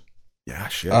 million. Yeah,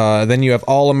 shit. Then you have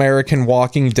All American,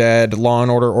 Walking Dead, Law and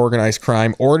Order, Organized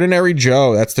Crime, Ordinary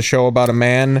Joe. That's the show about a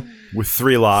man with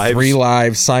 3 lives. 3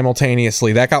 lives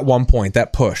simultaneously. That got 1 point.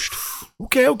 That pushed.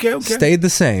 Okay. Stayed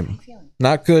the same.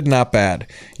 Not good, not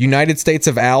bad. United States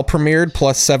of Al premiered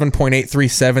plus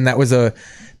 7.837. That was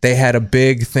they had a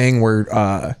big thing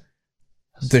where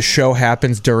the show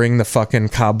happens during the fucking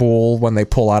Kabul when they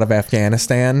pull out of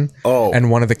Afghanistan. Oh.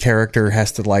 And one of the character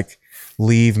has to like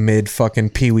leave mid fucking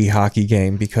Pee-wee hockey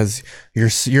game because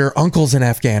your uncle's in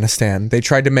Afghanistan. They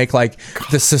tried to make like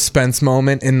the suspense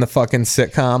moment in the fucking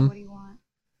sitcom.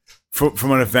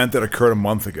 From an event that occurred a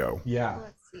month ago. Yeah.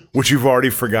 Which you've already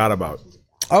forgot about.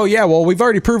 Oh, yeah. Well, we've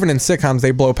already proven in sitcoms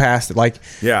they blow past it. Like,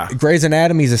 Grey's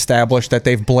Anatomy's established that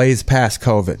they've blazed past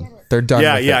COVID. They're done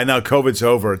with it. Yeah, now COVID's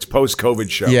over. It's post-COVID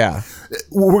show. Yeah.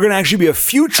 We're going to actually be a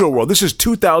future world. This is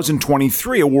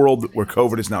 2023, a world where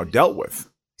COVID is now dealt with.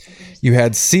 You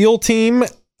had SEAL Team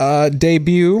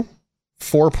debut,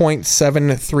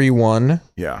 4.731.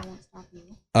 Yeah.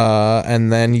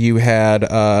 And then you had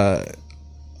a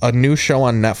new show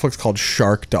on Netflix called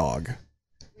Shark Dog.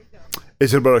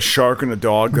 Is it about a shark and a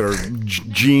dog that are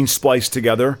genes spliced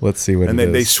together? Let's see what and it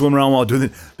is. They swim around while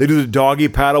they do the doggy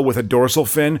paddle with a dorsal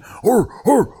fin.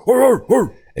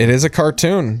 It is a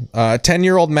cartoon.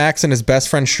 10-year-old Max and his best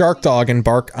friend Shark Dog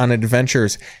embark on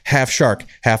adventures. Half shark,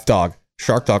 half dog.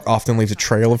 Shark Dog often leaves a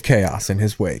trail of chaos in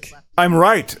his wake. I'm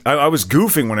right. I was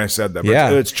goofing when I said that. But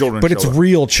yeah, it's children. But it's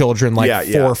real children, like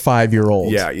 4 or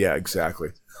 5-year-olds. Yeah, exactly.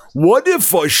 What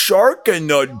if a shark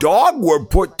and a dog were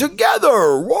put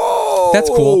together? Whoa! That's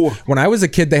cool. When I was a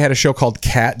kid, they had a show called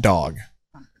Cat Dog.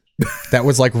 That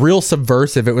was like real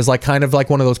subversive. It was like kind of like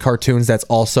one of those cartoons that's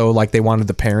also like they wanted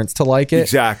the parents to like it.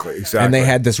 Exactly. And they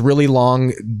had this really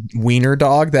long wiener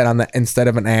dog that instead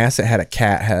of an ass, it had a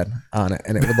cat head on it,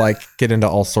 and it would like get into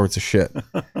all sorts of shit.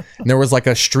 And there was like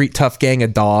a street tough gang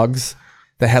of dogs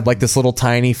that had like this little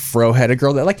tiny fro-headed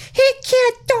girl that like, hey,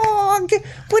 cat dog,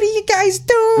 what are you guys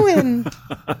doing?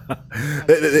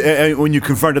 And when you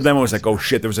confronted them, it was like, oh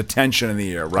shit, there was a tension in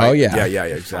the air, right? Oh yeah. Yeah,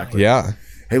 exactly. Yeah.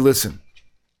 Hey, listen.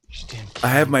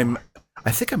 I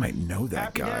think I might know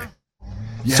that guy.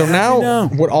 Yeah, so now,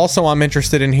 what also I'm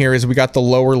interested in here is we got the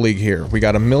lower league here. We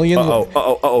got $1 million.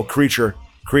 Creature.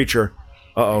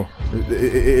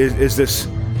 Is this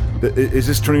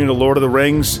turning into Lord of the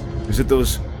Rings? Is it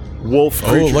those wolf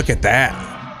creatures? Oh, look at that.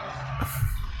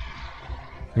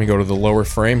 Let me go to the lower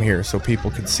frame here so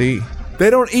people can see. They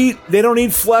don't eat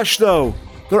flesh though.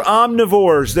 They're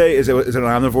omnivores. Is it an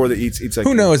omnivore that eats like?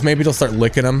 Who knows? Maybe they'll start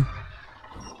licking them.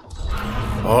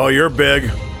 Oh, you're big.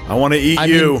 I want to eat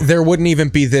you. Mean, there wouldn't even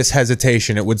be this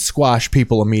hesitation. It would squash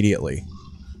people immediately.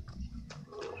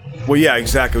 Well, yeah,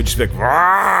 exactly. It would just be like,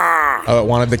 Rawr! Oh, it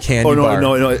wanted the candy bar.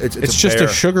 No. It's just a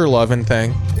sugar-loving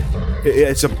thing.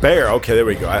 It's a bear. Okay, there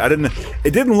we go.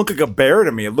 It didn't look like a bear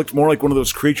to me. It looked more like one of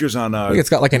those creatures on. I think it's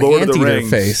got like an Lord anteater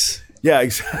face. Yeah,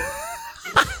 exactly.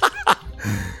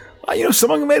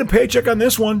 Someone made a paycheck on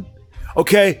this one.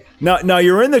 Okay, now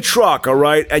you're in the truck, all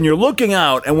right, and you're looking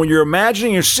out, and what you're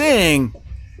imagining you're seeing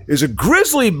is a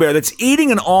grizzly bear that's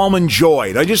eating an Almond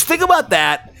Joy. Now just think about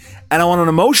that, and I want an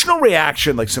emotional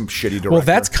reaction like some shitty director. Well,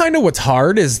 that's kind of what's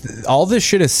hard is all this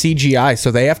shit is CGI,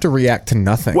 so they have to react to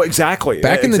nothing. Well, exactly.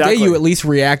 Back in the day, you at least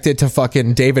reacted to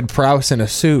fucking David Prowse in a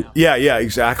suit. Yeah,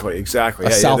 exactly. A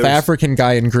South African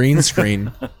guy in green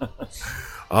screen.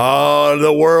 Oh,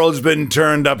 the world's been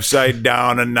turned upside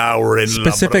down, and now we're in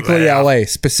Specifically LA.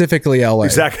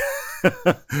 Exactly.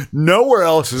 Nowhere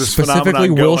else is this specifically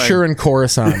phenomenon Wilshire and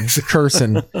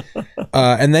Coruscant.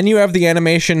 And then you have the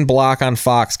animation block on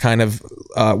Fox. Kind of,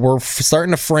 we're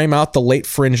starting to frame out the late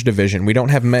fringe division. We don't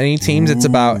have many teams. It's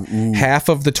about half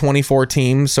of the 24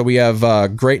 teams. So we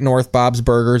have Great North, Bob's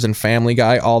Burgers, and Family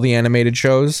Guy. All the animated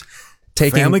shows.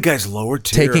 Family Guy's lower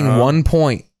tier. Taking 1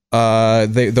 point.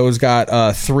 Those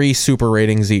got 3 super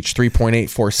ratings each,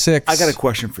 3.846. I got a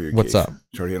question for you. What's up?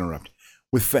 Sorry to interrupt.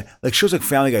 With like shows like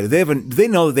Family Guy, do they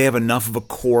know that they have enough of a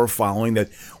core following that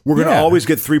we're going to always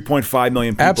get 3.5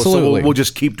 million people? Absolutely. So we'll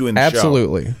just keep doing the show.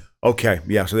 Absolutely. Okay,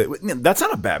 yeah. So that's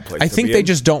not a bad place. I think they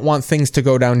just don't want things to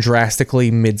go down drastically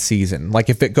mid-season. Like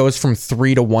if it goes from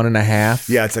 3 to 1.5,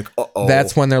 yeah, it's like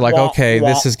that's when they're like, okay,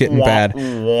 this is getting bad.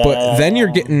 But then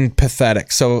you're getting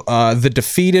pathetic. So The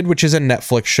Defeated, which is a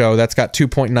Netflix show, that's got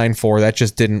 2.94. That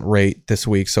just didn't rate this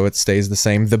week, so it stays the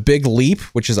same. The Big Leap,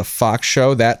 which is a Fox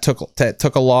show, that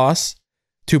took a loss,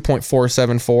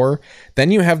 2.474. Then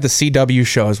you have the CW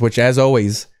shows, which as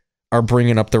always are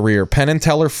bringing up the rear. Penn and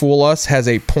Teller Fool Us has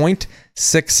a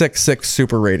 0.666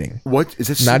 super rating. What is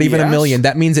it? Not even a million.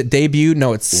 That means it debuted.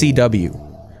 No, it's CW.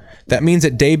 That means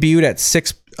it debuted at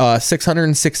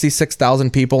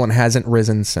 666,000 people and hasn't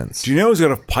risen since. Do you know who's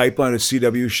got a pipeline of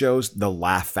CW shows? The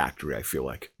Laugh Factory. I feel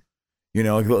like,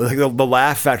 like the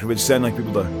Laugh Factory would send like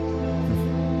people to.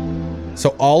 So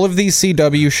all of these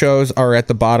CW shows are at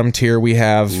the bottom tier. We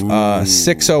have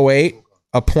 608.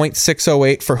 A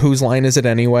 0.608 for Whose Line Is It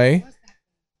Anyway?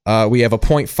 We have a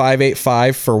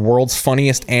 0.585 for World's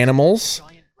Funniest Animals.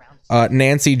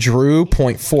 Nancy Drew,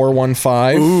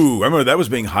 0.415. Ooh, I remember that was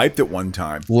being hyped at one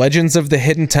time. Legends of the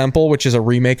Hidden Temple, which is a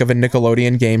remake of a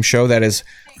Nickelodeon game show that is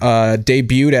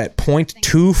debuted at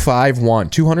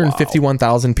 0.251.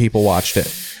 251,000 people watched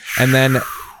it. And then,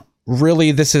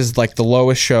 really, this is like the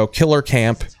lowest show, Killer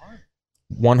Camp.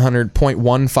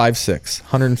 100.156,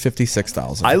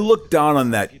 156,000. I looked down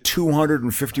on that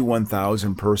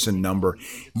 251,000 person number.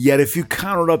 Yet, if you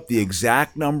counted up the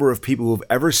exact number of people who've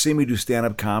ever seen me do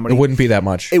stand-up comedy, it wouldn't be that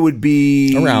much. It would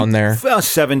be around there,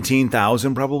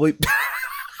 17,000 probably.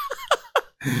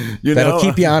 That'll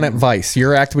keep you on at Vice.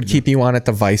 Your act would keep you on at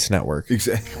the Vice network.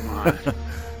 Exactly.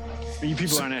 You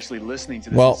people aren't actually listening to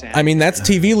this. Well, I mean, that's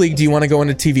TV League. Do you want to go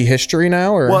into TV history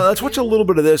now? Or? Well, let's watch a little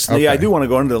bit of this. Okay. Yeah, I do want to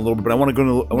go into it a little bit, but I want to go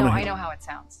into... I know how it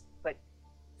sounds, but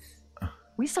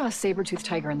we saw a saber-toothed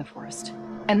tiger in the forest.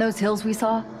 And those hills we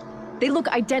saw, they look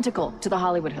identical to the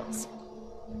Hollywood Hills.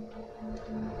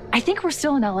 I think we're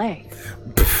still in LA.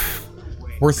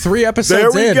 We're 3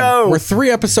 episodes in. Go. We're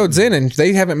 3 episodes in, and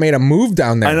they haven't made a move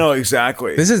down there. I know,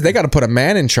 exactly. They got to put a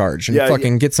man in charge and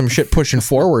fucking get some shit pushing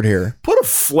forward here. Put a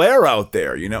flare out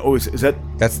there, you know. Oh, is that?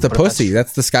 That's the pussy.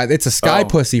 That's the sky. It's a sky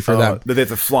pussy for them. That they have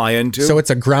to fly into. So it's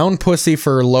a ground pussy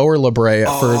for Lower La Brea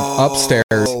for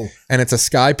upstairs, and it's a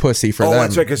sky pussy for them.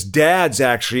 That's right, because Dad's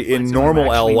actually in normal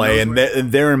LA, and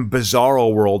they're in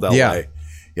Bizarro World LA. Yeah.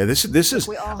 Yeah, this is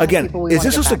again. Is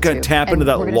this just going to tap into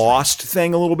that Lost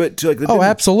thing a little bit too? Like,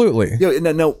 absolutely. Yeah.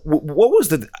 No. What was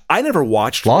the? I never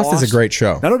watched Lost. Is a great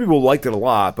show. I know people liked it a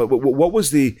lot, but what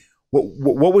was the?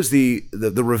 What was the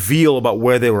reveal about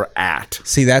where they were at?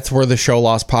 See, that's where the show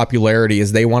lost popularity.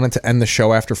 Is they wanted to end the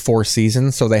show after 4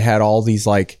 seasons, so they had all these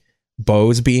like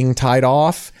bows being tied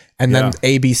off, and then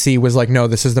ABC was like, "No,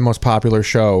 this is the most popular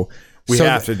show." We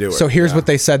have to do it. So here's what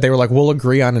they said. They were like, we'll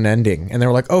agree on an ending. And they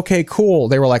were like, okay, cool.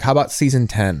 They were like, how about season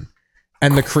 10?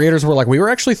 And the creators were like, we were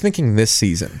actually thinking this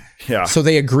season. Yeah. So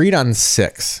they agreed on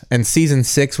 6. And season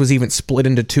 6 was even split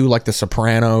into 2 like The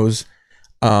Sopranos.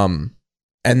 And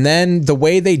then the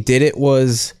way they did it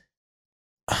was,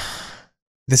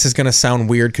 this is going to sound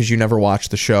weird because you never watched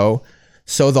the show.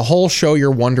 So the whole show, you're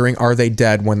wondering, are they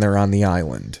dead when they're on the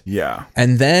island? Yeah.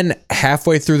 And then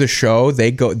halfway through the show,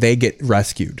 they get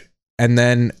rescued. And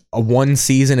then one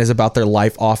season is about their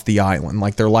life off the island.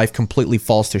 Like their life completely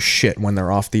falls to shit when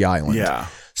they're off the island. Yeah.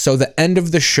 So the end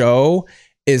of the show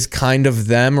is kind of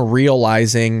them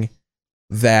realizing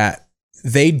that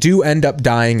they do end up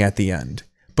dying at the end.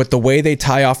 But the way they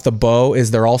tie off the bow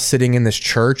is they're all sitting in this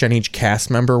church, and each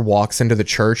cast member walks into the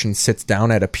church and sits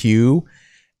down at a pew.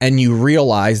 And you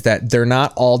realize that they're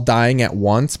not all dying at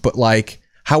once, but like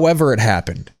however it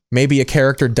happened. Maybe a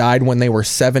character died when they were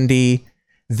 70.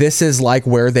 This is like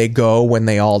where they go when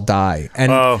they all die.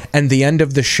 And the end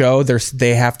of the show,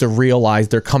 they have to realize,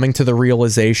 they're coming to the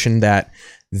realization that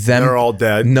they're all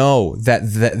dead. No, that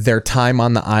their time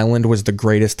on the island was the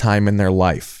greatest time in their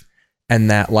life. And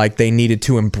that like they needed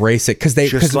to embrace it because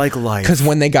like life. Because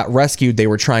when they got rescued, they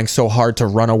were trying so hard to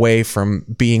run away from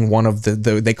being one of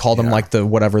the they called them like the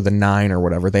 9 or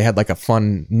whatever. They had like a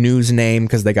fun news name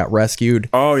because they got rescued.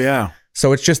 Oh yeah.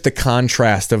 So it's just the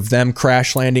contrast of them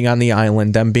crash landing on the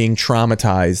island, them being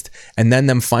traumatized, and then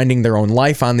them finding their own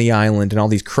life on the island and all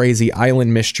these crazy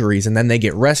island mysteries. And then they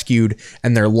get rescued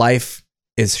and their life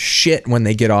is shit when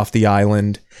they get off the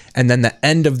island. And then the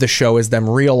end of the show is them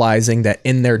realizing that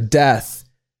in their death,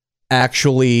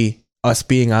 actually us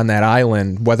being on that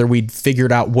island, whether we'd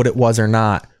figured out what it was or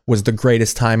not, was the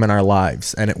greatest time in our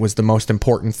lives. And it was the most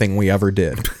important thing we ever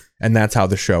did. And that's how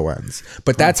the show ends.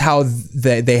 But that's how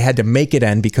they had to make it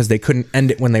end because they couldn't end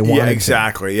it when they wanted to. Yeah,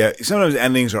 exactly. Yeah. Sometimes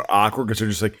endings are awkward because they're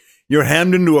just like, you're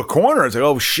hemmed into a corner. It's like,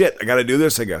 oh shit, I got to do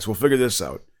this, I guess. We'll figure this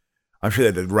out. I'm sure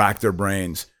they had to rack their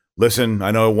brains. Listen, I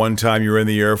know one time you were in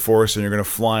the Air Force and you're going to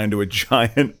fly into a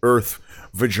giant Earth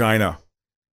vagina.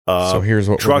 So here's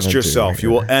what trust we're gonna yourself. do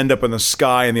You will end up in the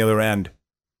sky in the other end.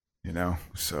 You know,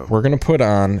 so we're going to put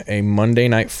on a Monday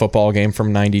Night Football game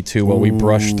from 92 while we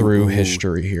brush through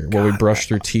history here. While we brush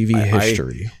through TV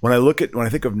history. When I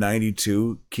think of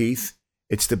 92, Keith,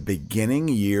 it's the beginning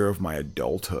year of my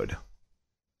adulthood.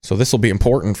 So this will be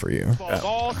important for you.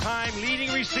 All-time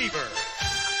leading receiver.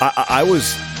 I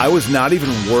was not even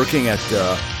working at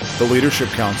the Leadership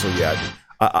Council yet.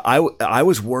 I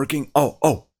was working.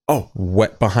 Oh.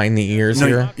 Wet behind the ears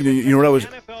here. You know what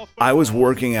I was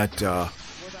working at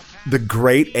the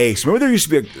Great Ace. Remember there used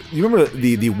to be you remember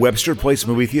the Webster Place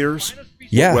movie theaters?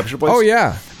 Yeah. Webster Place? Oh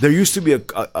yeah. There used to be a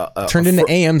turned into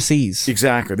AMCs.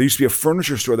 Exactly. There used to be a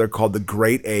furniture store there called the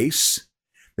Great Ace.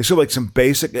 They sold like some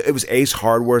basic. It was Ace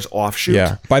Hardware's offshoot.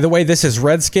 Yeah. By the way, this is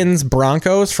Redskins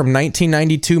Broncos from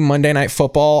 1992 Monday Night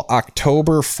Football,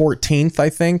 October 14th, I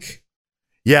think.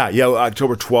 Yeah,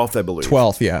 October 12th, I believe.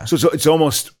 12th, yeah. So it's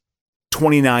almost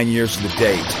 29 years to the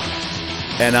date.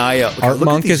 And Art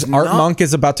Monk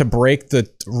is about to break the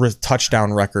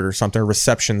touchdown record or something,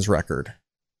 receptions record.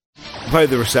 Probably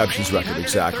the receptions record,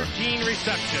 exactly.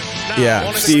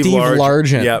 Yeah, Steve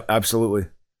Largent. Yeah, absolutely.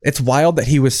 It's wild that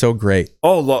he was so great.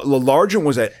 Oh, Largent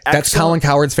was That's Colin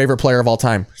Cowherd's favorite player of all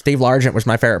time. Steve Largent was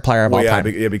my favorite player of all time.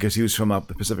 Yeah, because he was from up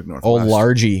the Pacific Northwest. Oh,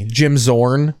 Largy. Jim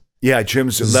Zorn. Yeah,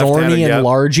 Jim's Zorny and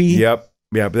Largy. Yep.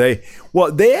 Yeah,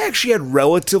 but they actually had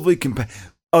relatively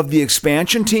of the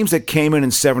expansion teams that came in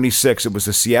 76, it was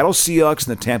the Seattle Seahawks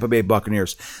and the Tampa Bay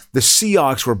Buccaneers. The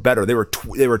Seahawks were better. They were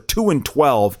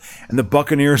 2-12, and the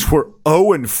Buccaneers were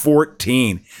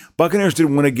 0-14. Buccaneers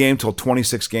didn't win a game till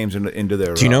 26 games into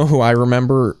their. Do you know who I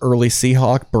remember early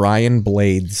Seahawk? Brian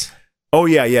Blades. Oh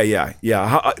yeah.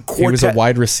 He was a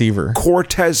wide receiver.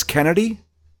 Cortez Kennedy.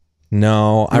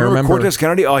 No, I remember Cortez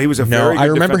Kennedy. Oh, he was a very good I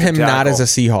remember him tackle. not as a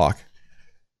Seahawk.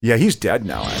 Yeah, he's dead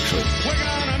now, actually.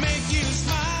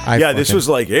 This was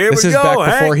like, this is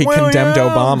back before he condemned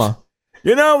Obama.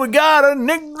 You know, we got a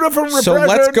nigga from So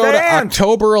let's go to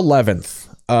October 11th.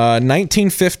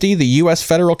 1950, the U.S.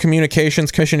 Federal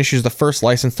Communications Commission issues the first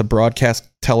license to broadcast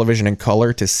television in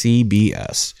color to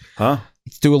CBS. Huh?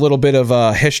 Let's do a little bit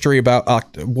of history about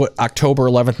what October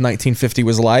 11th, 1950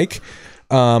 was like.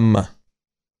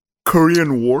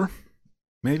 Korean War,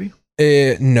 maybe?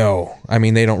 No. I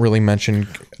mean, they don't really mention...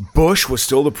 Bush was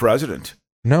still the president.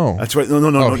 No. That's right.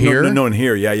 No, here? No, in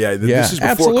here. Yeah. This is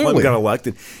before absolutely. Clinton got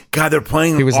elected. God, they're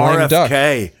playing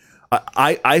RFK.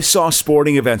 I saw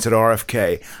sporting events at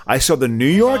RFK. I saw the New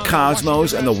York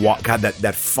Cosmos and God,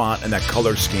 that font and that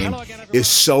color scheme is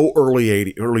so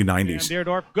early 90s.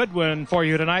 Deerdorf, good win for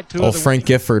you tonight. Frank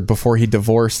Gifford before he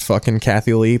divorced fucking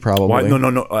Kathy Lee, probably. Why?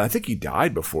 No. I think he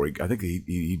died before he died.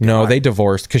 No, they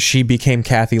divorced because she became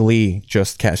Kathy Lee.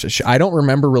 I don't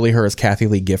remember really her as Kathy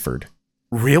Lee Gifford.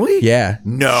 Really? Yeah.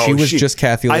 No, she was just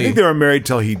Kathy Lee. I think they were married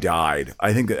till he died.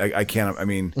 I think that I can't. I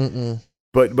mean,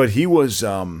 but he was.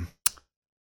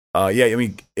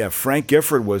 Frank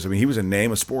Gifford was. I mean, he was a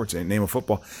name of sports, a name of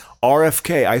football.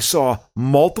 RFK. I saw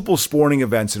multiple sporting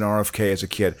events in RFK as a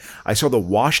kid. I saw the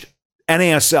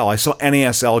NASL. I saw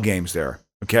NASL games there.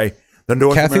 Okay.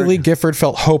 Kathy Lee Gifford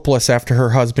felt hopeless after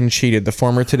her husband cheated. The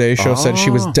former Today Show said she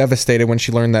was devastated when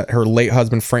she learned that her late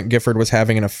husband Frank Gifford was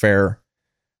having an affair.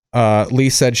 Lee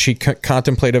said she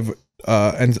contemplated,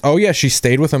 she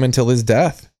stayed with him until his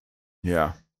death.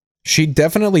 Yeah. She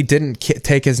definitely didn't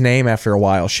take his name after a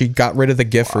while. She got rid of the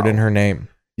Gifford in her name.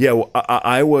 Yeah, well,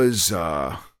 I was,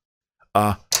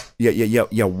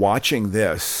 watching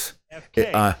this.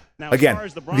 Again,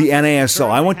 the NASL.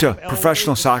 I went to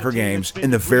professional soccer games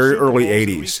in the very early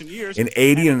 80s, in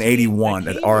 80 and 81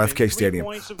 at RFK Stadium.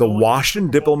 The Washington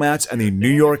Diplomats and the New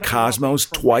York Cosmos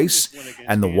twice,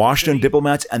 and the Washington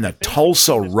Diplomats and the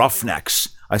Tulsa Roughnecks.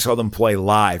 I saw them play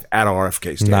live at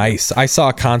RFK Stadium. Nice. I saw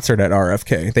a concert at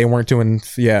RFK. They weren't doing,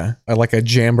 like a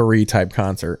jamboree type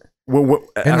concert. In the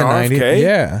RFK? 90s?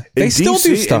 Yeah. They still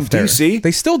do stuff there. DC?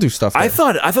 They still do stuff there. I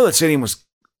thought that stadium was...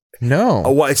 No.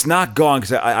 Oh, well, it's not gone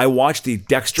because I watched the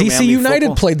Dexter DC United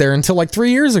football. played there until like 3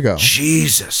 years ago.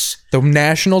 Jesus. The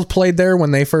Nationals played there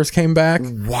when they first came back.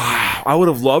 Wow. I would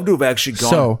have loved to have actually gone.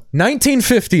 So,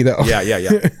 1950 though. Yeah.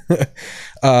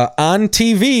 On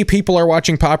TV, people are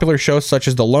watching popular shows such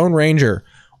as The Lone Ranger,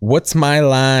 What's My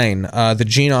Line, the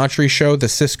Gene Autry Show, The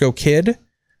Cisco Kid.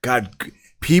 God,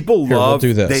 people love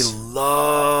this. They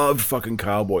love fucking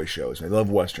cowboy shows. They love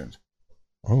westerns.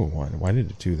 Oh, why did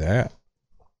it do that?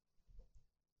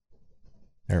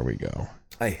 There we go.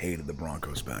 I hated the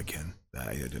Broncos back in.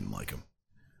 I didn't like them.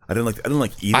 I didn't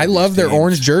like either. I love their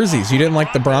orange jerseys. You didn't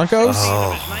like the Broncos?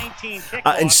 Oh.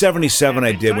 In '77,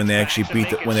 I did when they actually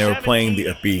when they were playing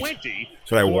the beat.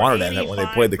 So I wanted that when they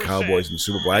played the Cowboys in the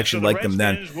Super Bowl. I actually liked them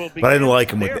then, but I didn't like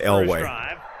them with the Elway.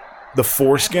 The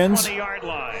foreskins.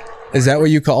 Is that what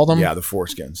you call them? Yeah, the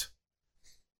foreskins.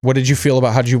 What did you feel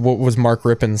about what was Mark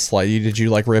Rippon's like? Did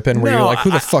you like Rippon? Were you like, who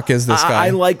the fuck is this guy?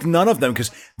 I liked none of them because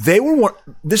they were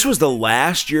this was the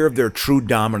last year of their true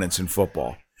dominance in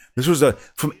football. This was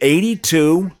from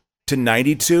 82 to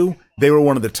 92, they were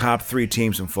one of the top 3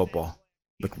 teams in football.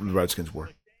 The Redskins were.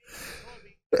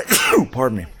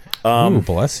 Pardon me.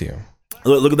 Bless you.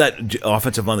 Look at that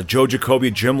offensive line. The Joe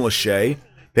Jacoby, Jim Lachey.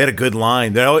 They had a good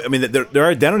line. Their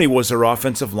identity was their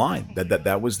offensive line.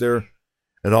 That was their...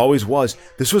 It always was.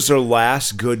 This was their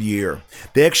last good year.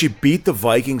 They actually beat the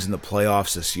Vikings in the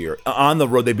playoffs this year. On the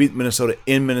road, they beat Minnesota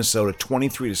in Minnesota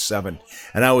 23-7.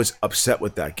 And I was upset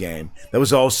with that game. That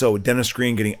was also Dennis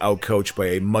Green getting outcoached by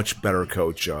a much better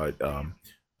coach.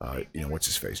 What's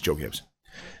his face? Joe Gibbs.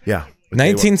 Yeah.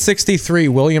 1963,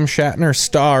 William Shatner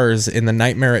stars in the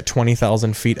Nightmare at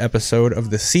 20,000 Feet episode of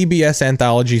the CBS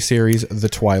anthology series The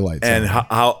Twilight Zone. And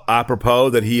how apropos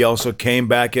that he also came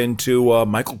back into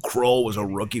Michael Kroll was a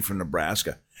rookie from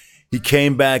Nebraska. He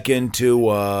came back into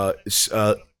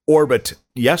orbit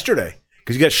yesterday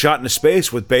because he got shot into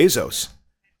space with Bezos.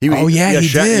 He did. Yeah,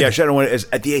 Shatner went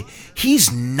at the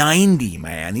he's 90,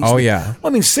 man.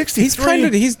 He's 63.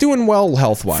 He's doing well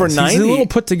health wise. For 90, he's a little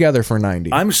put together for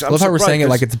 90. I'm love how we're saying it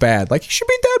like it's bad. Like he should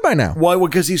be dead by now. Why?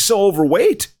 Because he's so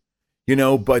overweight. You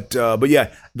know, but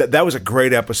yeah, that was a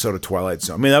great episode of Twilight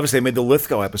Zone. I mean, obviously they made the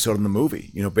Lithgow episode in the movie,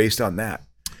 you know, based on that.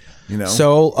 You know.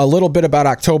 So a little bit about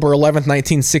October 11th,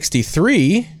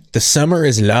 1963. The summer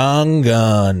is long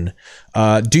gone.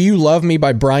 Do You Love Me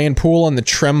by Brian Poole and the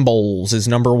Trembles is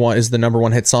the number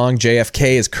one hit song.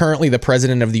 JFK is currently the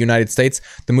president of the United States.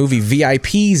 The movie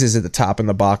VIPs is at the top in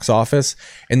the box office.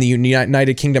 In the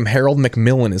United Kingdom, Harold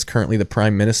Macmillan is currently the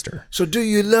prime minister. So do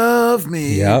you love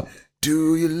me? Yep.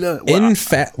 Do you love? Well,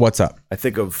 what's up? I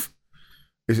think of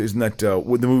isn't that the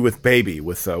movie with Baby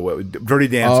with Dirty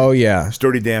Dancing? Oh yeah, it's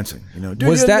Dirty Dancing. You know,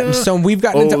 was that? So we've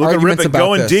gotten into arguments about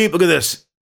going this. Deep. Look at this.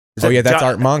 Yeah, that's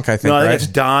Art Monk, I think. No, I think right? it's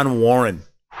Don Warren.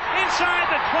 Inside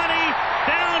the 20,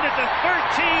 down at the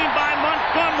 13 by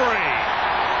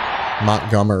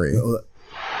Montgomery.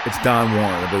 It's Don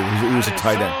Warren, but he was a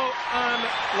tight end. So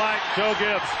unlike Joe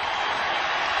Gibbs.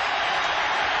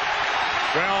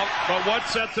 Well, but what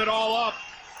sets it all up?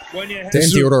 When you Dan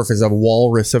Dierdorf is a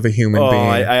walrus of a human being.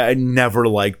 I never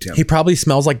liked him. He probably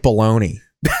smells like bologna.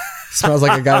 Smells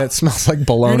like a guy that smells like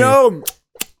bologna. You know,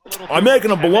 I'm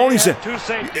making a bologna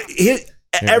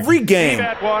every game. Steve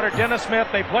Atwater, Dennis Smith,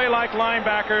 they play like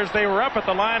linebackers. They were up at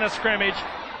the line of scrimmage.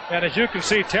 And as you can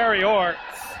see, Terry Orr.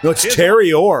 No, it's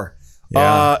Terry Orr.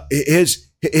 Yeah.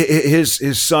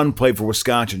 His son played for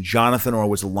Wisconsin. Jonathan Orr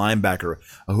was a linebacker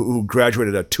who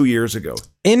graduated 2 years ago.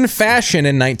 In fashion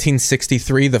in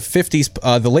 1963, the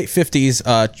late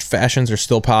 50s fashions are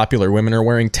still popular. Women are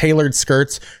wearing tailored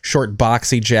skirts, short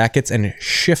boxy jackets, and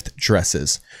shift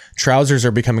dresses. Trousers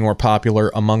are becoming more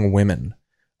popular among women.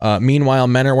 Meanwhile,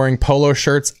 men are wearing polo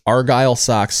shirts, argyle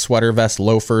socks, sweater vests,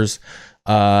 loafers,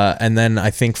 and then I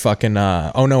think in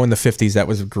the 50s that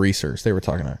was greasers. They were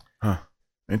talking about. Huh.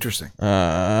 Interesting.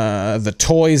 The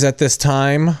toys at this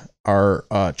time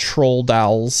are troll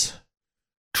dolls.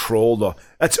 Troll doll.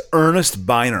 That's Ernest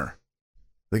Biner,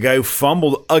 the guy who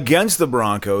fumbled against the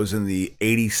Broncos in the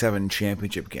 '87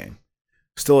 championship game.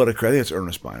 Still at a credit. It's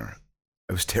Ernest Biner.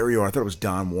 It was Terry Orr. I thought it was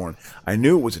Don Warren. I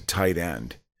knew it was a tight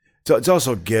end. So it's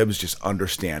also Gibbs just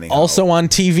understanding. Also on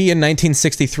TV in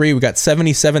 1963, we got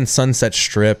 77 Sunset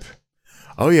Strip.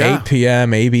 Oh yeah, 8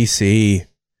 p.m. ABC.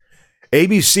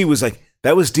 ABC was like.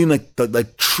 That was deemed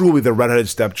like truly the redheaded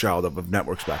stepchild of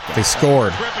networks back then. They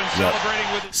scored. Yep.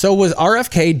 So was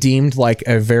RFK deemed like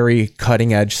a very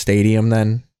cutting edge stadium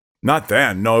then? Not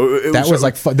then. No, that was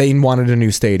like they wanted a new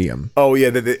stadium. Oh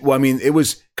yeah. Well, I mean, it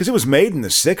was because it was made in the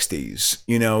 '60s.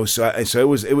 You know, so it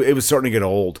was starting to get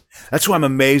old. That's why I'm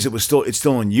amazed it's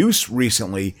still in use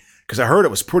recently because I heard it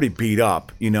was pretty beat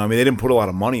up. You know, I mean, they didn't put a lot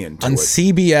of money into it. On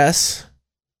CBS.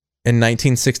 In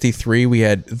 1963, we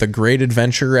had The Great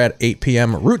Adventure at 8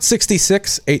 p.m. Route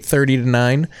 66, 8:30 to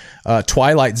 9.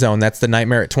 Twilight Zone, that's the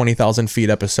Nightmare at 20,000 Feet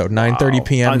episode, 9:30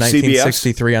 p.m.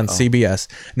 1963 on CBS.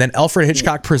 And then Alfred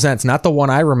Hitchcock Presents, not the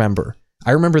one I remember.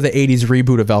 I remember the 80s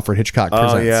reboot of Alfred Hitchcock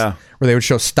Presents. Oh, yeah. Where they would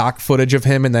show stock footage of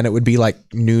him and then it would be like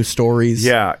news stories.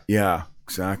 Yeah.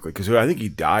 Exactly, because I think he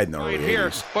died in the early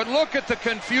 80s. But look at the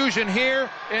confusion here.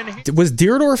 Was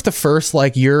Dierdorf the first,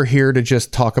 like, you're here to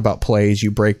just talk about plays,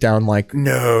 you break down, like,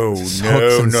 No.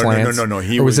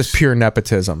 Or was this pure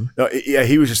nepotism? Yeah,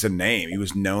 he was just a name. He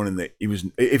was known,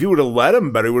 if he would have let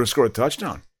him better, he would have scored a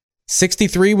touchdown.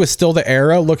 63 was still the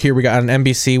era. Look here, we got on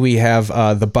NBC, we have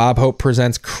the Bob Hope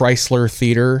Presents Chrysler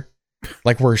Theater.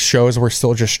 Like where shows were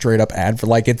still just straight up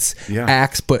like it's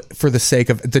acts, but for the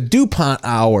sake of the DuPont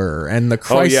Hour and the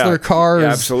Chrysler Cars,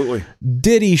 absolutely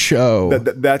Diddy Show.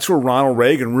 That's where Ronald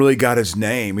Reagan really got his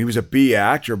name. He was a B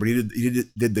actor, but he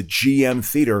did the GM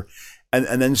Theater,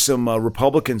 and then some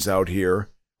Republicans out here.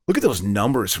 Look at those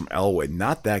numbers from Elway,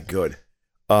 not that good.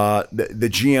 The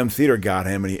GM Theater got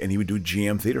him, and he would do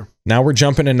GM Theater. Now we're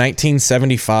jumping to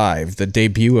 1975. The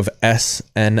debut of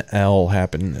SNL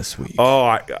happened this week.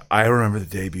 Oh, I remember the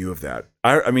debut of that.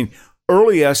 I mean,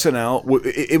 early SNL,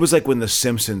 it was like when The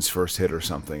Simpsons first hit or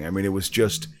something. I mean, it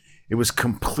was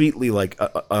completely like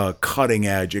a cutting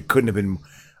edge. It couldn't have been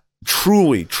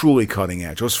truly cutting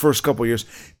edge. Those first couple of years,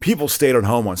 people stayed at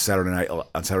home on Saturday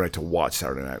night to watch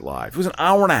Saturday Night Live. It was an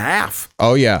hour and a half.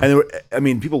 Oh yeah,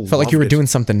 and people felt like you were doing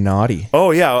something naughty. Oh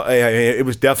yeah, it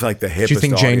was definitely like the hippest. Did you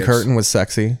think audience. Jane Curtin was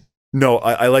sexy? No,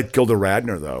 I liked Gilda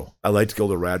Radner though. I liked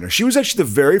Gilda Radner. She was actually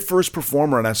the very first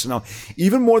performer on SNL,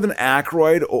 even more than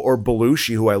Aykroyd or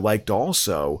Belushi, who I liked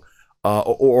also,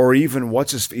 or even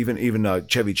even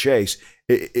Chevy Chase.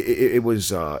 It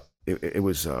was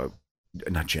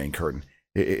not Jane Curtin.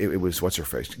 It was what's her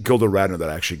face, Gilda Radner, that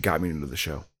actually got me into the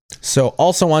show. So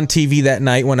also on TV that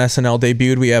night when SNL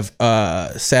debuted, we have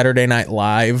Saturday Night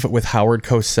Live with Howard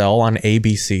Cosell on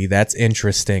ABC. That's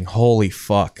interesting. Holy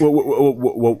fuck.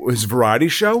 What his variety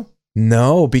show?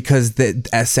 No, because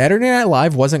Saturday Night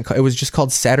Live wasn't. It was just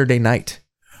called Saturday Night.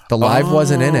 The live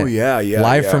wasn't in it. Yeah.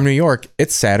 Live from New York.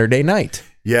 It's Saturday Night.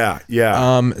 Yeah.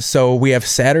 So we have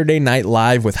Saturday Night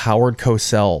Live with Howard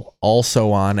Cosell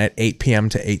also on at 8 p.m.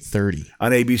 to 8:30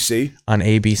 on ABC. On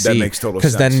ABC, that makes total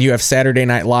sense. Because then you have Saturday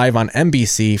Night Live on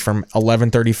NBC from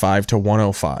 11:35 to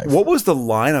 1:05. What was the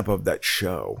lineup of that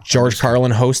show? George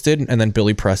Carlin hosted, and then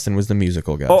Billy Preston was the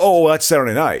musical guest. Oh, that's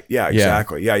Saturday Night. Yeah,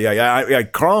 exactly. Yeah.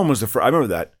 Carlin was the first. I remember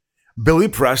that. Billy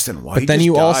Preston. But then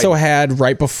you also had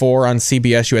right before on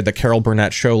CBS, you had the Carol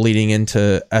Burnett show leading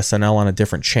into SNL on a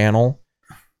different channel.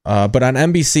 But on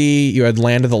NBC, you had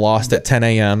Land of the Lost at 10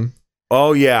 a.m.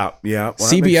 Oh, yeah. Well,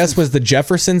 CBS was the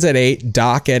Jeffersons at 8,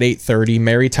 Doc at 8:30,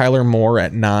 Mary Tyler Moore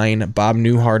at 9, Bob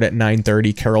Newhart at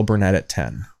 9:30, Carol Burnett at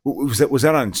 10. Was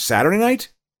that on Saturday night?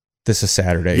 This is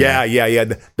Saturday. Yeah.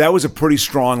 That was a pretty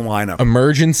strong lineup.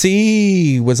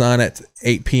 Emergency was on at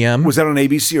 8 p.m. Was that on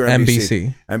ABC or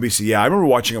NBC? NBC, yeah. I remember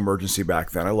watching Emergency back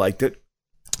then. I liked it.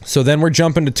 So then we're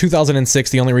jumping to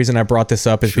 2006. The only reason I brought this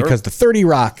up is because the 30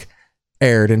 Rock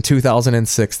aired in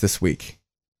 2006 this week.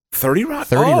 30 Rock?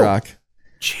 30 Rock.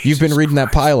 Jesus You've been reading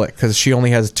that pilot because she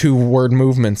only has 2-word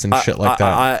movements and shit like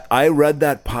that. I read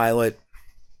that pilot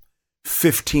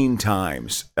 15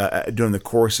 times during the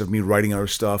course of me writing other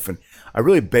stuff, and I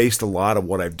really based a lot of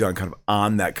what I've done kind of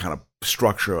on that kind of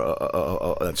structure,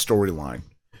 that storyline.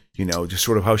 Just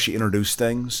sort of how she introduced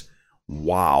things.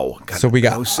 Wow. God, so we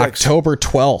got October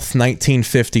 12th,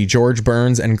 1950, George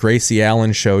Burns and Gracie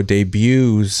Allen show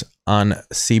debuts on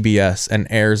CBS and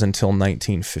airs until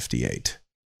 1958.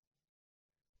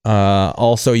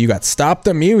 Also, you got Stop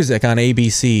the Music on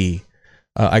ABC.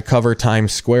 I cover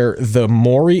Times Square. The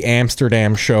Maury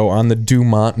Amsterdam show on the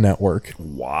Dumont Network.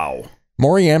 Wow.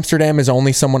 Maury Amsterdam is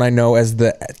only someone I know as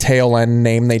the tail end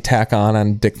name they tack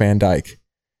on Dick Van Dyke.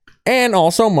 And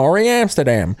also Maury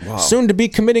Amsterdam. Wow. Soon to be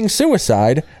committing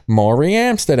suicide, Maury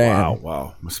Amsterdam.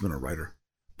 Wow. Must have been a writer.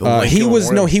 He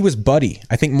was Buddy.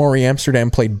 I think Maury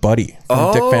Amsterdam played Buddy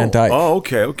from Dick Van Dyke. Oh,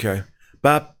 okay.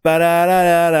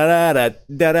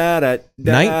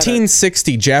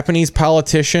 1960, Japanese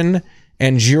politician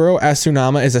Anjiro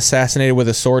Asunama is assassinated with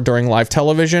a sword during live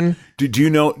television. Do you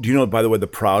know, by the way, the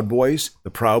Proud Boys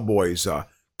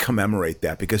commemorate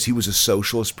that because he was a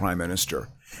socialist prime minister.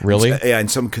 Really? Yeah,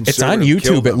 and some conservative. It's on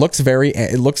YouTube. It looks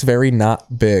very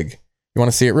not big. You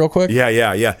want to see it real quick?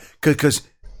 Yeah. Because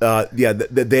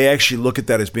they actually look at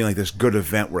that as being like this good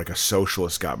event where like a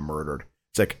socialist got murdered.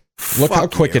 It's like, look how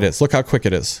quick it is. Look how quick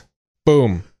it is.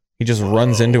 Boom. He just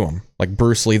runs into him like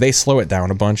Bruce Lee. They slow it down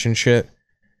a bunch and shit,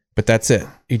 but that's it.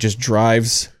 He just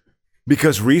drives.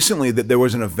 Because recently that there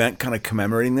was an event kind of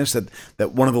commemorating this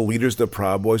that one of the leaders of the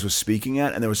Proud Boys was speaking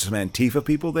at, and there was some Antifa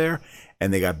people there,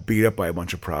 and they got beat up by a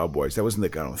bunch of Proud Boys. That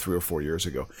wasn't 3 or 4 years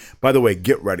ago. By the way,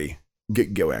 get ready.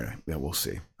 Get ready. Yeah, we'll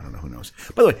see. I don't know. Who knows?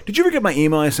 By the way, did you ever get my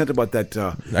email I sent about that?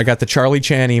 I got the Charlie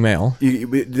Chan email.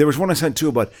 There was one I sent too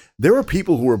about there were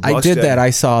people who were busted. I did that. I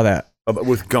saw that.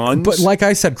 With guns. But like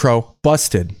I said, Crow,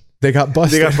 busted. They got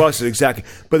busted. Exactly.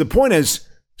 But the point is,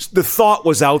 the thought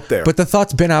was out there. But the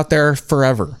thought's been out there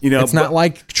forever. It's not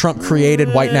like Trump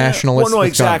created white nationalists. Well, no,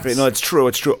 exactly. No, it's true.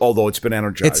 Although it's been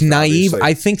energized. It's naive. Obviously.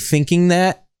 I think thinking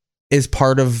that is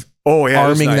part of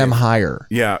arming them higher.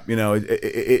 Yeah,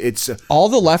 it's all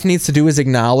the left needs to do is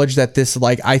acknowledge that this.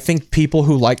 I think people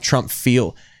who like Trump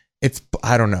feel it's.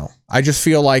 I don't know. I just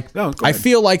feel like I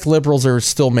feel like liberals are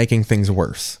still making things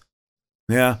worse.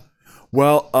 Yeah.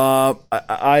 Well,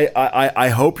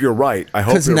 I hope you're right. I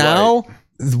hope you're now. Right.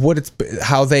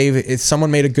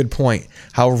 Someone made a good point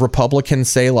how Republicans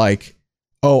say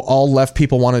all left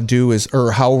people want to do is,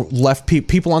 or how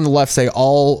people on the left say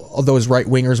all of those right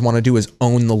wingers want to do is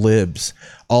own the libs.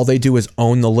 All they do is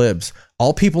own the libs.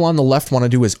 All people on the left want to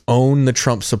do is own the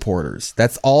Trump supporters.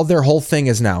 That's all their whole thing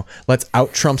is now. Let's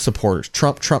out Trump supporters.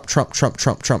 Trump.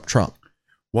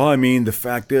 Well, I mean, the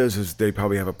fact is they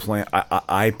probably have a plan.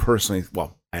 I personally,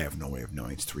 I have no way of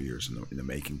knowing. It's 3 years in the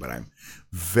making, but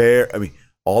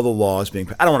all the laws being...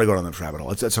 I don't want to go down this rabbit hole.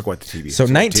 Let's talk about the TV. So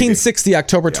 1960,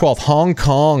 October 12th, Hong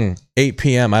Kong, 8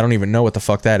 p.m. I don't even know what the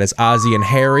fuck that is. Ozzie and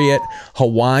Harriet,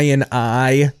 Hawaiian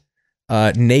Eye,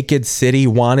 Naked City,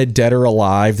 Wanted Dead or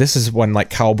Alive. This is when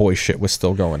cowboy shit was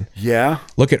still going. Yeah.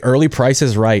 Look at Early Price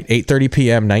is Right, 8:30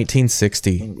 p.m.,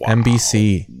 1960, wow.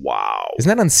 NBC. Wow. Isn't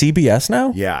that on CBS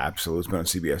now? Yeah, absolutely. It's been on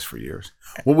CBS for years.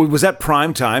 Well, was that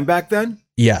prime time back then?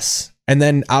 Yes. And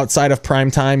then outside of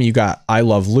prime time, you got I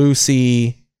Love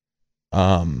Lucy.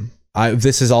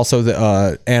 This is also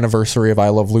the anniversary of I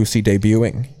Love Lucy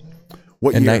debuting.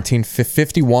 What in year?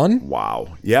 1951.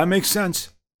 Wow. Yeah, it makes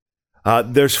sense.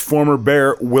 There's former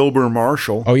Bear Wilber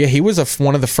Marshall. Oh yeah, he was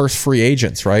one of the first free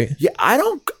agents, right? Yeah,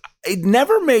 it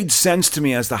never made sense to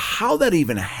me as to how that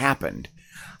even happened.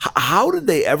 How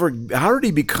did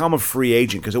he become a free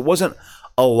agent? Because it wasn't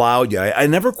allowed yet. I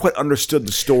never quite understood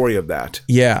the story of that.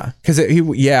 Yeah, because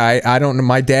I don't know.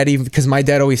 My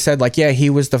dad always said like, yeah, he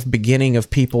was the beginning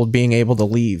of people being able to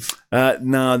leave.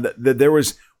 No,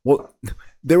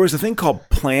 there was a thing called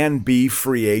Plan B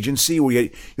free agency where you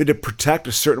had to protect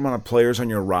a certain amount of players on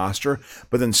your roster,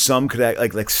 but then some could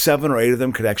like 7 or 8 of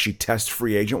them could actually test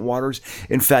free agent waters.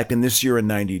 In fact, in this year in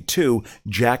 '92,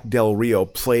 Jack Del Rio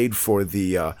played for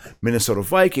the Minnesota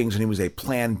Vikings, and he was a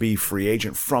Plan B free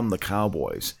agent from the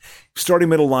Cowboys. Starting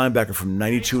middle linebacker from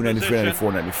 92, 93,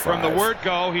 94, 95. From the word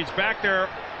go, he's back there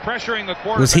pressuring the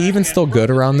quarterback. Was he even still good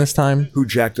around this time? Who,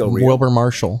 Jack Del Rio? Wilber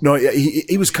Marshall. No,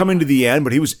 he was coming to the end,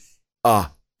 but he was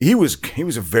a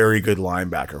very good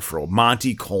linebacker for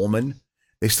Monty Coleman.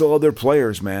 They still have their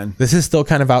players, man. This is still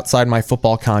kind of outside my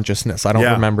football consciousness. I don't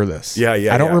remember this. Yeah.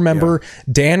 I don't remember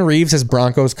Dan Reeves as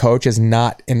Broncos coach is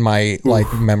not in my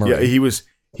memory. Yeah,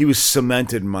 he was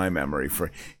cemented in my memory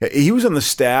he was on the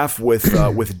staff with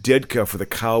Ditka for the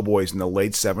Cowboys in the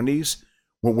late 70s.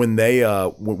 When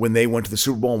they went to the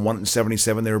Super Bowl and won it in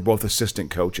 77, they were both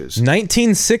assistant coaches.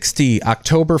 1960,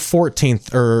 October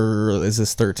 14th, or is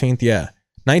this 13th? Yeah.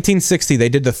 1960, they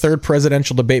did the third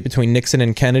presidential debate between Nixon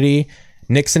and Kennedy.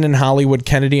 Nixon in Hollywood,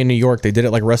 Kennedy in New York. They did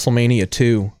it like WrestleMania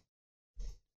 2.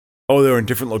 Oh, they were in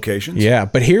different locations? Yeah,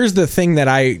 but here's the thing that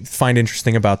I find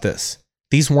interesting about this.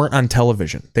 These weren't on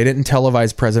television. They didn't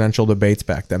televise presidential debates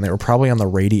back then. They were probably on the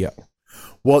radio.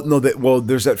 Well, no,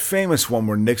 there's that famous one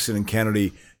where Nixon and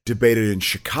Kennedy debated in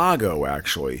Chicago,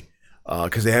 actually,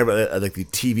 because they have like the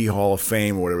TV Hall of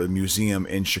Fame or whatever, the museum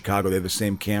in Chicago. They have the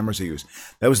same cameras they use.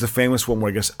 That was the famous one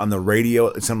where I guess on the radio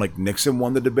it sounded like Nixon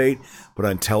won the debate, but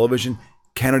on television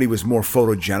Kennedy was more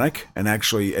photogenic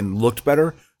and looked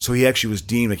better, so he actually was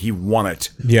deemed like he won it.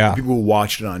 Yeah, people who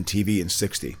watched it on TV in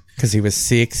 '60 because he was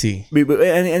sexy,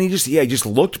 and he just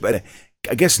looked better.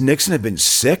 I guess Nixon had been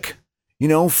sick.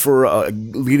 For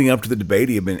leading up to the debate,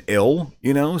 he had been ill,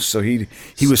 so he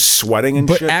was sweating and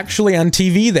shit. But actually on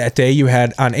TV that day, you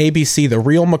had on ABC, The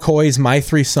Real McCoys, My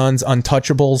Three Sons,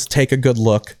 Untouchables, Take a Good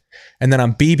Look. And then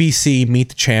on BBC, Meet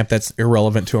the Champ, that's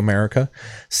irrelevant to America.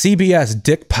 CBS,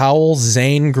 Dick Powell's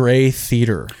Zane Grey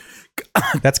Theater.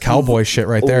 That's cowboy shit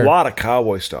right there. A lot of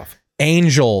cowboy stuff.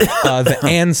 Angel, the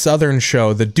Ann Southern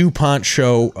Show, the DuPont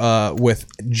Show with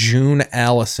June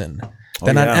Allison.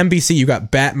 Then on NBC, you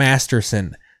got Bat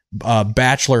Masterson,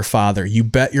 Bachelor Father, You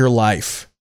Bet Your Life.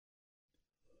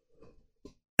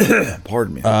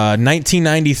 Pardon me.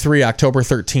 1993, October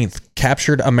 13th,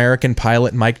 captured American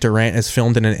pilot Mike Durant is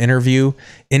filmed in an interview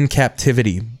in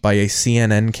captivity by a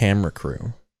CNN camera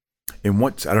crew. In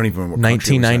what? I don't even remember.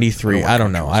 1993. I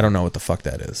don't know. I don't know what the fuck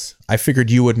that is. I figured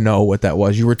you would know what that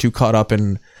was. You were too caught up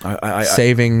in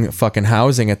saving fucking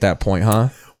housing at that point, huh?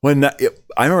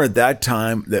 I remember at that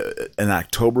time, in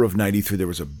October of '93, there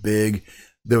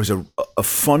was a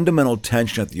fundamental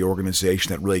tension at the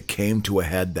organization that really came to a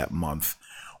head that month,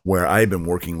 where I had been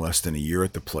working less than a year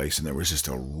at the place, and there was just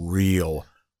a real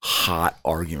hot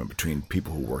argument between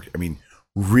people who worked. I mean,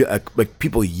 like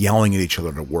people yelling at each other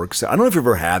at work. So I don't know if you've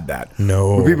ever had that.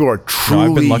 No. Where people are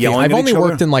truly yelling at each other. I've only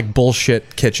worked in like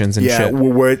bullshit kitchens and shit. Yeah,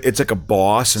 where it's like a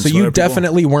boss. And so you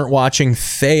definitely weren't watching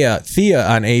Thea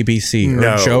on ABC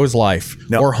or Joe's Life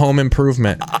or Home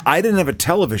Improvement. I didn't have a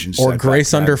television set. Or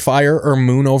Grace Under Fire or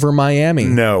Moon Over Miami.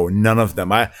 No, none of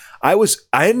them. I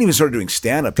hadn't even started doing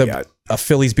stand-up yet.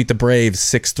 Phillies beat the Braves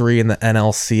 6-3 in the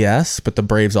NLCS, but the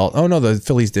Braves the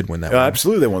Phillies did win that one.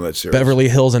 Absolutely, they won that series. Beverly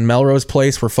Hills and Melrose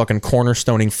Place were fucking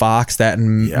cornerstoning Fox, that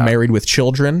and Married with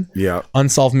Children. Yeah.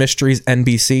 Unsolved Mysteries,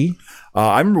 NBC.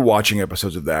 I remember watching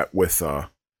episodes of that with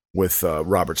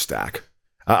Robert Stack.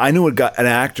 I knew an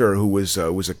actor who was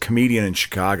a comedian in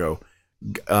Chicago.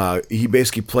 He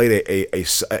basically played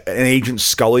an Agent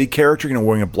Scully character,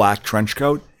 wearing a black trench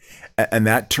coat. And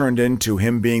that turned into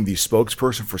him being the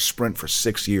spokesperson for Sprint for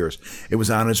 6 years. It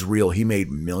was on his reel. He made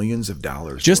millions of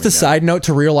dollars. Just a side note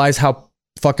to realize how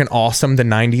fucking awesome the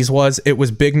 90s was. It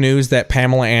was big news that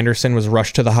Pamela Anderson was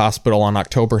rushed to the hospital on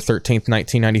October 13th,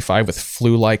 1995 with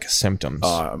flu-like symptoms.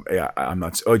 I'm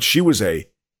not. She was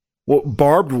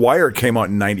Barbed Wire came out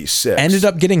in 96. Ended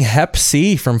up getting Hep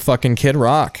C from fucking Kid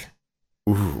Rock.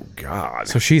 Ooh, God.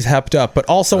 So she's hepped up. But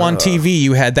also on TV,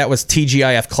 you had, that was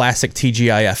TGIF, classic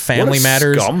TGIF, Family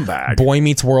Matters, scumbag. Boy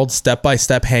Meets World, Step by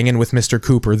Step, Hanging with Mr.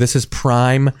 Cooper. This is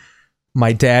prime,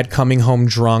 my dad coming home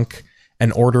drunk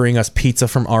and ordering us pizza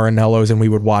from Aranello's, and we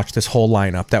would watch this whole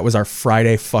lineup. That was our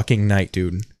Friday fucking night,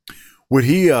 dude. Would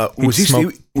he? Was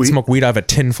he smoke weed out of a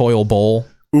tinfoil bowl?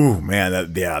 Ooh,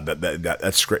 man,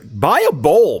 that's great. Buy a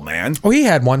bowl, man. Oh, he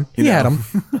had one. He had them.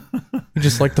 He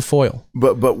just liked the foil.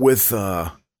 But with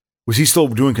was he still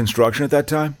doing construction at that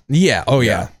time? Yeah. Oh,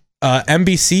 yeah.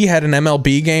 NBC had an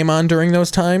MLB game on during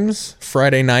those times.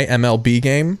 Friday night MLB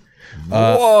game.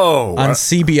 Whoa! On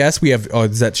CBS, we have. Oh,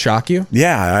 does that shock you?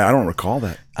 Yeah, I don't recall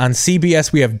that. On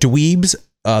CBS, we have Dweebs,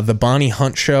 the Bonnie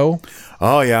Hunt Show.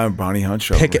 Oh yeah, Bonnie Hunt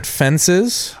Show. Picket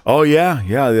Fences. Oh yeah.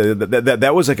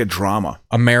 That was like a drama.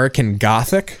 American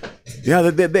Gothic. Yeah,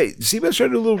 they CBS tried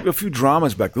to do a few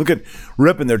dramas back. Look at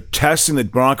Rip, and they're testing the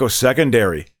Broncos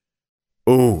secondary.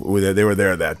 Oh, they were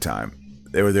there at that time.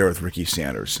 They were there with Ricky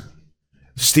Sanders,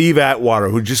 Steve Atwater,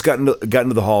 who just got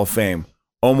into the Hall of Fame,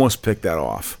 almost picked that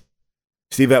off.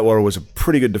 Steve Atwater was a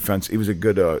pretty good defense. He was a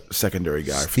good secondary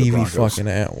guy. Stevie for the Broncos.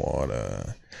 fucking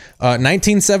Atwater.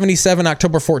 1977,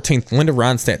 October 14th, Linda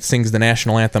Ronstadt sings the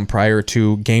national anthem prior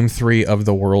to Game 3 of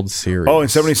the World Series. Oh, in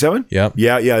 77? Yep.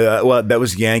 Yeah. Well, that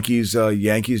was Yankees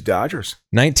Dodgers.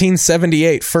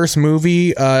 1978, first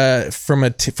movie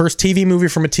first TV movie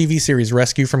from a TV series,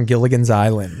 Rescue from Gilligan's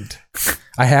Island.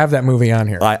 I have that movie on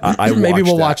here. I maybe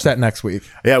we'll watch that next week.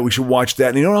 Yeah, we should watch that.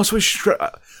 And you know what else we should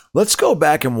try? Let's go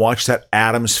back and watch that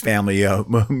Addams Family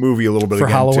movie a little bit for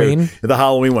again, Halloween. Too. The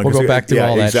Halloween one. We'll go back to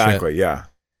all that exactly, shit. Yeah.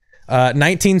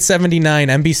 1979,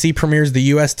 NBC premieres the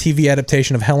U.S. TV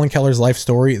adaptation of Helen Keller's life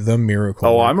story, The Miracle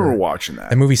Oh, Worker. I remember watching that.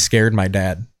 That movie scared my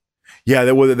dad. Yeah,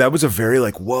 that was a very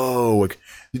whoa,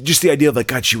 just the idea of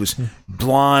God, she was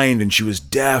blind and she was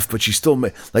deaf, but she still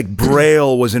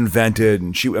Braille was invented,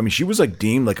 and she was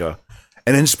deemed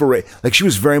an inspiration. She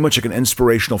was very much an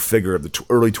inspirational figure of the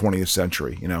early 20th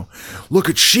century. Look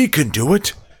at, she can do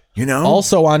it.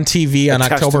 Also on TV on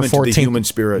October 14th, human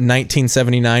spirit.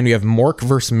 1979, we have Mork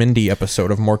vs. Mindy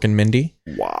episode of Mork and Mindy.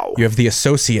 Wow. You have The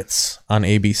Associates on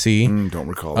ABC. Don't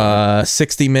recall that.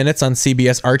 60 Minutes on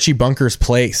CBS, Archie Bunker's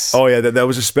Place. Oh, yeah, that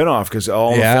was a spinoff because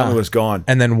all the family was gone.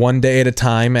 And then One Day at a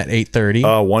Time at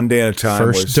 8:30. One Day at a Time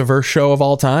First diverse show of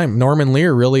all time. Norman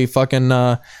Lear really fucking...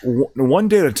 One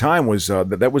Day at a Time was...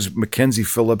 that was Mackenzie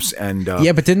Phillips and...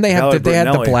 yeah, but didn't they have... They had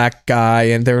the black guy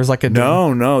and there was a...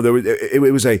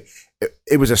 No.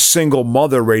 It was a single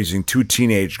mother raising two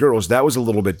teenage girls. That was a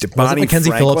little bit... Wasn't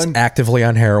Mackenzie Phillips actively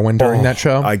on heroin during that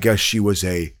show? I guess she was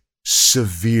a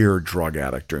severe drug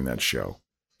addict during that show.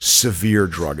 Severe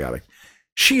drug addict.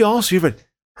 She also even...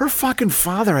 Her fucking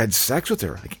father had sex with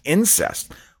her.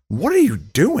 Incest. What are you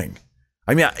doing?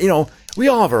 I mean, we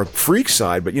all have our freak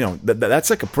side, but, that's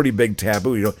a pretty big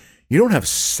taboo. You don't have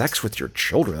sex with your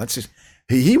children. That's just...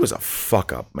 He was a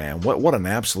fuck up, man. What an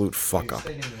absolute fuck up.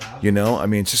 I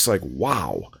mean, it's just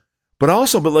wow. But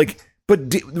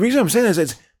the reason I'm saying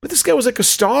is, but this guy was a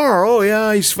star. Oh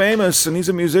yeah, he's famous and he's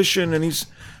a musician and he's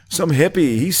some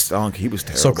hippie. He stunk. He was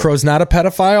terrible. So Crow's not a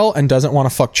pedophile and doesn't want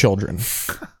to fuck children,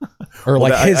 or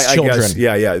his children. Guess,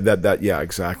 yeah,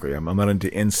 exactly. I'm not into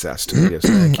incest. Yes,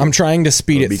 I'm trying to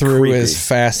speed it through creepy. As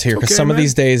fast here because some of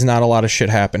these days not a lot of shit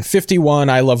happened. 51,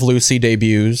 I Love Lucy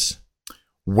debuts.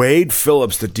 Wade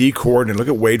Phillips, the D coordinator. Look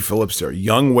at Wade Phillips there.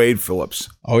 Young Wade Phillips.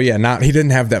 Oh, yeah. He didn't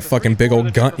have that fucking big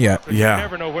old gunt yet. Yeah. You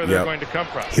never know where they're going to come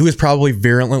from. He was probably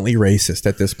virulently racist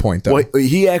at this point, though. Well,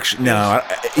 he actually... No,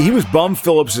 he was Bum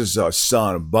Phillips'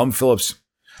 son. Bum Phillips...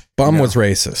 Bum was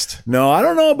racist. No, I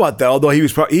don't know about that, although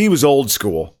he was old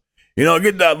school.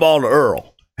 Get that ball to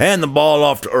Earl. Hand the ball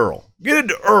off to Earl. Get it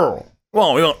to Earl. Come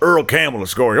on, we want Earl Campbell to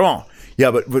score. Come on.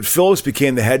 Yeah, but Phillips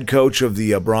became the head coach of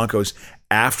the Broncos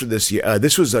after this year.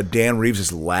 This was Dan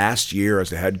Reeves' last year as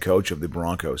the head coach of the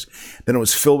Broncos. Then it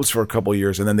was Phillips for a couple of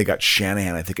years, and then they got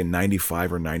Shanahan, I think, in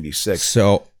 95 or 96.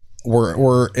 So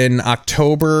we're in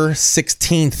October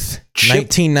 16th,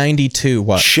 1992.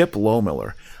 What? Chip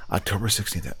Lohmiller. October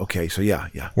 16th. Okay, so yeah.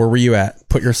 Where were you at?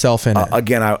 Put yourself in it.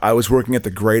 Again, I was working at the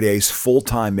Great Ace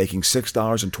full-time, making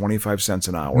 $6.25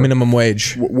 an hour. Minimum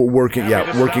wage.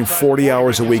 Working 40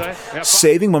 hours a week,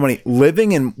 saving my money,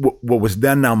 living in what was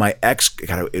then now my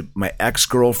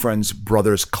ex-girlfriend's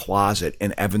brother's closet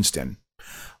in Evanston.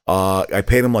 I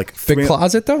paid him big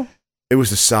closet, though? It was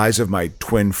the size of my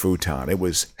twin futon. It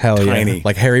was tiny. Yeah.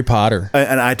 Like Harry Potter.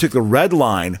 And I took the red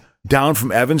line down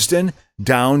from Evanston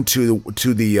down to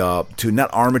not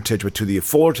Armitage, but to the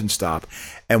Fullerton stop,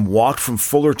 and walked from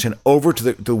Fullerton over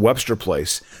to the Webster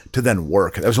place to then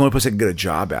work. That was the only place I could get a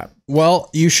job at. Well,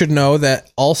 you should know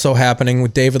that also happening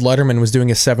with David Letterman was doing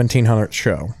his 1700th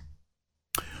show.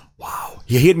 Wow.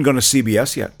 He hadn't gone to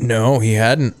CBS yet. No, he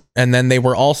hadn't. And then they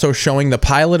were also showing the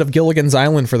pilot of Gilligan's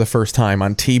Island for the first time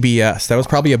on TBS. That was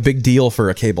probably a big deal for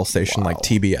a cable station like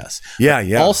TBS.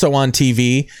 Yeah. Also on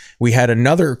TV, we had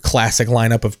another classic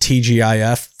lineup of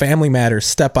TGIF, Family Matters,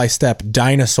 Step by Step,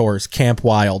 Dinosaurs, Camp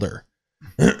Wilder.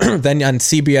 Then on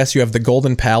CBS, you have The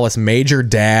Golden Palace, Major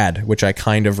Dad, which I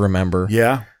kind of remember.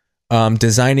 Yeah.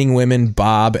 Designing Women,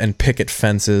 Bob, and Picket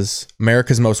Fences.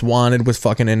 America's Most Wanted was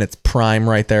fucking in its prime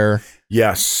right there.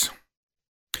 Yes.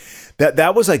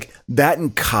 That was like that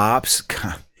and Cops.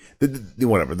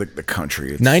 Whatever, the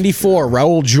country. 94,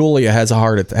 Raul Julia has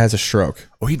a stroke.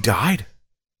 Oh, he died?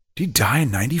 Did he die in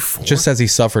 94? Just says he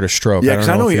suffered a stroke. Yeah, because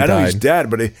I know he's died.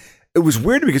 dead, but it was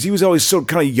weird because he was always so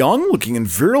kind of young looking and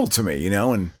virile to me,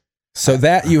 and so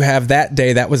that you have that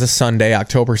day, that was a Sunday,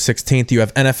 October 16th. You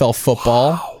have NFL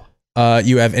football. Wow.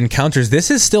 You have Encounters. This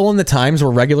is still in the times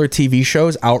where regular TV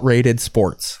shows outrated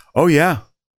sports. Oh, yeah.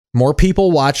 More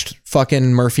people watched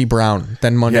fucking Murphy Brown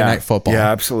than Monday Night Football.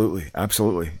 Yeah, absolutely.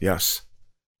 Absolutely. Yes.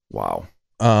 Wow.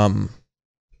 And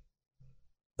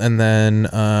then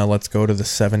let's go to the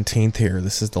 17th here.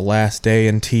 This is the last day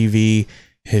in TV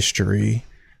history.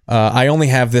 I only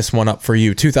have this one up for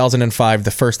you. 2005,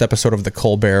 the first episode of The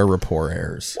Colbert Report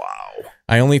airs. Wow.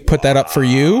 I only put that up for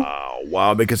you.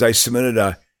 Wow, because I submitted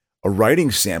a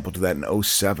writing sample to that in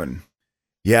 2007.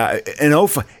 Yeah, in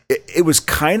 2005, it was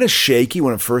kind of shaky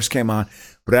when it first came on,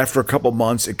 but after a couple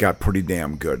months, it got pretty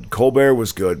damn good. Colbert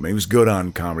was good. I mean, he was good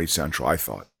on Comedy Central, I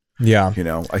thought. Yeah.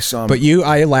 I saw him. But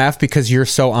I laugh because you're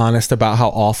so honest about how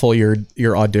awful your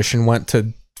audition went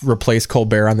to replace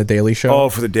Colbert on The Daily Show. Oh,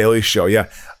 for The Daily Show, yeah.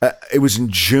 It was in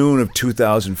June of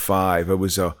 2005. It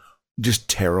was just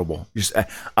terrible.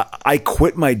 I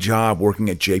quit my job working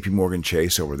at JP Morgan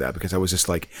Chase over that because I was just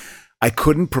like, I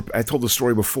couldn't. I told the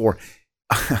story before.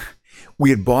 We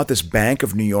had bought this Bank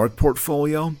of New York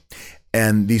portfolio,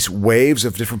 and these waves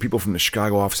of different people from the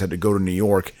Chicago office had to go to New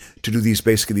York to do these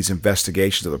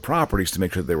investigations of the properties to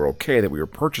make sure that they were okay, that we were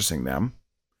purchasing them,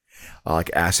 like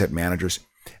asset managers.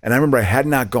 And I remember I had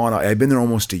not gone. I had been there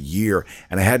almost a year,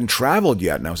 and I hadn't traveled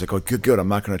yet. And I was like, "Oh, good. I'm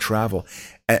not going to travel."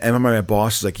 And I remember my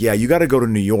boss was like, "Yeah, you got to go to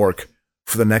New York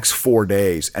for the next 4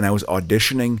 days." And I was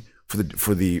auditioning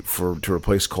to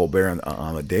replace Colbert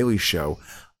on the Daily Show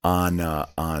on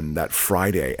that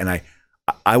Friday, and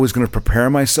I was going to prepare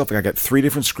myself. Like I got 3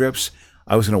 different scripts.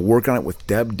 I was going to work on it with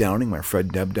Deb Downing, my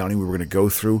friend Deb Downing. We were going to go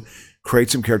through, create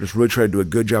some characters, really try to do a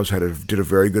good job. So I did a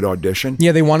very good audition.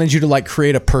 Yeah, they wanted you to like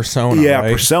create a persona. Yeah,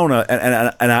 right? persona,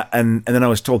 and then I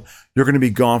was told you're going to be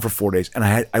gone for 4 days, and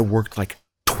I worked like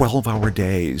 12-hour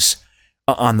days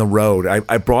on the road.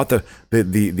 I brought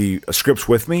the scripts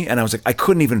with me, and I was like, I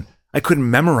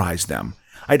couldn't memorize them.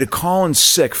 I had to call in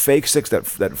sick, fake sick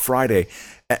that Friday,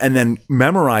 and then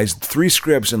memorized 3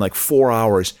 scripts in like 4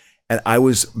 hours. And I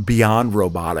was beyond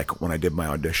robotic when I did my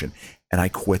audition, and I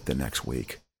quit the next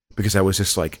week because I was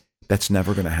just like, that's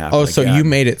never going to happen. Oh, so again. you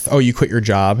made it. Oh, you quit your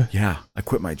job? Yeah, I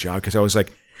quit my job because I was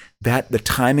like, the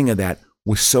timing of that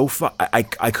was so fun. I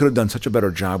could have done such a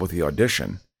better job with the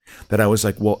audition that I was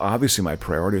like, well, obviously my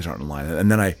priorities aren't in line.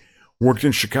 And then I worked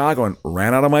in Chicago and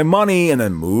ran out of my money, and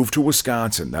then moved to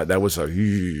Wisconsin. That was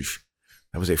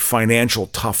a financial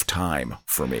tough time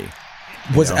for me.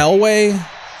 Was Elway?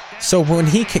 So when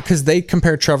because they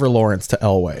compared Trevor Lawrence to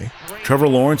Elway. Trevor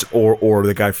Lawrence or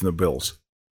the guy from the Bills?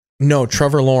 No,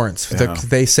 Trevor Lawrence. Yeah.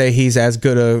 They say he's as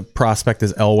good a prospect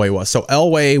as Elway was. So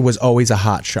Elway was always a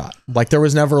hot shot. Like there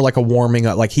was never like a warming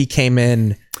up. Like he came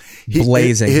in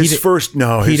blazing.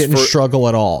 He didn't struggle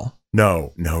at all.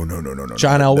 No.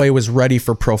 John Elway was ready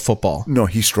for pro football. No,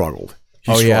 he struggled.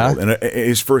 Yeah? And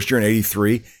his first year in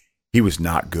 '83, he was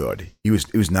not good. He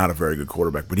was not a very good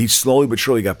quarterback, but he slowly but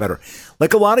surely got better.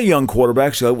 Like a lot of young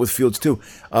quarterbacks, with Fields too.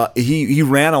 He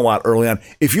ran a lot early on.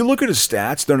 If you look at his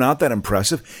stats, they're not that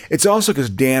impressive. It's also because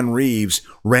Dan Reeves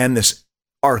ran this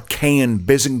archaic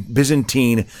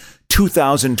Byzantine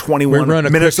 2021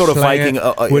 Minnesota Viking.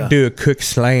 We'd do a quick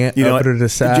slant over to the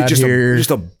side here.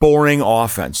 Just a boring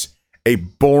offense. A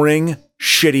boring,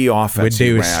 shitty offense. We'd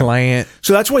do a slant.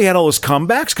 So that's why he had all those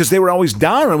comebacks, because they were always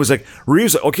down. And it was like,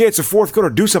 Reeves, okay, it's the fourth quarter,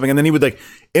 do something. And then he would like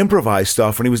improvise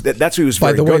stuff. And that's what he was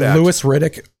very good at. By the way, Louis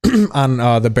Riddick on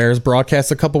the Bears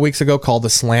broadcast a couple weeks ago called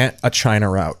the slant a China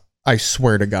route. I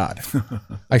swear to God.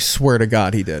 I swear to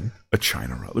God he did. A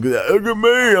China route. Look at that. Look at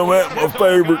me. I'm at my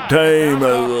favorite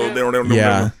team.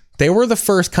 Yeah. They were the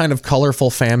first kind of colorful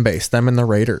fan base, them and the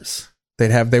Raiders.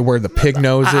 They wear the pig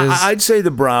noses. I'd say the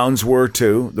Browns were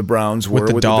too. The Browns were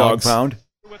with the dog pound.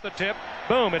 With the tip,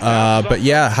 Boom. But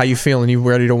yeah, how you feeling? You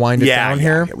ready to wind it down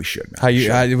here? Yeah, we should. Man. How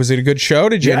you? Was it a good show?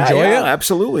 Did you enjoy it?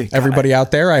 Absolutely. Everybody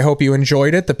out there, I hope you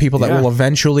enjoyed it. The people that will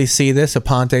eventually see this,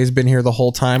 Aponte's been here the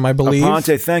whole time, I believe.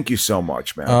 Aponte, thank you so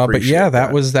much, man. But yeah,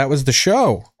 that was the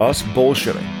show. Us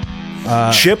bullshitting.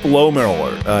 Chip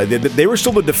Lohmiller. They were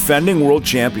still the defending world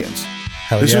champions.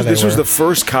 This was the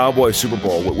first Cowboy Super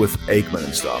Bowl with Aikman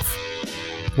and stuff.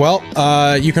 Well,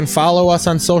 you can follow us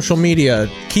on social media,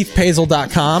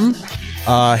 KeithPazel.com.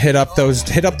 Hit up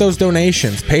those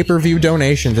donations, pay-per-view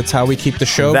donations. That's how we keep the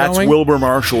show going. That's Wilbur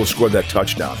Marshall who scored that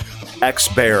touchdown.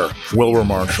 Ex-Bear, Wilbur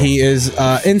Marshall. He is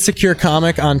Insecure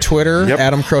Comic on Twitter,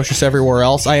 Adam Crocious everywhere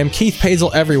else. I am Keith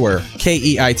Pazel everywhere,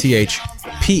 KeithPazel.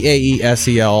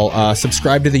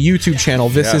 Subscribe to the YouTube channel.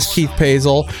 This is Keith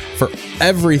Pazel for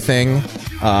everything.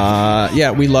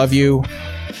 We love you.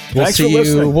 Thanks for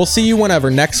listening. We'll see you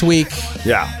whenever. Next week.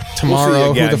 Yeah.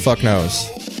 Tomorrow. Who the fuck knows?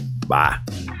 Bye.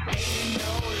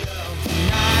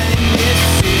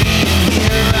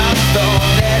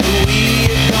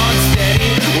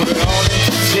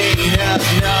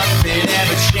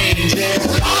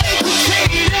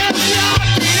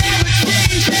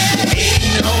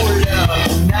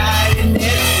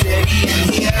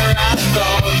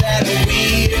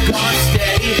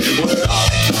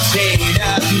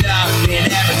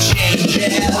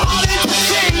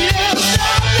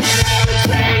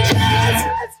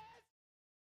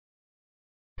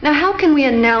 Now, how can we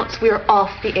announce we are off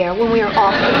the air when we are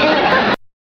off the air?